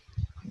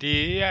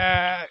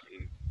 It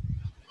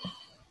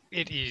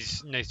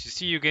is nice to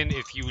see you again.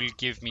 If you will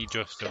give me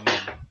just a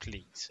moment,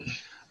 please. And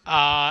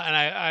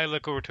I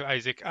look over to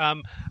Isaac.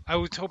 I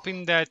was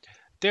hoping that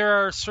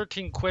there are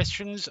certain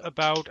questions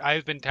about.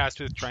 I've been tasked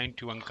with trying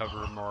to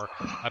uncover more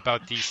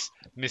about this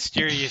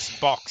mysterious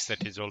box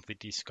that is all the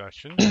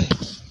discussion,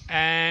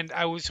 and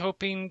I was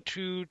hoping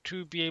to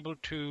be able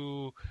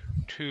to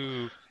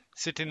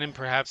sit in and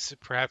perhaps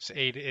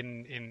aid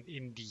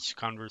in this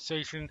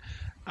conversation.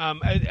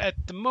 At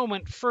the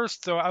moment,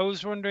 first though, I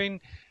was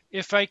wondering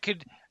if I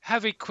could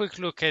have a quick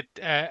look at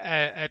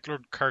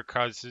Lord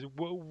Kharkov,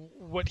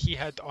 what he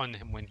had on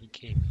him when he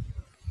came.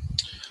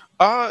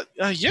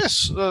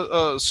 Yes,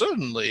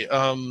 certainly.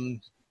 Those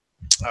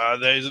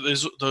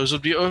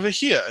would be over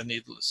here, and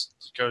he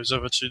goes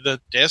over to the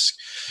desk.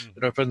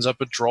 It opens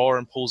up a drawer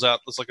and pulls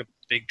out. There's like a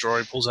big drawer.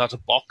 He pulls out a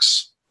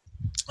box.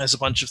 There's a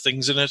bunch of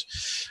things in it,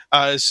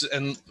 and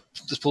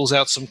just pulls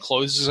out some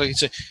clothes. So I can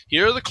say,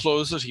 here are the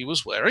clothes that he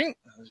was wearing.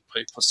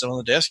 He puts them on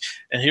the desk,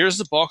 and here's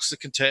the box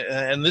that contains.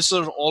 And this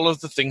is all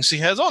of the things he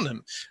has on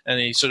him. And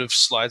he sort of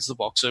slides the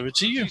box over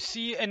to you. Do you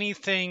see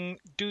anything?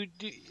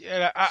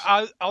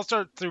 I'll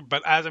start through,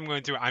 but as I'm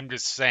going through, I'm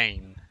just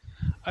saying.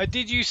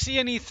 Did you see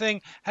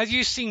anything? Have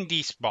you seen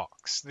this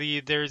box?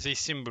 There's a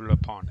symbol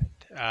upon it.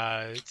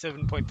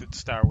 7-pointed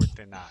star with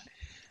an eye.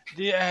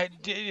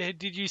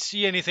 Did you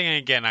see anything?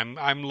 Again,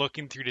 I'm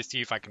looking through to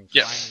see if I can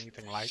find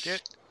anything like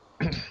it.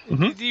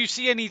 Mm-hmm. Do you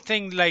see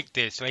anything like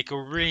this, like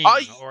a ring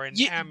or an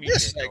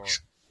amulet?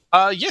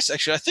 Yes,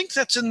 actually, I think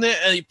that's in there.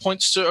 And he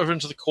points over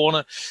into the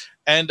corner,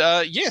 and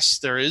yes,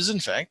 there is in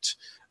fact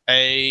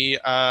a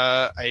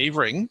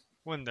ring.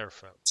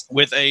 Wonderful.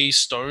 With a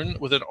stone,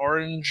 with an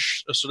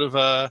orange, sort of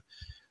a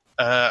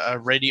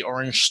reddy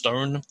orange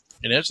stone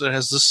in it that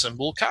has the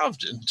symbol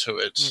carved into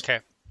it. Okay.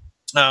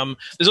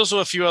 There's also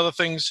a few other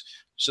things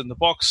in the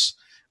box.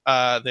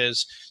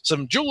 There's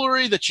some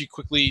jewelry that you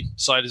quickly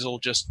decide is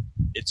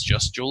it's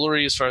just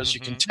jewelry as far as you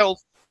can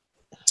tell.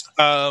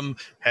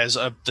 There's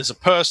a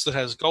purse that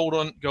has gold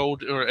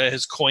or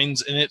has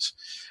coins in it.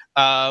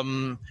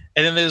 And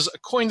then there's a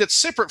coin that's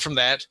separate from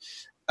that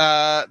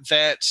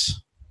that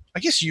I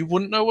guess you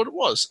wouldn't know what it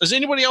was. Is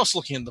anybody else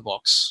looking in the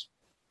box?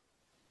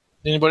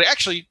 Anybody?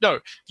 Actually,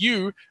 no.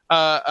 You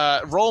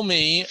roll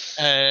me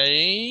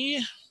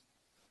a...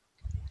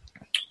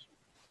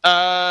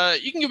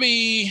 you can give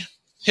me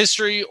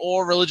history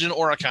or religion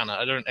or arcana.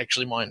 I don't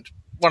actually mind.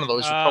 One of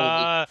those would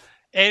probably...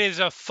 It is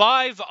a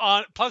 5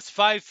 on plus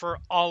 5 for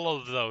all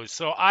of those.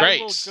 So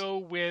I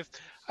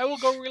will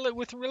go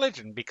with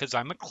religion because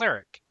I'm a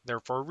cleric.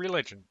 Therefore,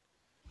 religion.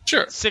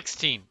 Sure.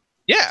 16.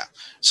 Yeah.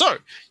 So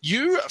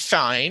you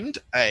find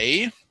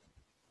a.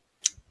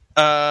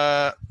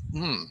 Hold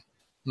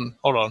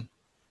on.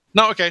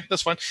 No, okay,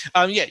 that's fine.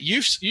 Yeah,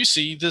 you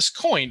see this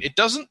coin. It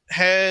doesn't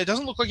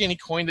look like any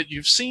coin that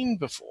you've seen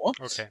before.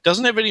 Okay. It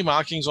doesn't have any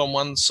markings on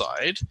one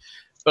side,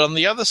 but on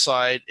the other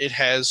side, it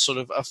has sort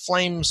of a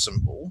flame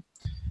symbol.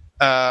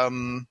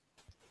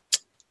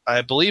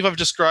 I believe I've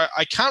described...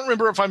 I can't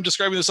remember if I'm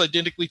describing this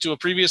identically to a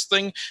previous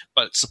thing,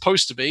 but it's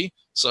supposed to be.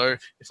 So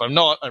if I'm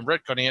not, I'm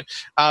retconning it.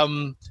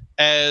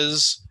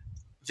 As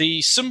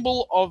the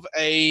symbol of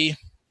a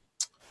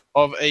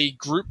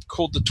group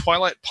called the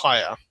Twilight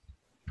Pyre.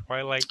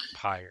 Twilight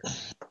Pyre.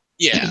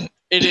 Yeah.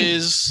 It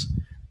is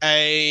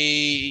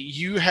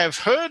you have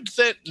heard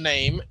that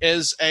name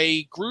as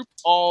a group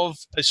of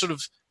a sort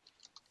of...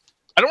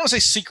 I don't want to say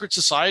secret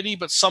society,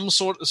 but a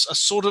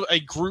sort of a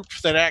group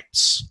that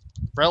acts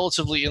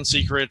relatively in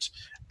secret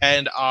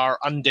and are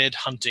undead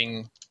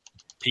hunting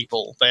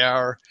people. They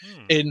are,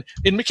 in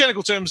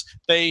mechanical terms,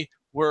 they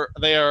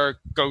are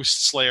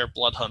ghost slayer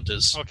blood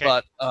hunters. Okay.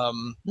 But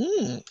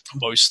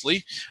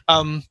mostly.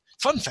 Fun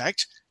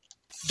fact,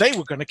 they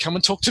were going to come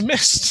and talk to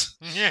Mist.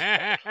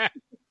 That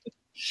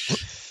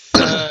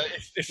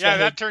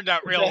turned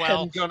out real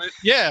well.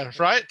 Yeah,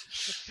 right?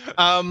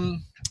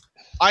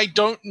 I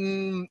don't...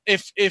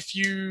 If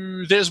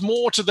you... There's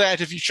more to that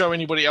if you show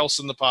anybody else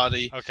in the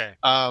party. Okay.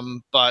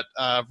 But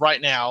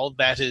right now,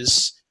 that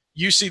is...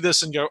 You see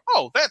this and go,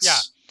 oh,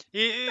 that's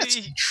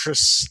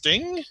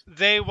interesting.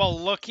 They, while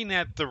looking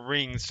at the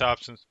ring,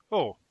 stops and...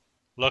 Oh,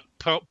 look,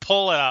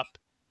 pull it up.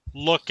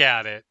 Look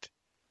at it.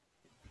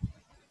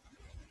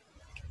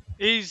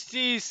 Is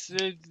this...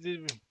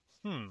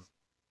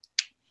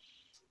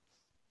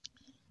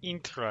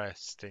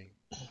 Interesting.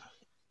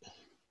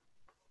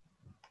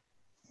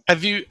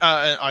 Have you,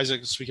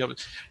 Isaac, speak up.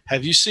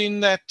 Have you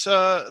seen that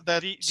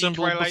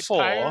symbol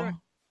before?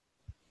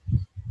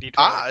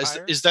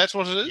 Is that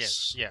what it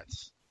is?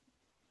 Yes.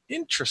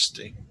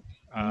 Interesting.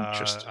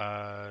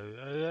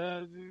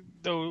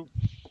 Though.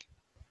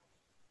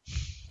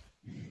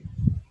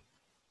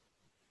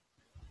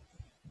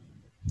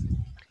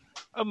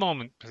 A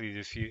moment,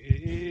 please, if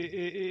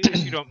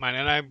you don't mind,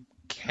 and I'm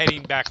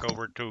heading back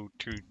over to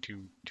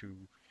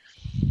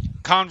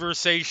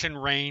conversation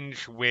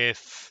range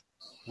with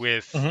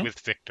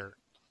Victor.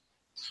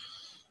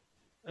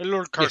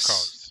 Lord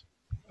Karkos.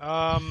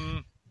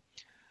 Yes.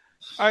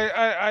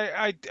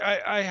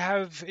 I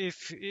have,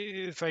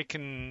 if I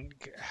can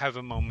have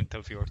a moment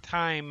of your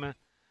time.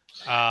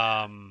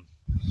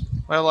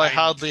 Well, I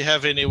hardly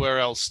have anywhere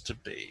else to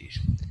be.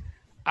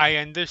 I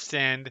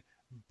understand,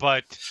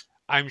 but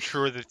I'm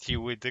sure that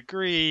you would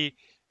agree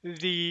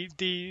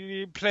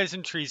the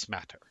pleasantries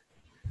matter.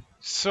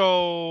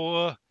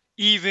 So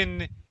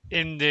even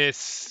in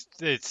this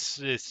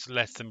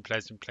less than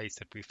pleasant place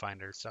that we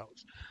find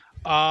ourselves,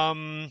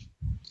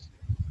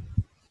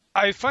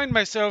 I find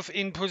myself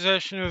in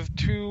possession of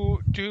two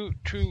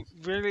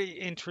really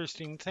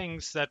interesting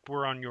things that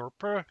were on your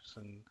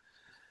person,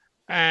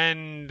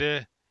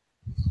 and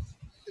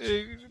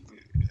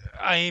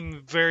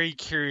I'm very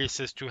curious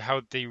as to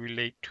how they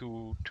relate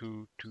to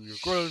your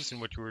goals and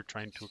what you were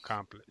trying to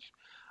accomplish.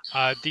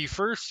 The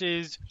first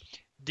is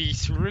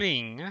this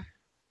ring,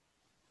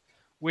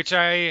 which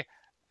I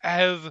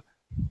have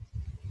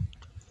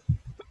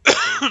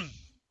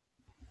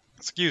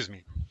excuse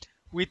me,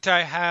 which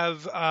I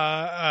have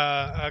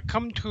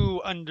come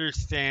to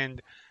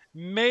understand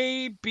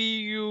may be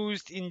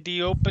used in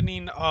the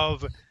opening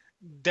of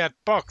that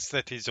box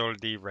that is all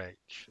the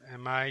rage.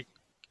 Am I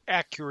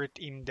accurate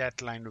in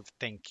that line of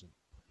thinking?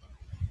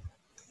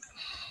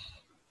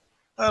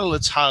 Well,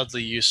 it's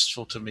hardly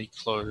useful to me,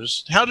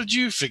 closed. How did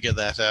you figure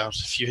that out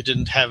if you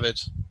didn't have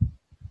it?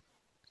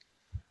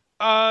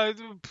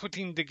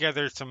 Putting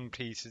together some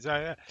pieces.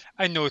 I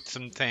note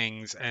some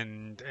things,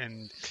 and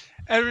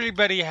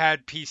everybody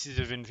had pieces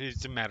of info.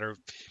 It's a matter of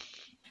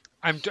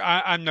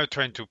I'm not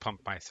trying to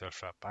pump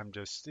myself up. I'm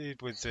just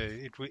it was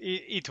a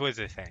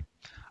thing.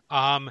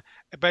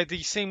 By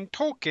the same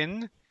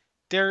token,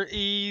 there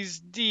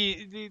is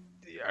the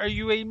are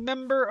you a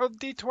member of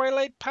the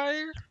Twilight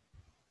Pyre?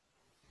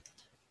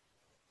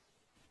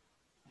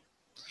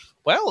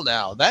 Well,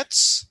 now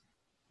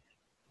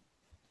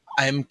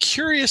I'm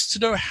curious to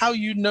know how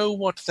you know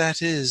what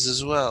that is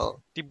as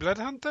well. The Blood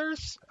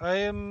Hunters? I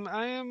am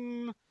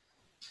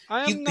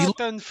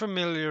not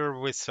unfamiliar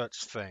with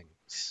such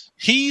things.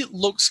 He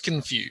looks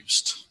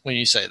confused when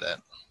you say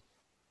that.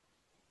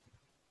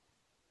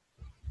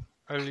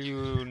 Are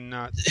you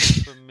not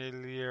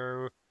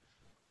familiar?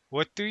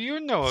 What do you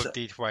know of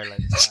the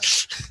Twilight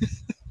Pyre?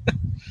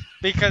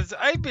 Because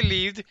I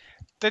believed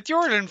that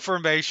your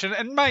information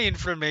and my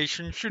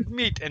information should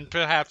meet, and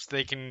perhaps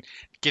they can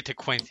get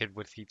acquainted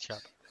with each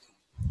other.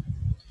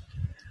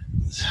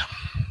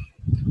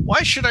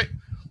 Why should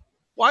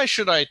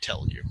I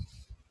tell you?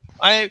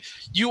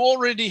 You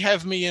already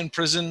have me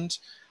imprisoned.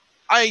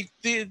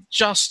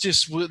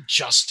 Justice will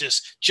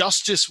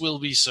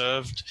be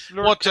served.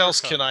 Lord what Kirkhope,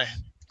 else can I?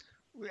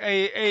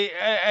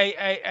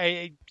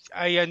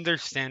 I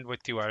understand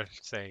what you are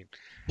saying.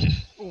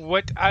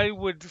 What I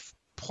would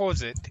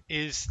posit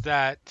is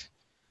that,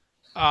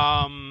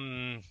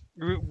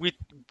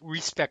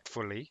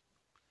 respectfully,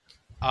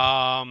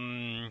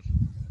 I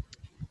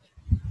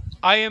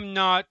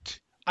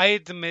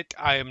admit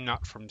I am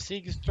not from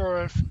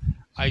Siegsdorf.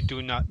 I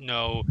do not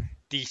know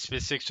the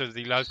specifics of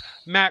the laws.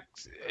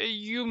 Max,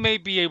 you may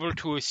be able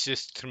to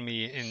assist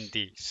me in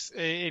these,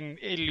 in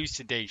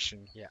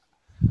elucidation here.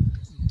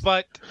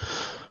 But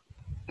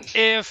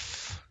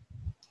if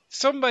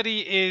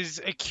somebody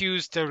is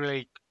accused of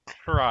a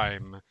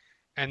crime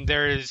and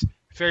there is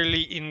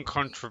fairly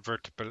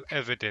incontrovertible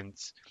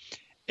evidence,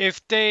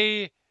 if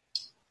they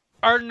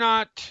are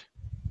not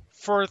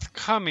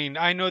forthcoming,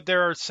 I know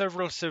there are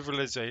several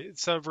societies,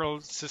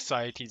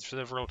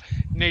 several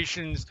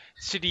nations,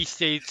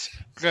 city-states,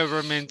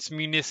 governments,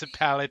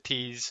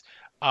 municipalities,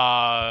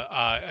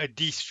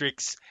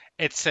 districts,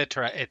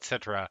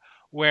 etc.,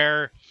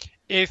 where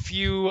if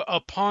you,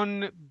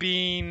 upon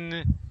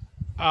being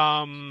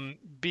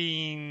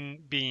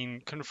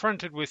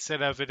confronted with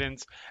said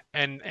evidence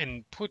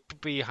and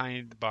put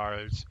behind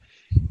bars,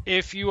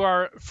 if you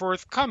are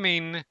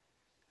forthcoming,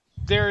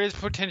 there is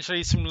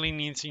potentially some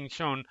leniency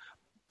shown.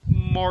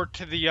 More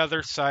to the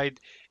other side,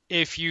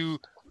 if you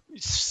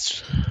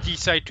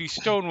decide to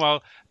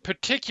stonewall,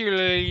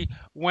 particularly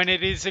when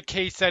it is a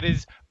case that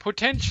is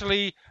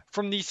potentially,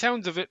 from the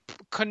sounds of it,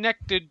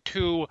 connected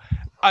to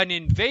an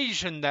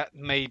invasion that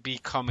may be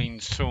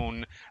coming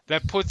soon,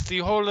 that puts the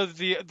whole of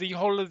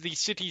the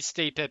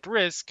city-state at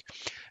risk,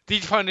 the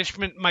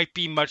punishment might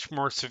be much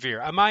more severe.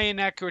 Am I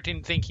inaccurate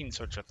in thinking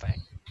such a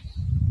thing?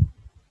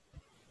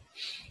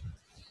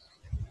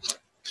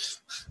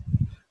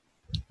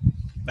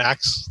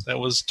 Max, that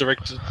was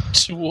directed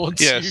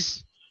towards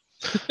yes.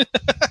 you.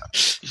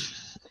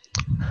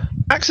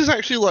 Max is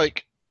actually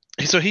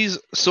so he's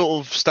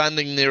sort of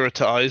standing nearer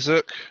to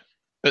Isaac.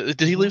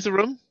 Did he leave the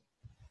room?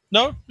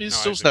 No, he's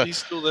still there.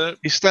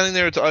 He's standing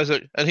nearer to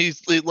Isaac, and he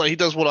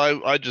does what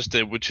I just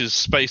did, which is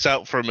space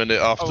out for a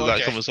minute after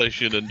that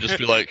conversation and just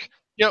be like,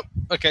 "Yep,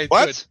 okay,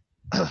 what?"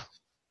 Good.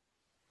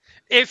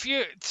 If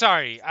you,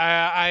 sorry,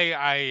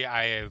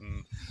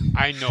 I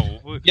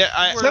know.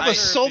 Yeah, there were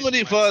so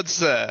many words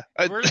there.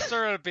 Words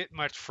are a bit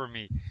much for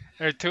me.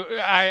 I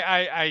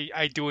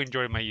do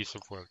enjoy my use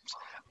of words.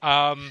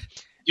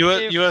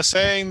 You are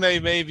saying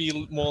they may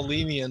be more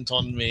lenient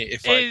on me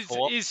if I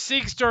co-op? Is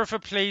Siegsdorf a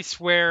place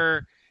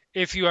where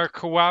if you are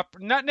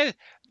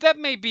that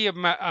may be a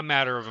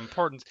matter of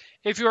importance.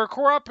 If you are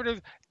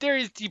cooperative, there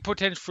is the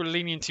potential for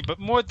leniency, but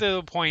more to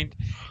the point,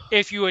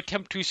 if you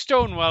attempt to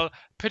stonewall,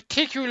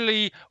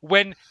 particularly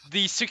when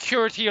the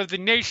security of the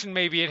nation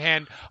may be at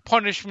hand,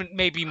 punishment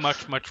may be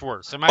much, much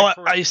worse. Am I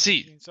correct? I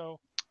see. So?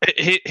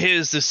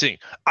 Here's the thing.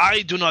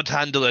 I do not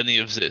handle any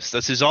of this.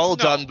 This is all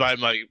done by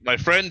my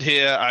friend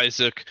here,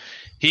 Isaac.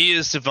 He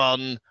is the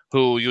one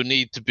who you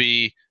need to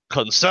be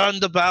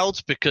concerned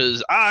about,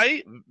 because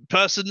I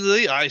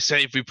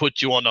say if we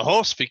put you on a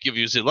horse, we give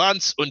you the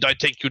lance, and I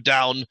take you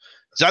down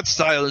that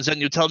style, and then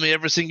you tell me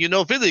everything you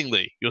know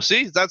willingly. You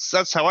see?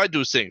 That's how I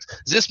do things.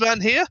 This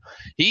man here,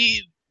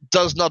 he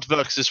does not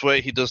work this way.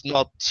 He does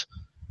not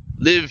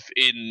live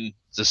in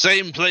the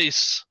same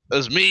place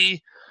as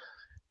me.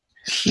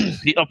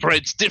 He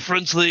operates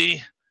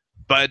differently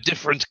by a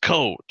different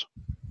code.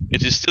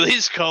 It is still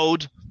his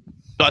code,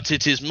 but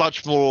it is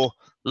much more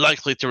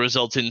likely to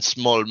result in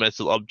small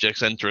metal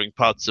objects entering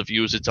parts of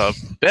you that are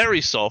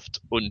very soft,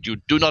 and you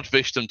do not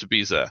wish them to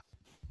be there.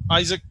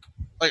 Isaac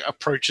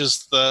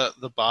approaches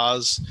the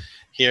bars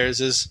here and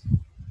says,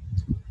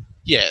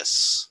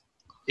 yes,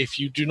 if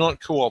you do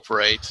not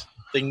cooperate,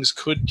 things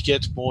could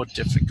get more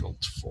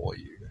difficult for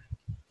you.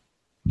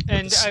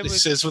 And He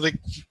says with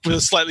a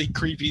slightly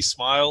creepy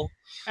smile.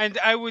 And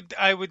I would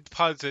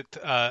posit,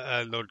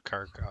 Lord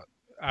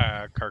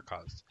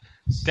Karkos,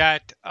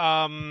 that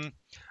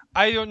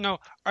I don't know.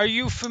 Are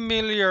you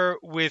familiar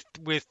with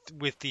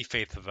the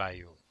faith of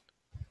Ayun?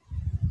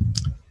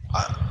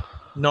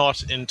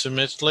 Not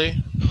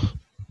intimately.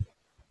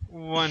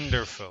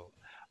 Wonderful.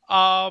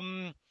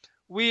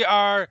 We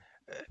are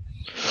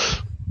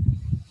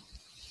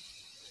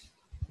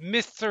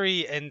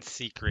mystery and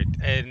secret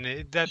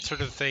and that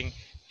sort of thing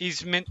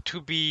is meant to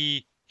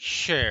be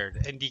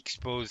shared and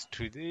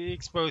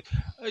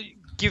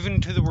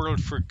given to the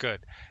world for good.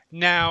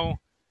 Now,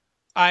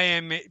 I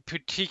am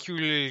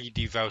particularly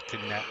devout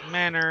in that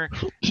manner,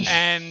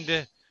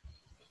 and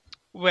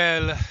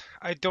well,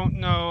 I don't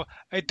know.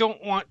 I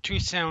don't want to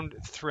sound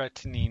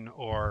threatening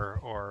or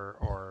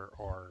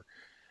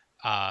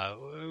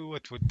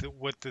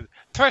what the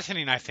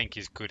threatening I think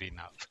is good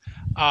enough.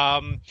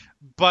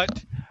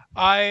 But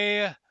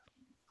I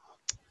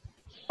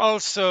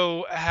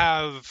also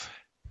have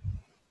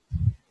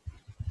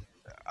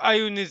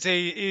Ayun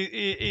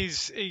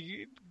is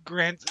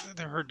grants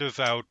her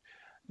devout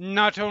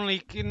not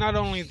only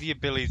the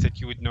abilities that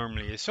you would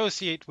normally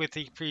associate with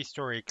a priest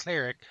or a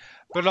cleric,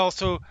 but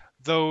also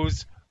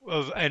those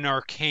of an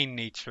arcane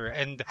nature.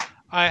 And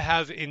I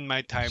have in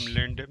my time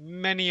learned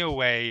many a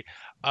way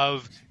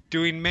of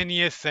doing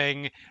many a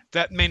thing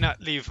that may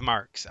not leave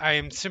marks. I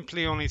am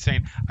simply only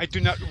saying I do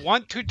not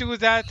want to do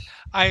that.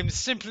 I am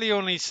simply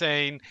only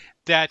saying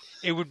that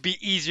it would be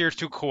easier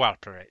to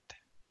cooperate.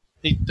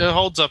 He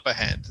holds up a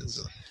hand.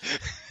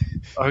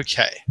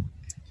 Okay.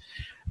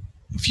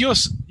 If you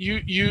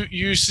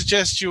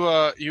suggest you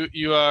are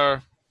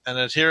an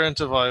adherent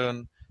of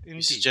Ayun,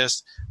 you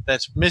suggest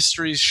that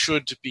mysteries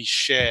should be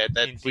shared,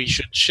 that we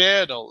should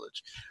share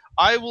knowledge.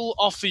 I will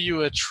offer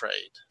you a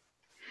trade.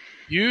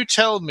 You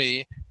tell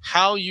me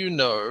how you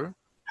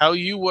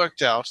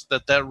worked out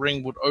that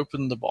ring would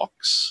open the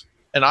box,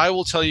 and I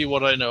will tell you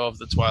what I know of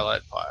the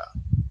Twilight Pyre.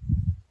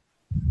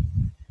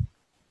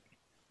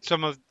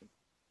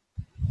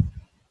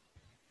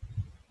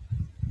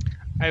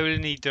 I will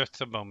need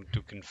just a moment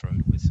to confer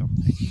with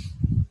something.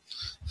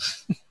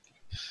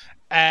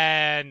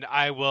 And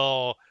I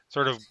will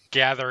sort of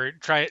gather,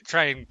 try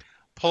and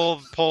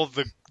pull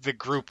the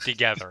group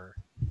together.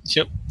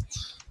 Yep.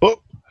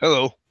 Oh,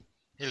 hello.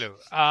 Hello.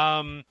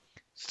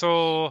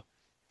 So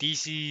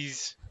this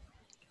is...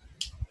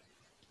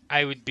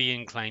 I would be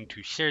inclined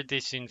to share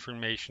this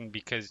information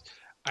because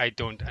I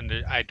do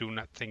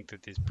not think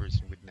that this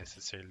person would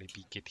necessarily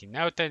be getting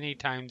out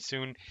anytime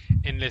soon,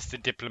 unless the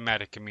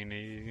diplomatic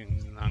community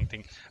and long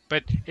thing.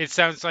 But it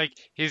sounds like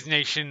his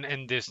nation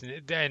and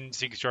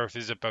Sigsdorf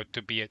is about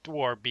to be at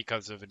war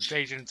because of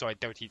invasion, so I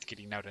doubt he's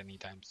getting out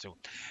anytime soon.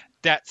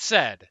 That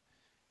said,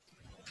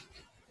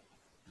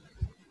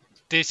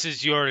 this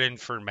is your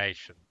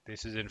information.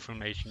 This is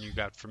information you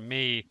got from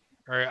me,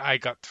 or I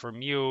got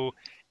from you.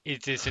 Is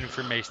this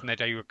information that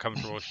you are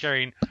comfortable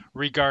sharing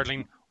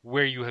regarding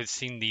where you have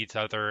seen this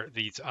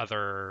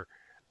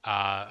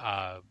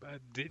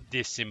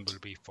symbol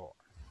before?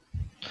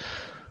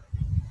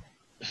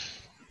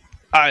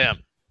 I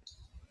am.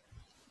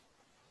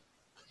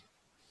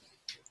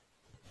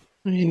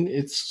 I mean,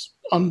 it's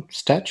on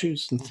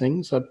statues and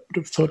things. I would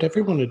have thought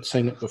everyone had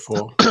seen it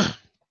before.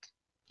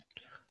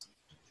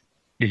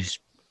 This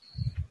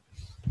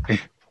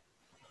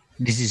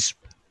is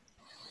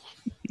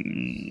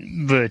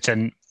words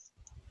and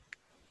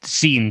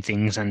seeing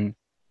things, and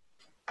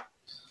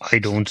I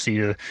don't see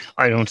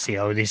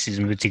how this is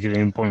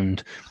particularly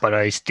important, but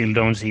I still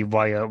don't see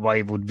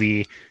why would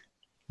we.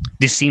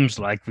 This seems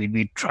like we'd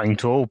be trying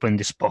to open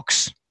this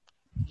box.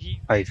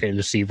 I fail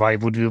to see why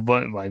we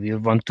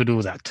want to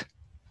do that.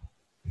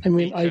 I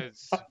mean,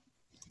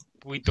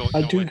 we don't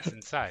know what's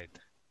inside.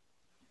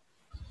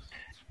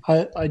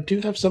 I do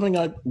have something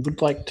I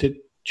would like to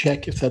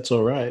check, if that's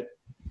all right.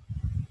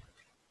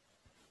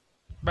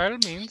 By all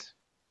means.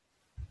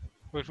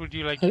 What would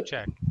you like to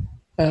check?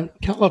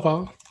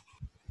 Calavar.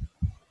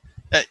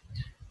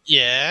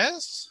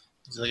 Yes?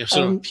 It's like it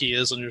sort of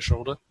appears on your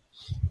shoulder.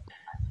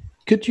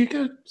 Could you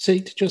go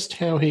see just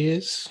how he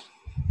is?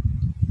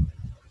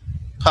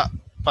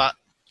 Pat.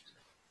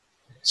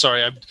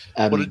 Sorry,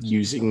 I'm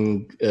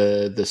using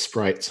the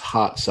sprite's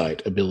heart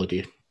sight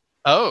ability.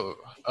 Oh.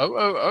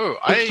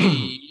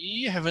 I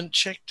haven't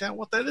checked out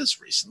what that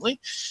is recently.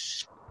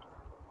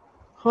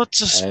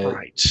 What's a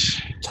sprite?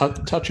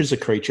 Touches a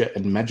creature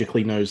and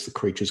magically knows the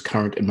creature's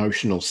current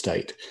emotional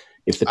state.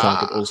 If the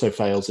target also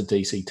fails a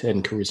DC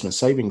 10 charisma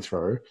saving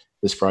throw,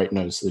 the sprite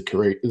knows the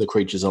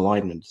creature's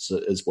alignment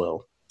as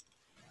well.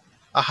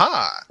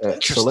 Aha!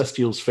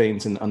 Celestials,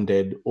 fiends, and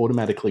undead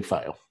automatically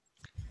fail.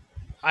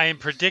 I am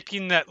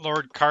predicting that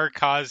Lord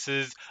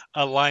Karkos's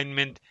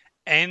alignment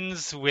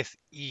ends with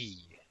E.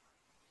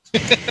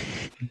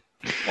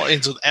 Well, it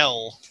ends with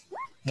L,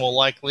 more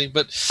likely,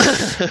 but...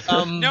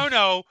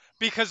 No,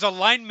 because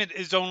alignment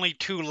is only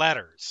 2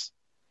 letters.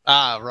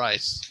 Ah,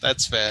 right.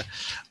 That's fair.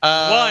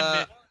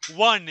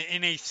 One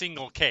in a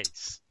single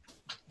case.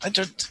 I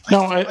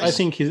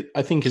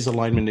think his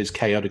alignment is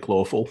chaotic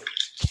lawful.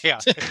 Yeah.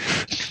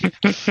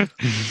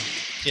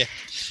 Yeah.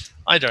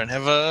 I didn't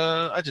have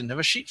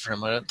a sheet for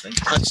him. I don't think.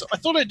 I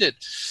thought I did.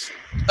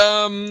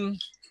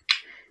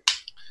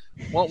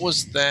 What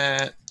was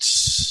that?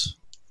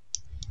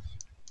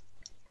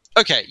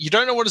 Okay, you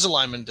don't know what his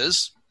alignment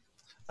is.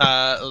 Or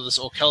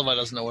Kelvar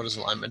doesn't know what his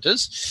alignment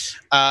is.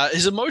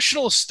 His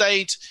emotional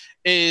state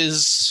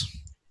is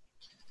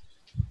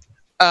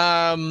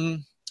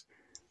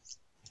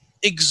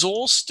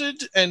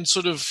exhausted and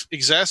sort of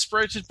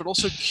exasperated, but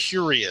also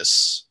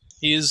curious.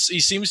 He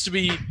seems to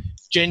be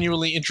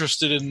genuinely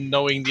interested in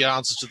knowing the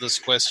answer to this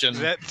question.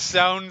 That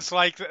sounds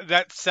like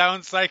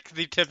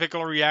the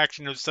typical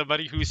reaction of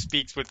somebody who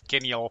speaks with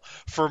Keniel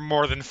for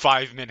more than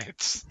 5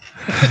 minutes.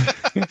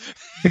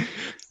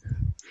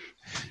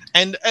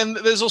 And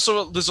there's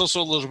also a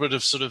little bit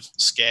of sort of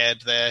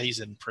scared there. He's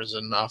in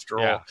prison after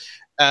all.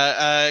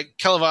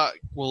 Kelvar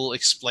will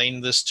explain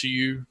this to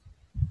you.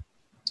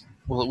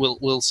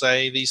 Will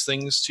say these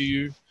things to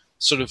you.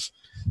 Sort of,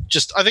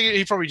 I think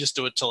he'd probably just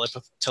do it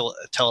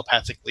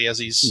telepathically as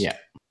he's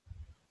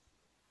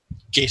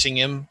getting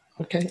him.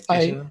 Okay,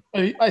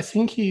 I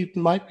think he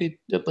might be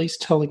at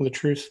least telling the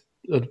truth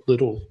a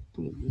little.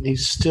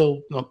 He's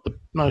still not the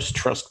most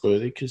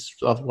trustworthy, because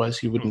otherwise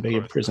he wouldn't be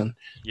in prison.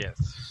 Yes.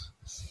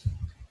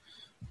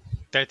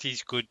 That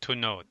is good to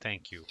know.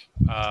 Thank you.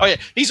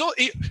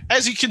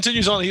 As he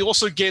continues on, he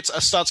also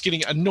starts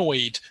getting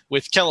annoyed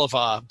with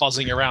Kelvar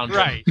buzzing around him.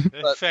 Right,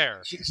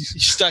 fair. You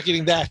start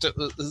getting that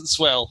as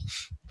well.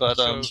 But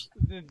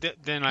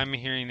then I'm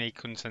hearing a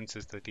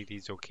consensus that it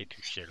is okay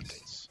to share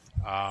this.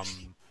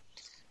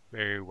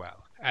 Very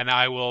well, and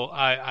I will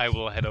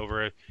head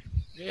over.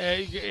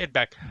 Head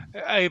back.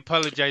 I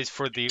apologize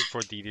for the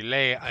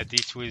delay.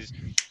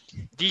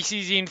 This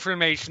is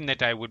information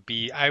that I would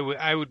be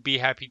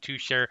happy to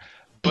share,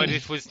 but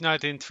it was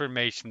not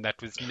information that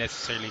was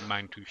necessarily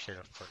mine to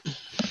share first.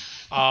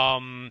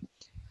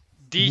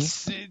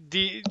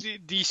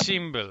 The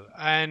symbol,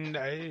 and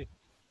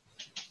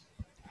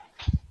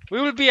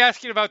we will be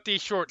asking about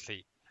these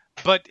shortly,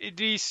 but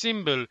the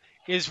symbol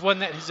is one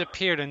that has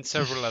appeared in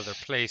several other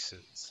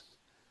places,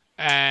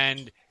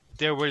 and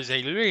there was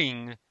a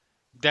ring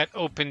that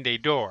opened a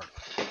door.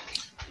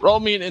 Roll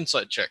me an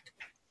insight check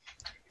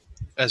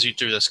as you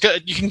do this.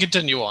 You can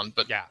continue on,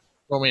 but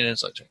roll me an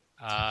insight check.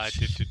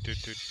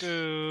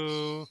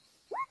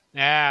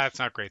 It's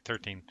not great.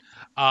 13.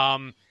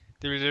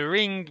 There was a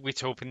ring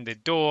which opened the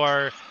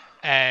door,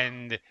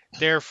 and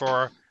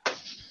therefore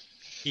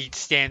it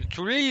stands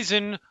to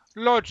reason,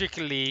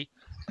 logically,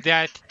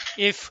 that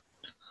if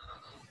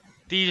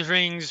these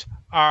rings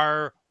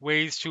are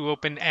ways to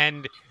open,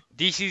 and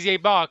this is a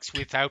box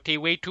without a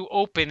way to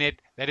open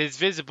it that is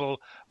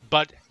visible,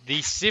 but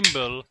the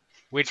symbol,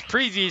 which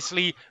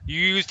previously you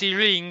used a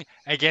ring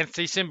against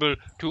a symbol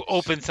to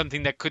open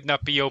something that could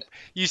not be opened.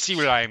 You see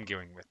where I am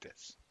going with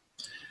this.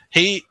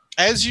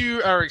 As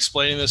you are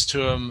explaining this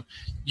to him,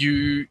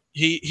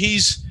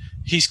 he's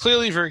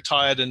clearly very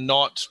tired and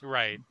not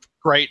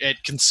great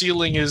at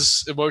concealing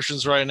his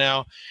emotions right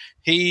now.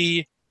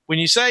 When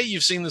you say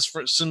you've seen this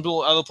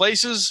symbol other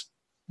places,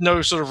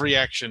 no sort of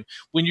reaction.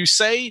 When you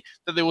say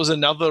that there was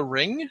another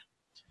ring,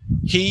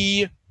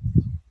 he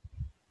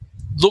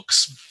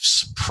looks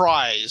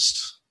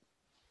surprised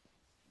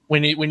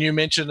when you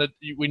mention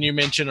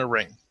a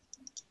ring,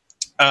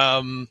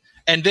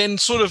 and then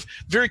sort of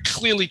very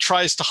clearly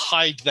tries to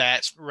hide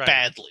that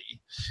badly,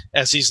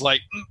 as he's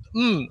like,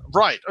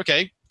 right,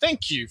 okay,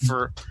 thank you.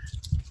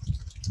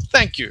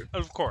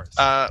 Of course.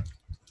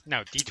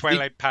 Now, the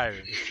Twilight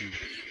Pyre.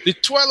 The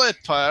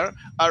Twilight Pyre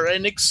are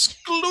an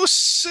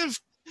exclusive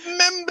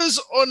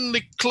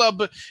members-only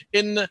club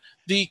in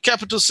the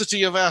capital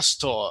city of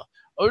Astor.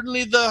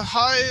 Only the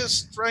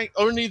highest rank,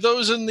 only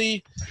those in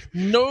the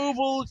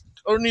noble,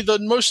 only the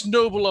most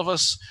noble of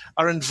us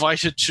are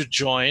invited to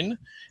join.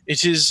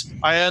 It is,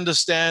 I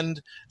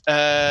understand,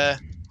 an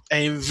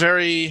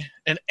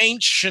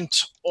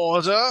ancient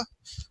order.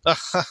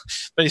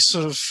 They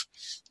sort of,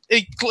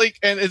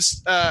 and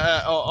it's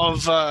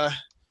of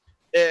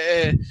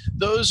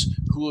those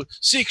who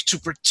seek to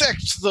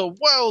protect the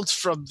world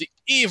from the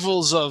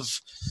evils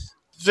of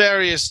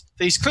various.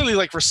 He's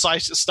clearly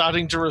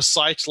starting to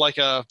recite like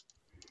a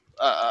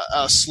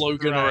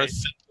slogan or a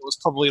thing that was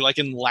probably like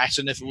in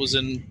Latin if it was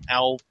in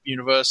our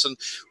universe, and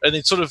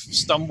it sort of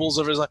stumbles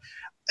over. His like,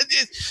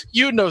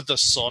 you know the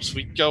sort.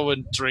 We go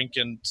and drink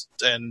and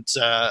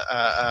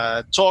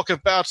talk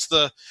about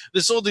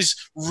there's all these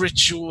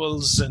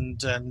rituals and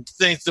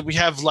things that we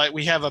have. Like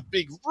we have a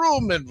big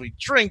room and we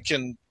drink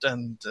and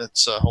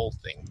it's a whole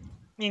thing.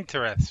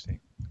 Interesting.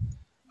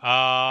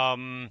 I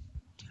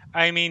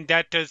mean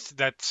that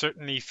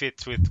certainly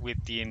fits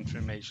with the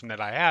information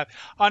that I have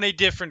on in a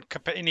different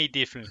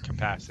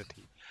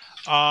capacity.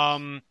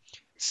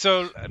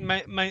 So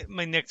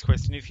my next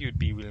question, if you'd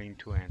be willing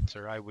to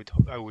answer, I would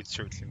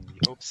certainly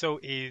hope so,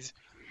 is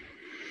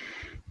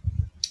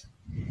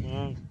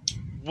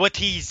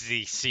what is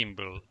the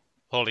symbol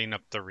holding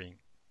up the ring?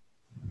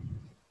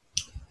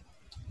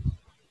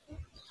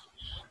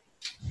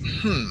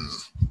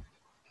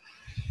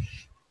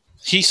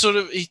 He sort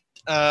of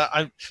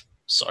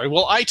Sorry,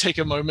 well, I take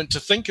a moment to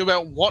think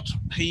about what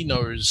he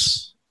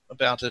knows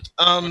about it.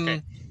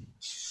 Okay.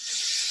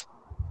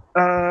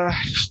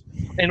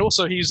 And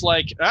also he's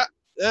like,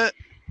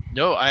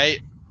 no, I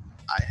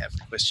have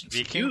a question for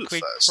you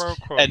first.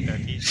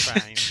 He's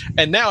fine.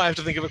 And now I have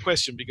to think of a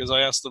question because I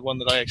asked the one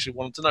that I actually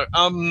wanted to know.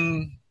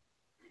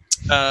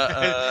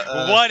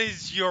 What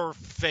is your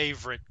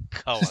favorite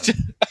color?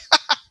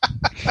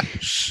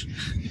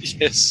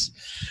 Yes.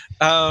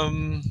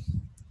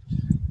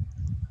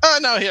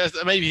 No,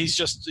 maybe he's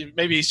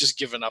just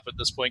given up at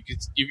this point.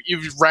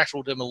 You've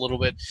rattled him a little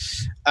bit.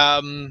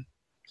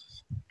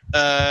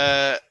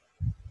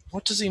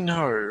 What does he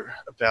know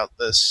about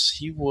this?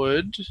 He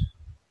would.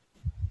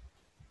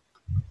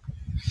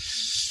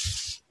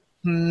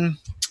 He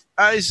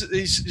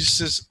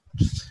says,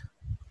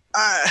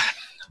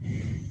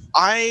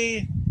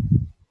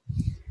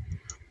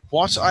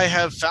 what I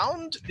have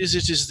found is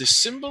it is the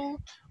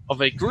symbol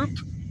of a group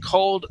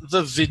called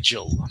the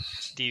Vigil.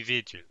 The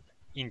Vigil.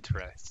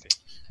 Interesting.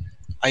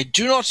 I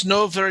do not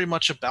know very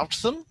much about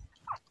them.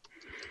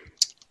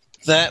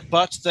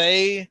 But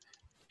they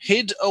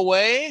hid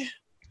away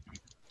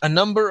a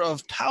number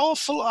of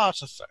powerful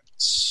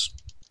artifacts.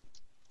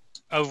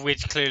 Of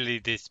which clearly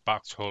this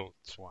box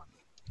holds one.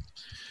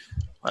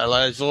 Well,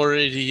 I've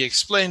already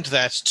explained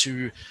that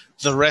to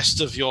the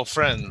rest of your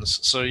friends,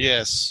 so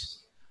yes.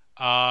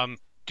 Do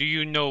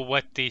you know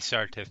what this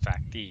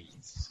artifact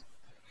is?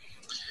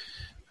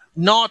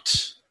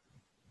 Not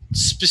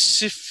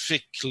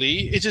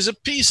specifically. It is a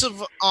piece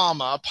of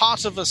armor,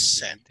 part of a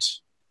set.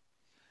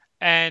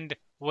 And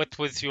what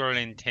was your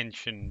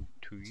intention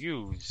to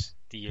use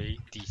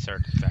this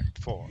artifact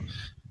for?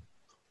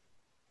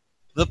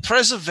 The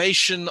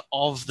preservation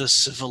of the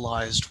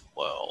civilized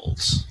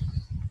world.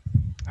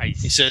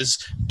 He says,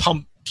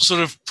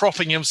 sort of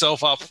propping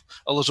himself up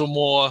a little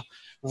more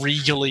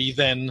regally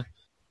than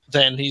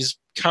he's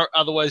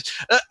otherwise.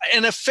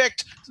 In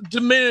effect,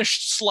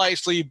 diminished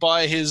slightly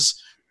by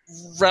his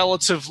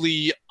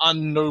relatively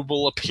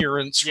unnoble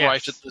appearance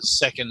right at this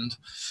second.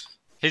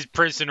 His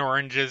prison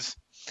oranges.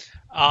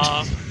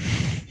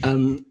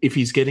 If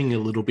he's getting a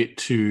little bit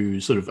too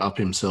sort of up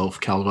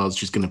himself, Calvar's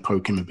just going to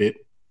poke him a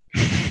bit.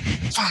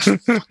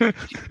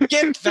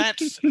 Get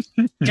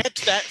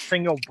that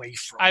thing away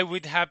from me. I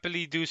would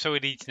happily do so.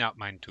 It is not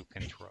mine to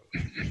control.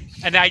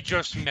 And I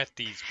just met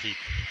these people.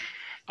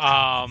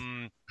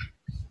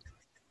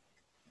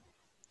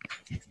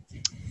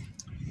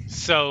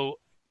 So,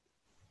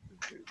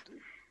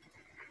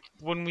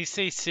 when we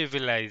say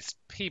civilized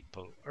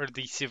people, or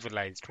the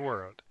civilized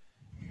world,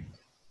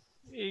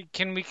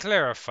 can we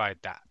clarify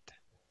that?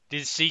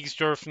 Did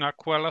Siegsdorf not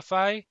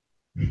qualify?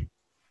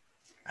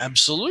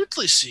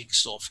 Absolutely,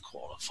 Siegsdorf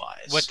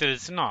qualifies. What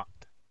does not?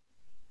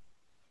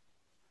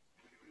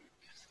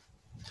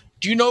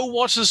 Do you know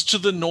what is to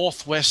the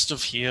northwest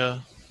of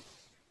here?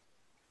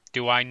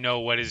 Do I know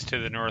what is to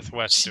the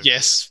northwest of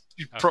yes,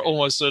 here? You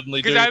almost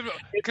certainly do.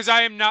 Because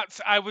I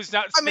was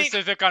not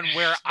specific on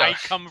where I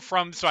come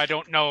from, so I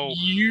don't know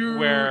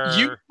where.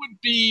 You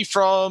would be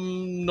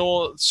from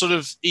sort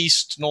of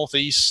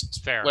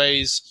northeast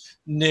ways.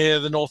 Near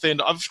the north end.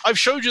 I've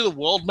showed you the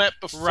world map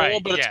before,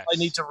 but I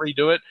need to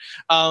redo it.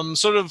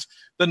 Sort of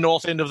the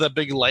north end of that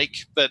big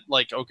lake that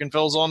like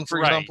Oakenfell's on, for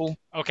example.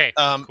 Okay,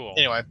 cool.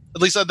 Anyway,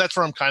 at least that's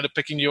where I'm kind of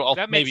picking you. I'll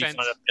maybe find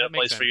a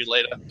place for you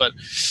later. But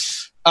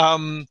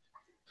and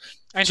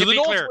to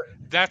be clear,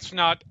 that's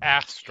not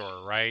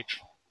Astor, right?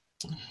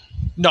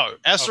 No,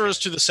 Astor is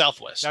to the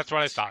southwest. That's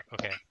what I thought.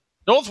 Okay.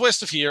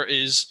 Northwest of here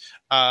is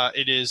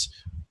it is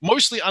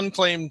mostly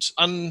unclaimed,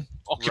 unoccupied.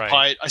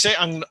 Right. I say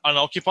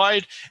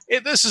unoccupied.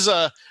 This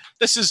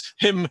is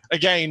him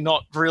again,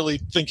 not really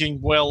thinking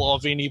well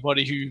of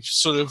anybody who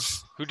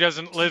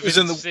doesn't live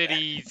in the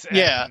cities.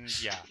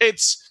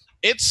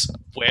 It's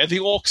where the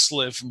orcs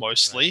live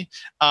mostly,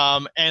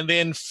 and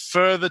then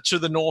further to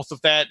the north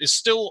of that is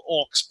still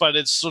orcs, but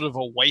it's sort of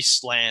a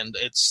wasteland.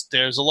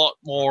 There's a lot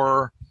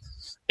more.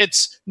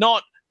 It's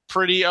not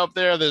pretty up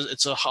there.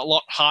 It's a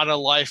lot harder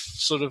life.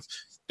 Sort of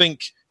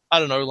think. I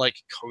don't know,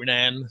 like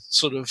Conan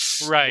sort of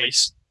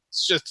race.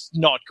 It's just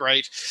not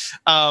great.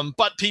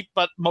 But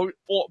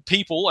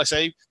people, I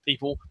say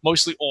people,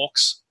 mostly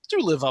orcs, do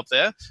live up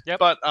there. Yep.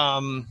 But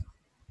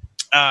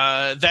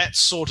that's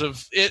sort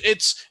of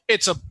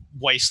it's a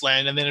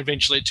wasteland, and then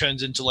eventually it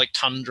turns into like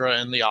tundra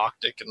and the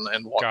Arctic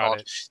and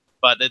whatnot.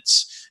 But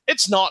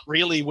it's not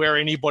really where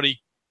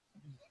anybody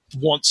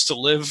wants to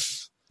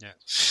live. Yeah.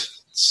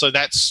 So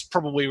that's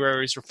probably where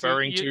he's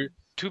referring to.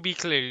 To be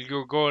clear,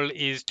 your goal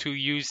is to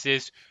use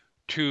this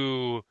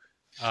to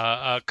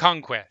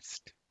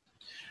conquest,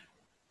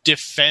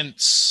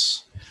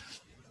 defense.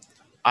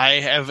 I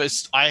have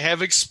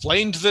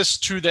explained this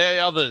to the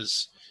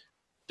others.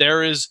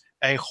 There is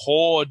a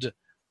horde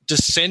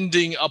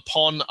descending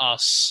upon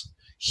us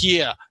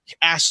here,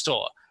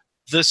 Astor.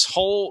 The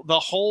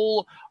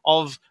whole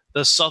of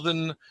the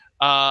southern,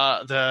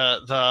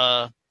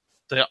 the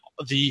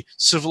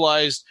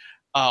civilized,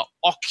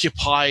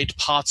 occupied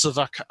parts of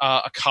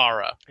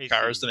Akara.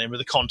 Akara is the name of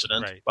the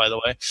continent, by the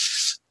way.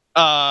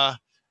 A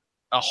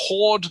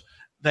horde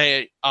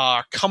they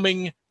are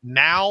coming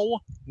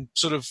now,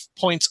 sort of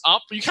points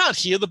up. You can't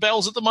hear the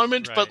bells at the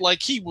moment, Right. but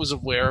like he was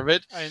aware of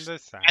it. I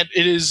understand. And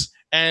it is,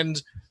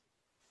 and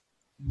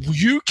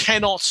you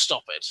cannot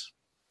stop it.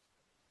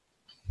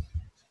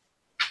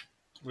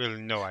 Well,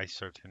 no, I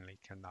certainly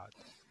cannot.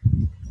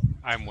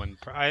 I'm one.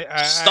 I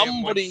am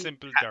Somebody- one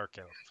simple dark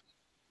elf.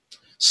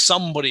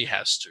 Somebody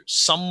has to.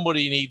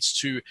 Somebody needs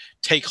to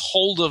take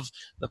hold of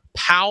the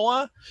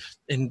power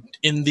in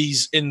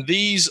these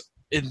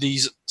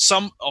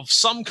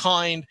some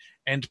kind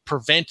and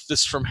prevent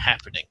this from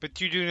happening.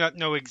 But you do not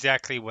know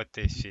exactly what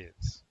this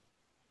is.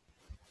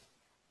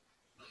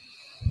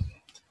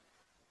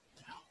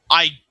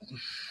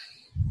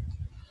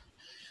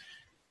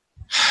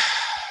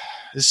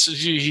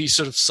 He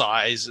sort of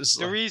sighs.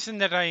 The reason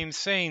that I am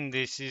saying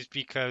this is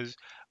because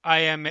I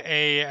am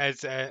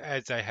as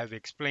I have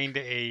explained,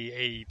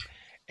 a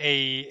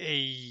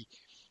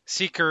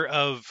seeker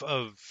of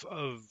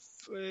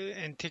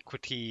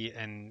antiquity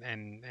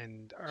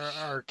and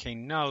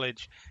arcane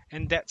knowledge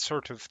and that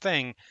sort of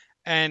thing,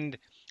 and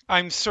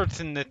I'm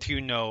certain that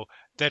you know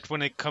that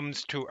when it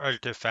comes to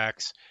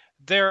artifacts,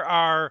 there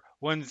are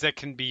ones that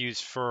can be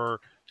used for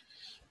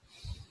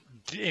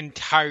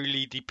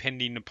entirely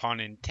depending upon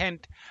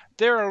intent.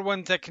 There are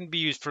ones that can be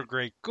used for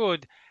great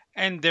good,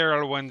 and there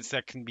are ones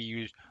that can be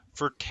used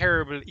for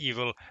terrible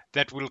evil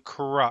that will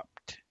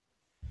corrupt.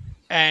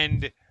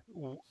 And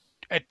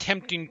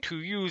attempting to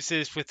use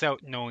this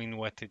without knowing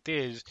what it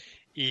is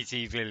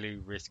a very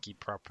risky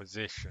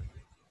proposition.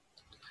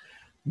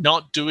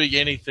 Not doing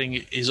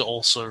anything is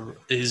also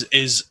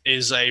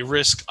is a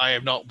risk I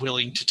am not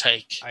willing to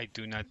take. I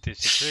do not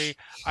disagree.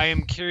 I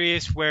am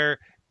curious where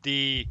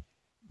the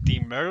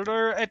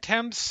murder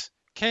attempts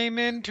came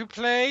into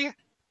play.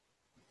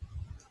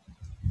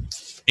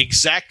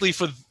 Exactly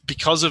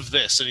because of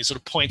this, and he sort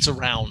of points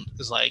around.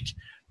 Is like,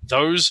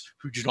 those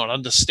who do not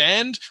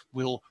understand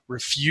will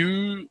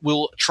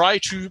try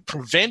to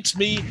prevent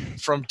me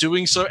from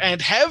doing so, and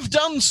have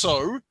done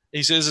so.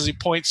 He says as he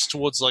points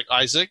towards like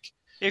Isaac.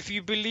 If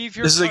you believe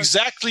your this is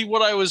exactly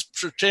what I was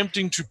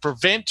attempting to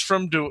prevent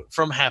from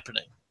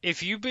happening.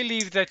 If you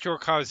believe that your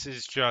cause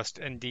is just,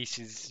 and this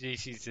is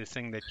the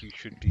thing that you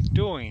should be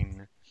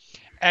doing,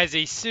 as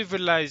a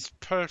civilized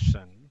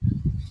person,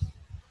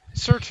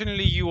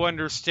 certainly you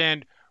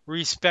understand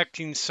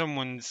respecting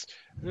someone's.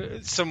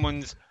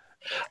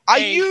 Are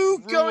you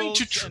going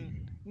to?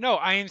 No,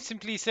 I am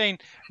simply saying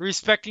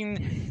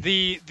respecting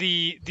the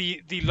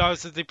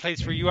laws of the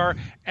place where you are,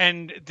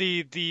 and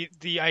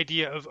the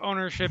idea of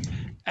ownership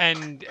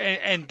and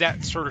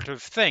that sort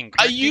of thing.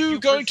 Are you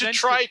going to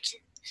try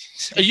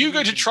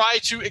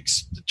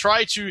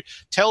to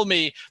tell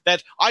me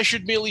that I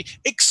should merely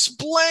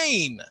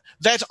explain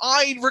that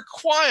I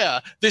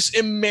require this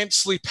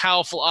immensely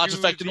powerful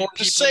artifact in order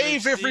to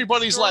save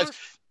everybody's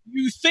life?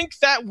 You think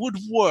that would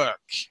work?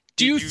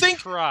 Do you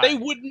think they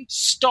wouldn't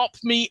stop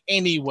me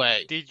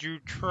anyway? Did you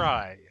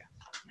try?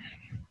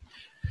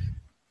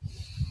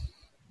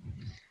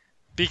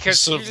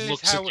 Because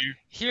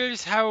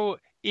here's how,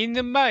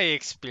 in my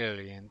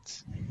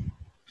experience,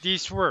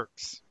 this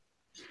works.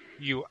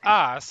 You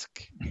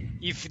ask,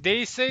 if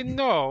they say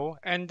no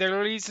and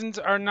their reasons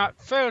are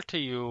not fair to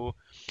you,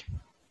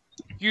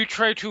 you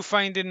try to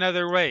find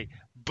another way,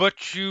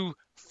 but you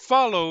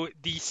follow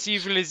the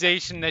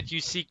civilization that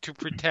you seek to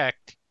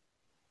protect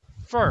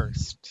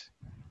first,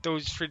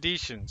 those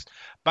traditions.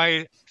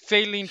 By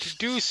failing to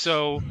do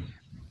so,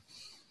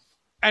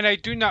 and I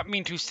do not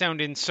mean to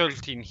sound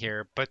insulting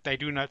here, but I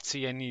do not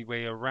see any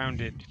way around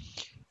it,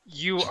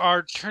 you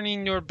are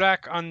turning your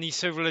back on the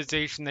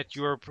civilization that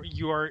you are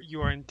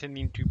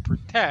intending to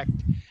protect,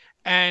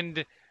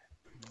 and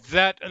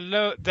that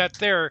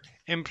there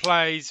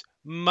implies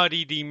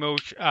muddied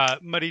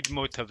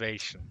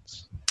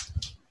motivations.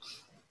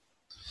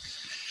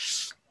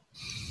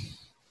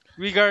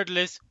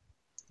 Regardless,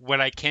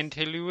 what I can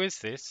tell you is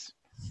this: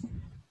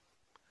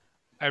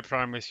 I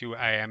promise you,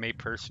 I am a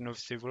person of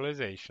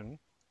civilization.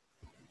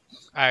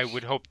 I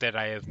would hope that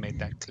I have made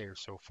that clear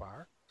so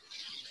far.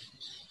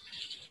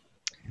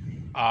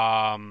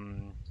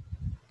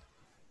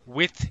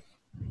 With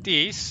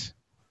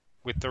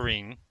the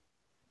ring,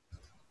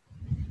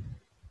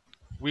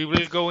 we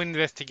will go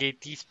investigate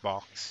this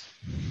box,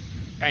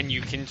 and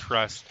you can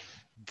trust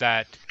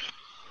that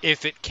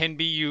if it can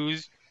be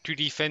used to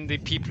defend the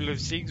people of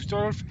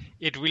Siegsdorf,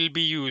 it will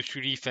be used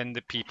to defend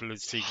the people of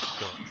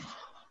Siegsdorf.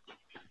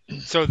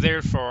 So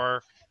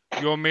therefore,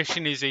 your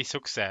mission is a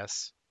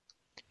success.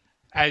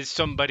 As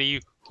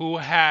somebody who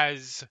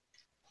has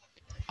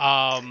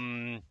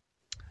who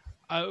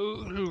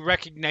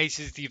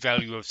recognizes the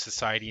value of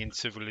society and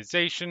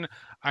civilization,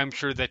 I'm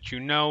sure that you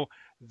know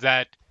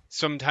that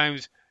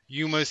sometimes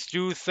you must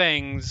do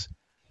things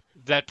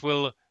that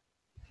will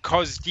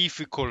cause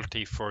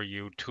difficulty for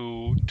you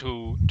to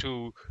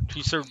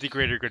serve the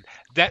greater good.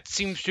 That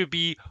seems to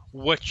be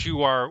what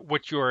you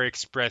are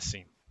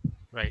expressing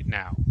right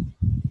now.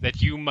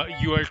 That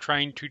you are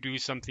trying to do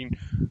something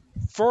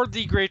for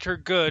the greater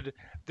good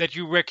that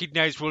you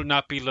recognize will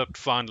not be looked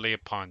fondly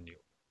upon you.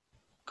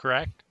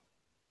 Correct?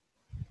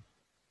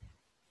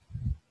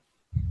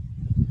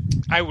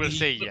 I will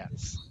say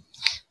yes.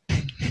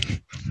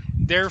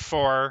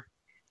 Therefore,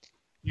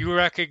 you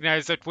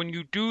recognize that when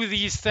you do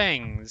these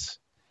things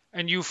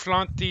and you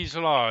flaunt these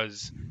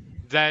laws,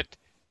 that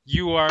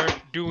you are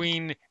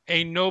doing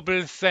a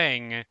noble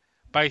thing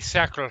by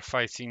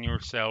sacrificing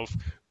yourself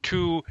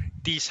to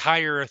this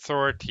higher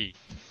authority.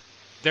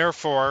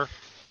 Therefore,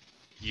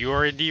 you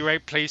are in the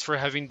right place for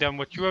having done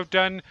what you have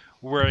done.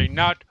 Were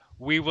not,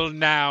 we will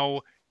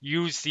now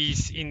use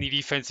these in the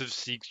defense of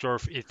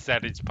Siegsdorf if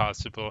that is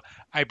possible.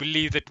 I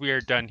believe that we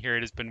are done here.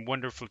 It has been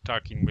wonderful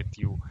talking with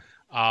you.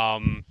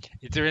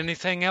 Is there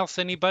anything else?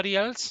 Anybody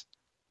else?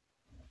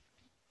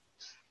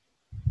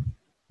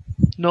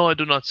 No, I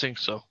do not think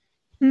so.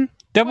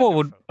 Devil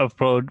would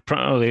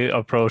probably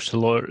approach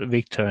Lord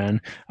Victor and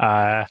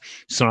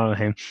surround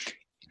him.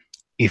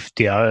 If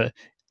the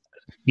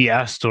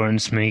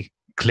Astorans may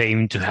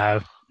claim to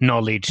have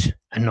knowledge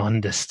and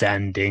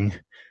understanding,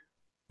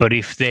 but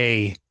if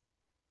they,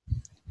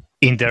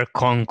 in their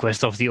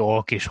conquest of the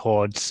Orcish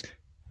hordes,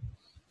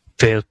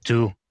 fail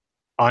to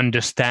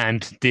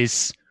understand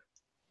this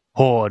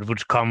horde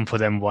would come for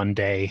them one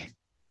day,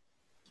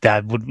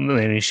 that would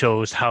really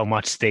shows how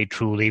much they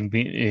truly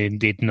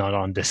did not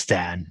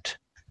understand.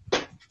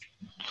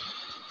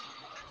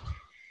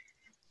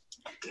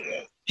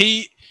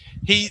 He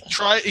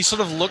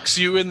sort of looks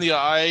you in the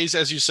eyes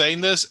as you're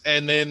saying this,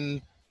 and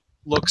then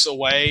looks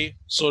away,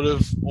 sort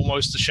of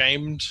almost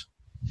ashamed.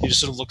 He just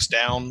sort of looks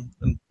down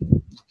and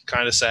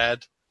kind of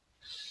sad.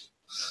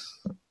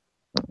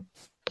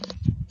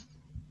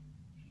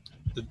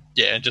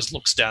 Yeah, and just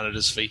looks down at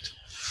his feet.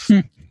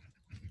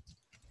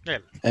 Yeah.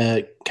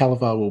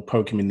 Calavar will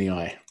poke him in the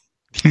eye.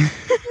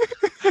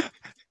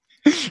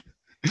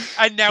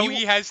 And now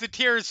he has the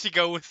tears to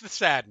go with the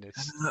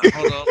sadness.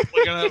 Hold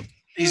on,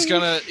 he's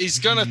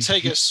gonna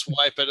take a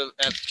swipe at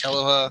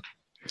Calavar,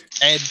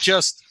 and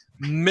just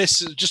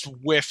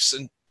whiffs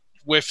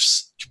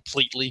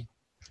completely.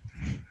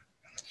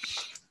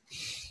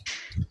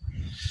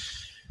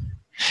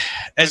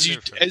 As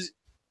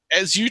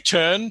you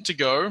turn to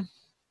go,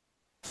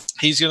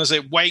 he's gonna say,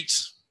 "Wait."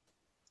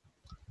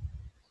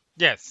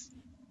 Yes.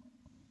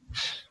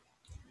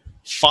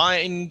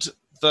 Find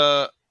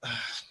the...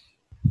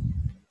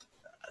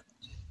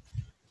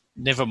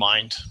 Never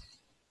mind.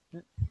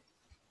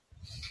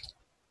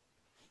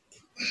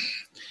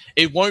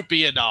 It won't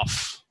be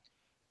enough.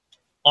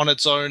 On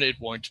its own,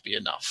 it won't be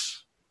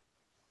enough.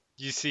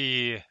 You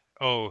see,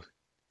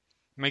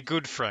 my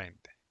good friend,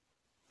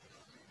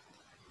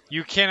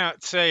 you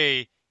cannot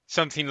say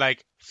something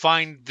like,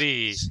 find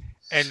thee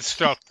and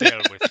stop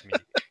there with me.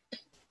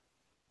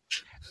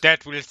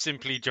 That will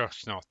simply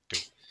just not do.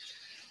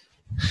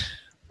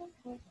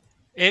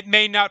 It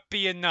may not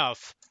be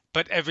enough,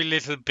 but every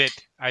little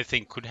bit, I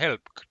think, could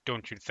help,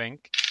 don't you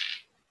think?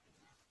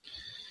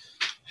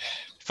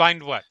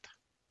 Find what?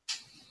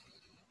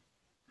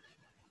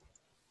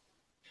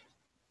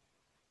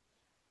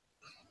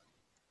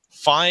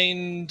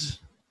 Find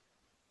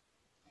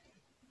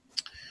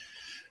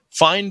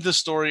the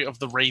story of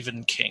the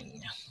Raven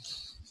King.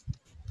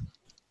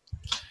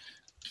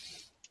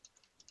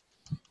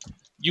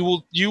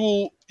 You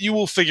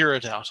will figure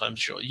it out, I'm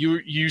sure.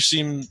 You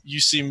seem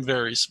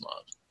very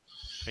smart.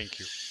 Thank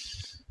you.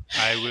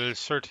 I will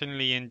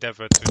certainly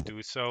endeavor to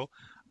do so.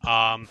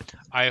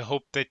 I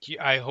hope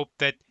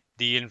that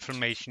the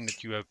information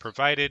that you have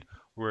provided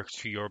works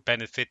to your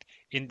benefit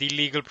in the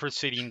legal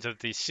proceedings of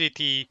the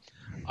city,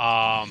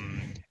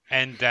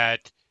 and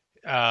that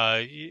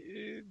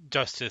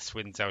justice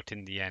wins out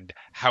in the end,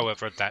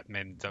 however that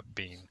ends up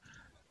being.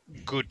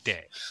 Good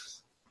day.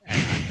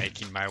 And I'm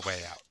making my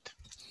way out.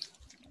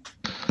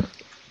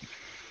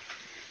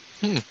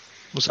 Well,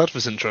 that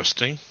was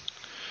interesting.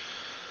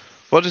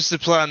 What is the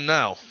plan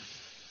now?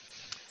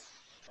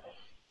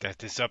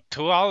 That is up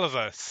to all of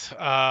us.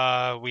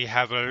 We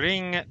have a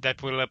ring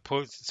that will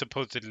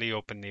supposedly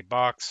open the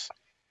box.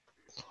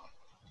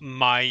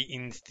 My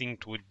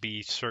instinct would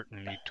be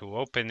certainly to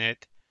open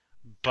it,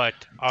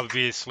 but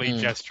obviously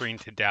gesturing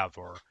to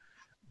Davor,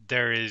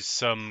 there is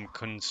some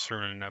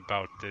concern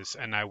about this,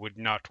 and I would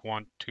not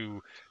want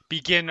to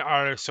begin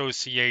our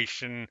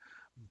association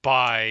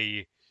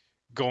by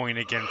going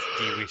against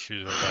the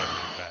wishes of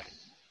everybody.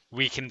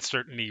 We can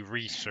certainly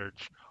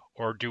research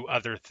or do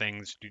other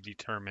things to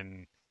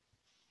determine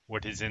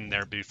what is in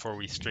there before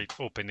we straight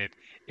open it,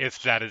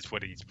 if that is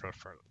what is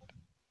preferred.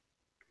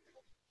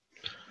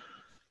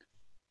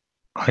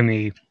 I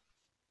mean,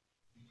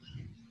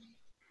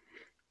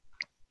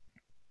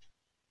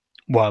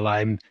 while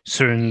I'm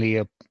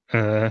certainly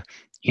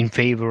in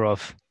favor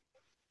of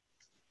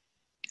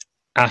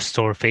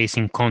Astorans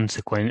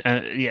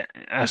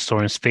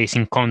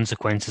facing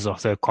consequences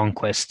of their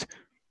conquest,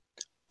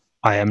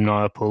 I am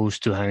not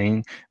opposed to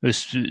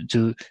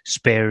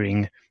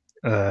sparing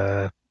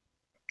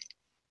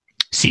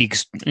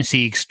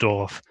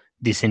Siegsdorf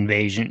this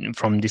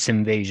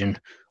invasion.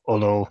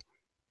 Although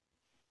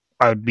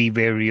I would be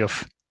wary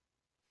of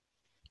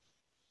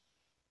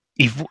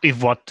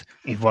if what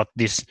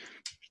this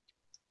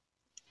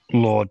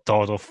Lord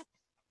thought of,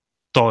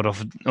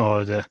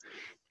 or the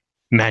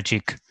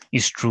magic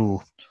is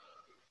true,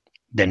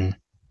 then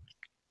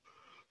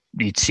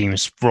it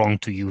seems wrong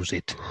to use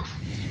it.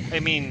 I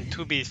mean,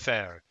 to be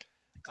fair,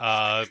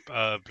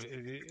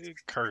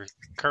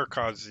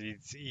 Kirkos,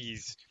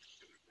 he's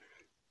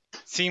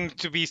seems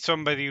to be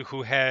somebody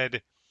who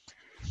had.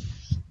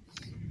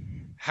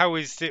 How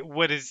is it?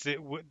 What is it?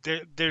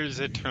 There's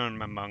a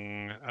term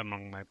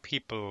among my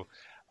people,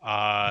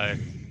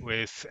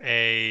 with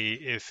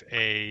if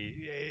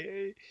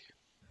a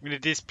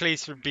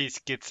displacer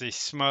beast gets a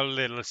small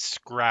little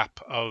scrap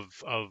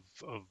of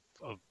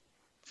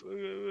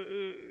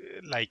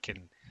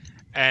lichen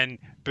and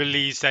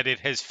believes that it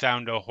has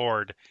found a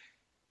hoard.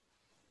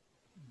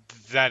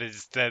 That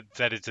is a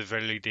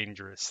very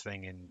dangerous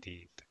thing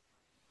indeed.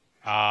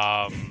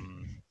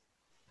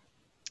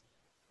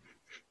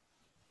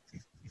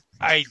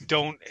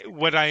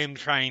 What I am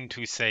trying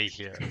to say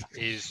here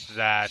is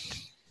that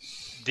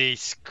he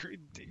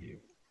seems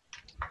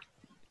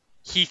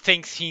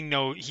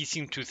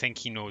to think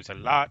he knows a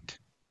lot.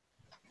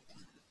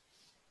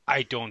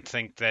 I don't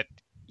think that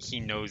he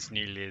knows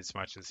nearly as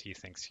much as he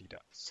thinks he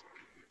does.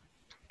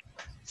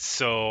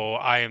 So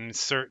I am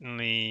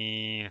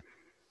certainly...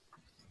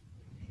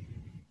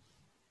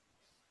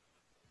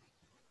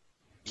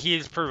 He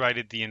has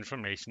provided the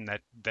information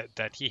that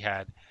he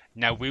had.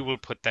 Now we will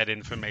put that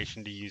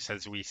information to use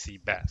as we see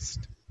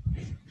best.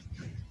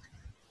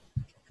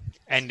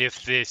 And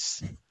if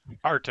this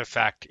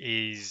artifact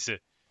is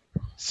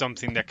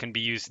something that can be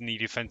used in the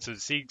defense of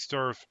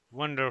Siegsdorf,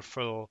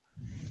 wonderful.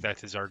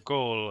 That is our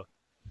goal.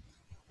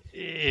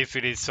 If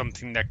it is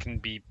something that can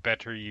be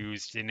better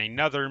used in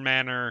another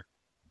manner,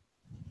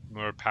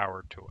 more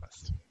power to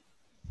us.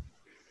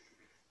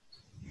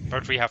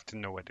 But we have to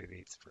know what it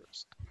is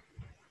first.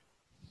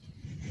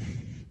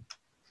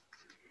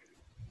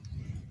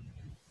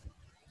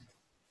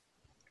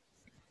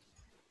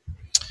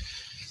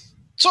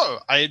 So,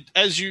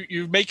 as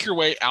you make your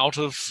way out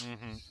of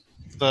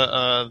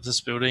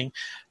this building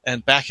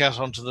and back out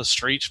onto the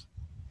street,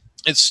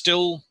 it's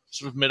still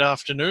sort of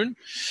mid-afternoon.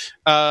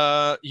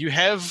 You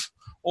have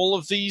all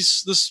of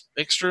this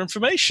extra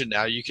information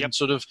now. You can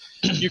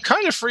you're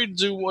kind of free to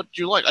do what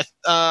you like.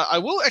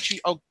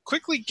 I'll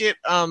quickly get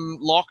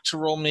Locke to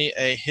roll me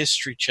a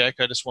history check.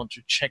 I just want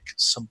to check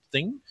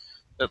something.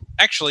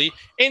 Actually,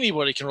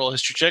 anybody can roll a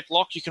history check.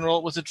 Locke, you can roll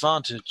it with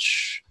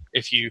advantage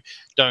if you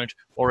don't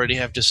already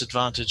have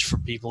disadvantage for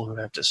people who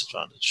have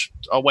disadvantage.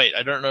 Oh, wait,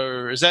 I don't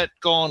know. Is that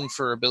gone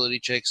for ability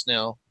checks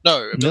now?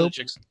 No, ability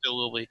checks still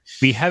will be.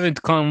 We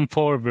haven't come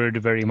forward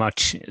very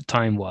much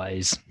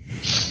time-wise.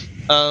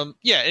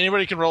 Yeah,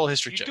 anybody can roll a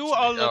history check. You do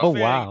all look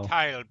very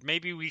tired.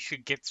 Maybe we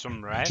should get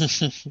some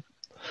rest.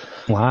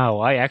 Wow,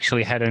 I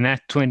actually had a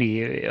nat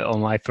 20 on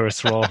my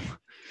first roll.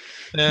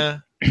 Yeah.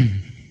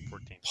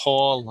 14.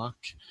 Poor luck.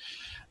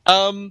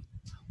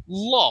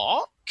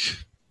 Locke,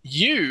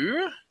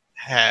 you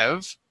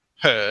have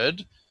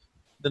heard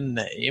the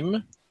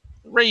name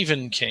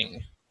Raven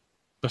King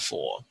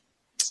before.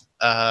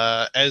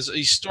 As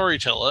a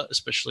storyteller,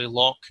 especially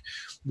Locke,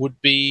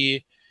 would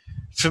be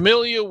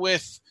familiar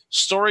with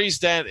stories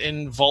that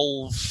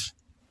involve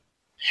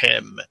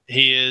him.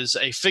 He is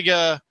a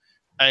figure,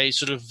 a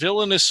sort of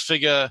villainous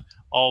figure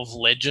of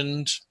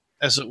legend,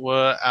 as it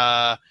were.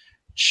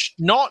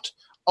 Not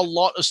a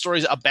lot of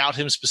stories about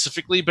him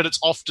specifically, but it's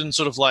often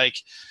sort of like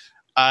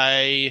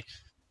a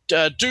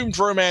doomed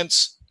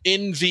romance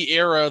in the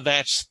era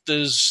that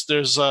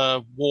there's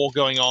a war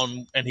going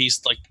on, and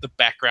he's like the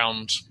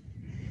background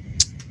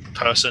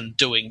person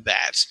doing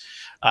that.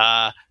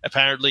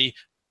 Apparently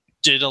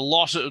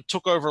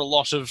took over a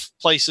lot of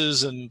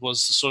places and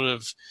was sort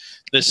of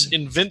this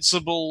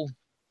invincible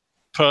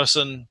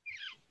person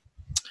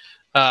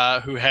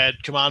who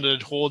had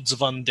commanded hordes of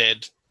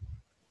undead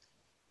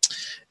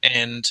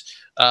and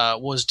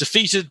was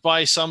defeated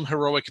by some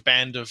heroic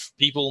band of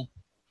people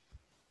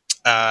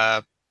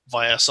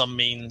via some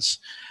means.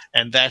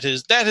 And that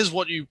is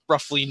what you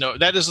roughly know.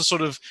 That is the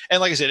sort of,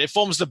 and like I said, it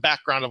forms the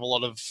background of a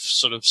lot of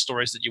sort of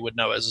stories that you would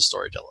know as a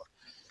storyteller.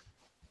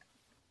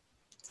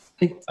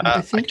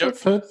 I think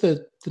I've heard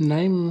the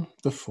name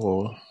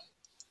before.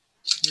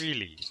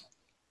 Really?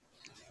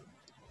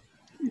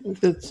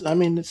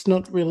 It's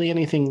not really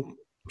anything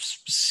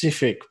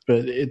specific,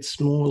 but it's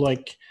more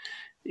like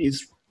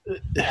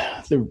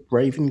the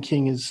Raven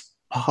King is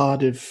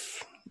part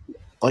of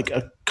like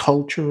a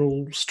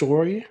cultural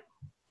story.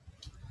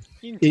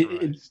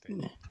 He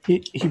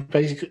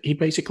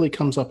basically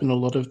comes up in a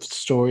lot of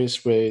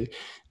stories where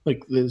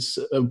like there's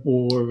a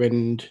war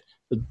and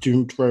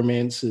doomed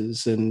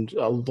romances and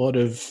a lot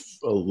of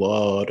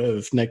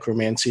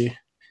necromancy.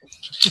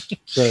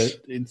 So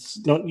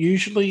it's not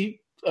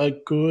usually a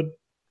good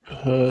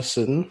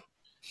person,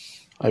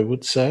 I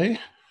would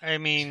say. I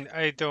mean,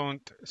 I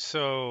don't.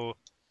 So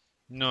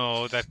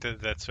no,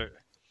 that's.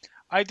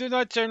 I do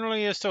not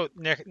generally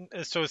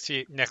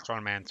associate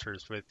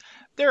necromancers with.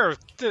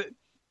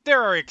 There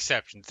are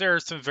exceptions. There are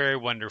some very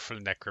wonderful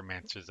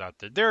necromancers out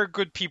there. There are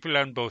good people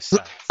on both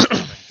sides. That's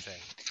what I'm saying.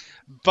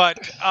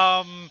 But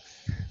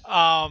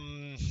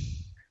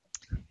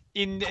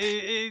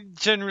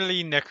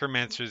Generally,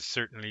 necromancers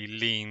certainly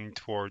lean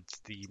towards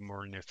the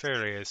more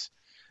nefarious.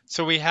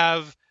 So we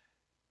have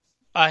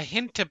a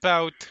hint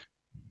about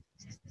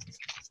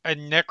a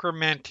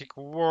necromantic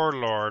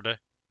warlord.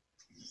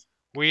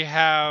 We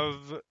have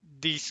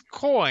this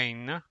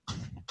coin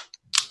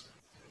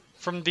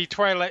from the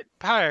Twilight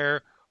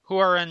Pyre who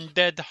are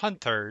undead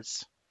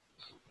hunters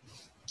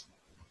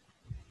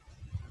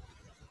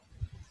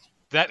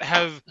that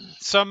have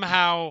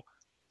somehow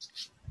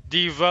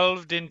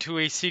devolved into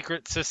a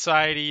secret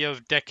society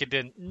of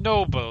decadent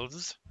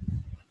nobles,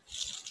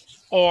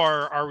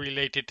 or are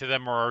related to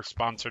them, or are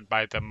sponsored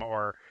by them,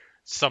 or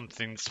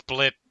something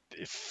split,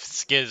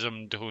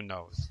 schismed, who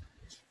knows.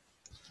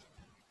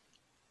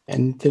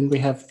 And then we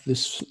have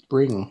this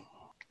ring.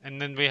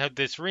 And then we have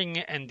this ring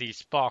and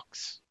this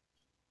box.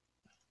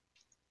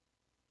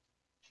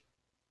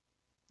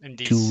 And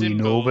the Do we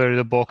know where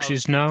the box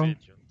is now?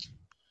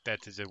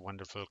 That is a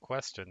wonderful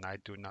question. I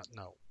do not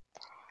know.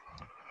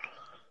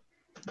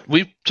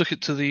 We took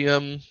it to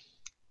the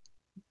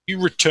You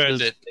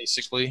returned it,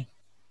 basically.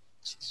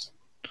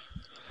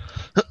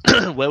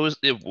 Where was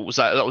it? Was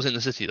that? That was in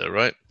the city, though,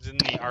 right? It was in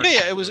the archives,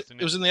 Yeah, it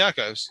was in the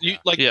archives.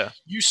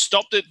 You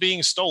stopped it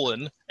being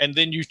stolen, and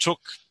then you took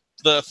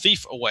the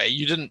thief away.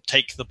 You didn't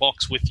take the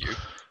box with you.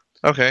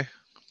 Okay.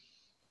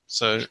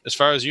 So, as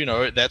far as you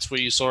know, that's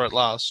where you saw it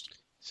last.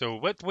 So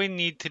what we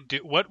need to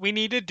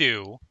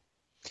do,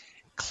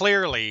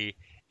 clearly,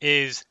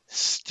 is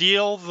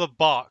steal the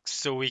box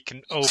so we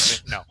can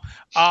open. No.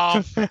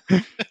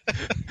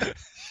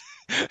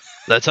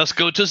 Let us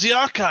go to the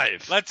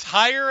archive. Let's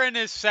hire an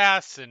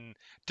assassin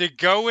to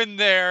go in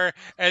there.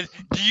 And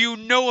do you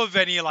know of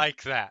any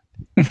like that?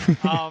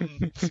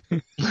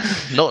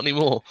 Not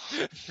anymore.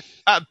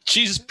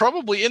 She's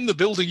probably in the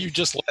building you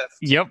just left.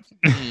 Yep.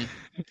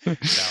 No.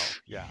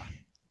 Yeah.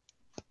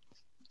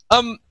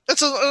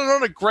 It's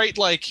not a great,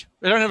 like,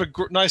 we don't have a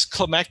nice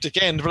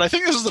climactic end, but I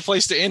think this is the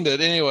place to end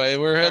it anyway.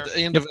 We're at the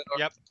end of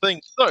our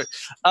thing. So,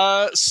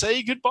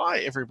 say goodbye,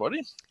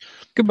 everybody.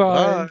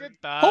 Goodbye.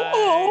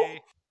 Goodbye.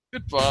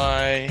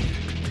 Goodbye.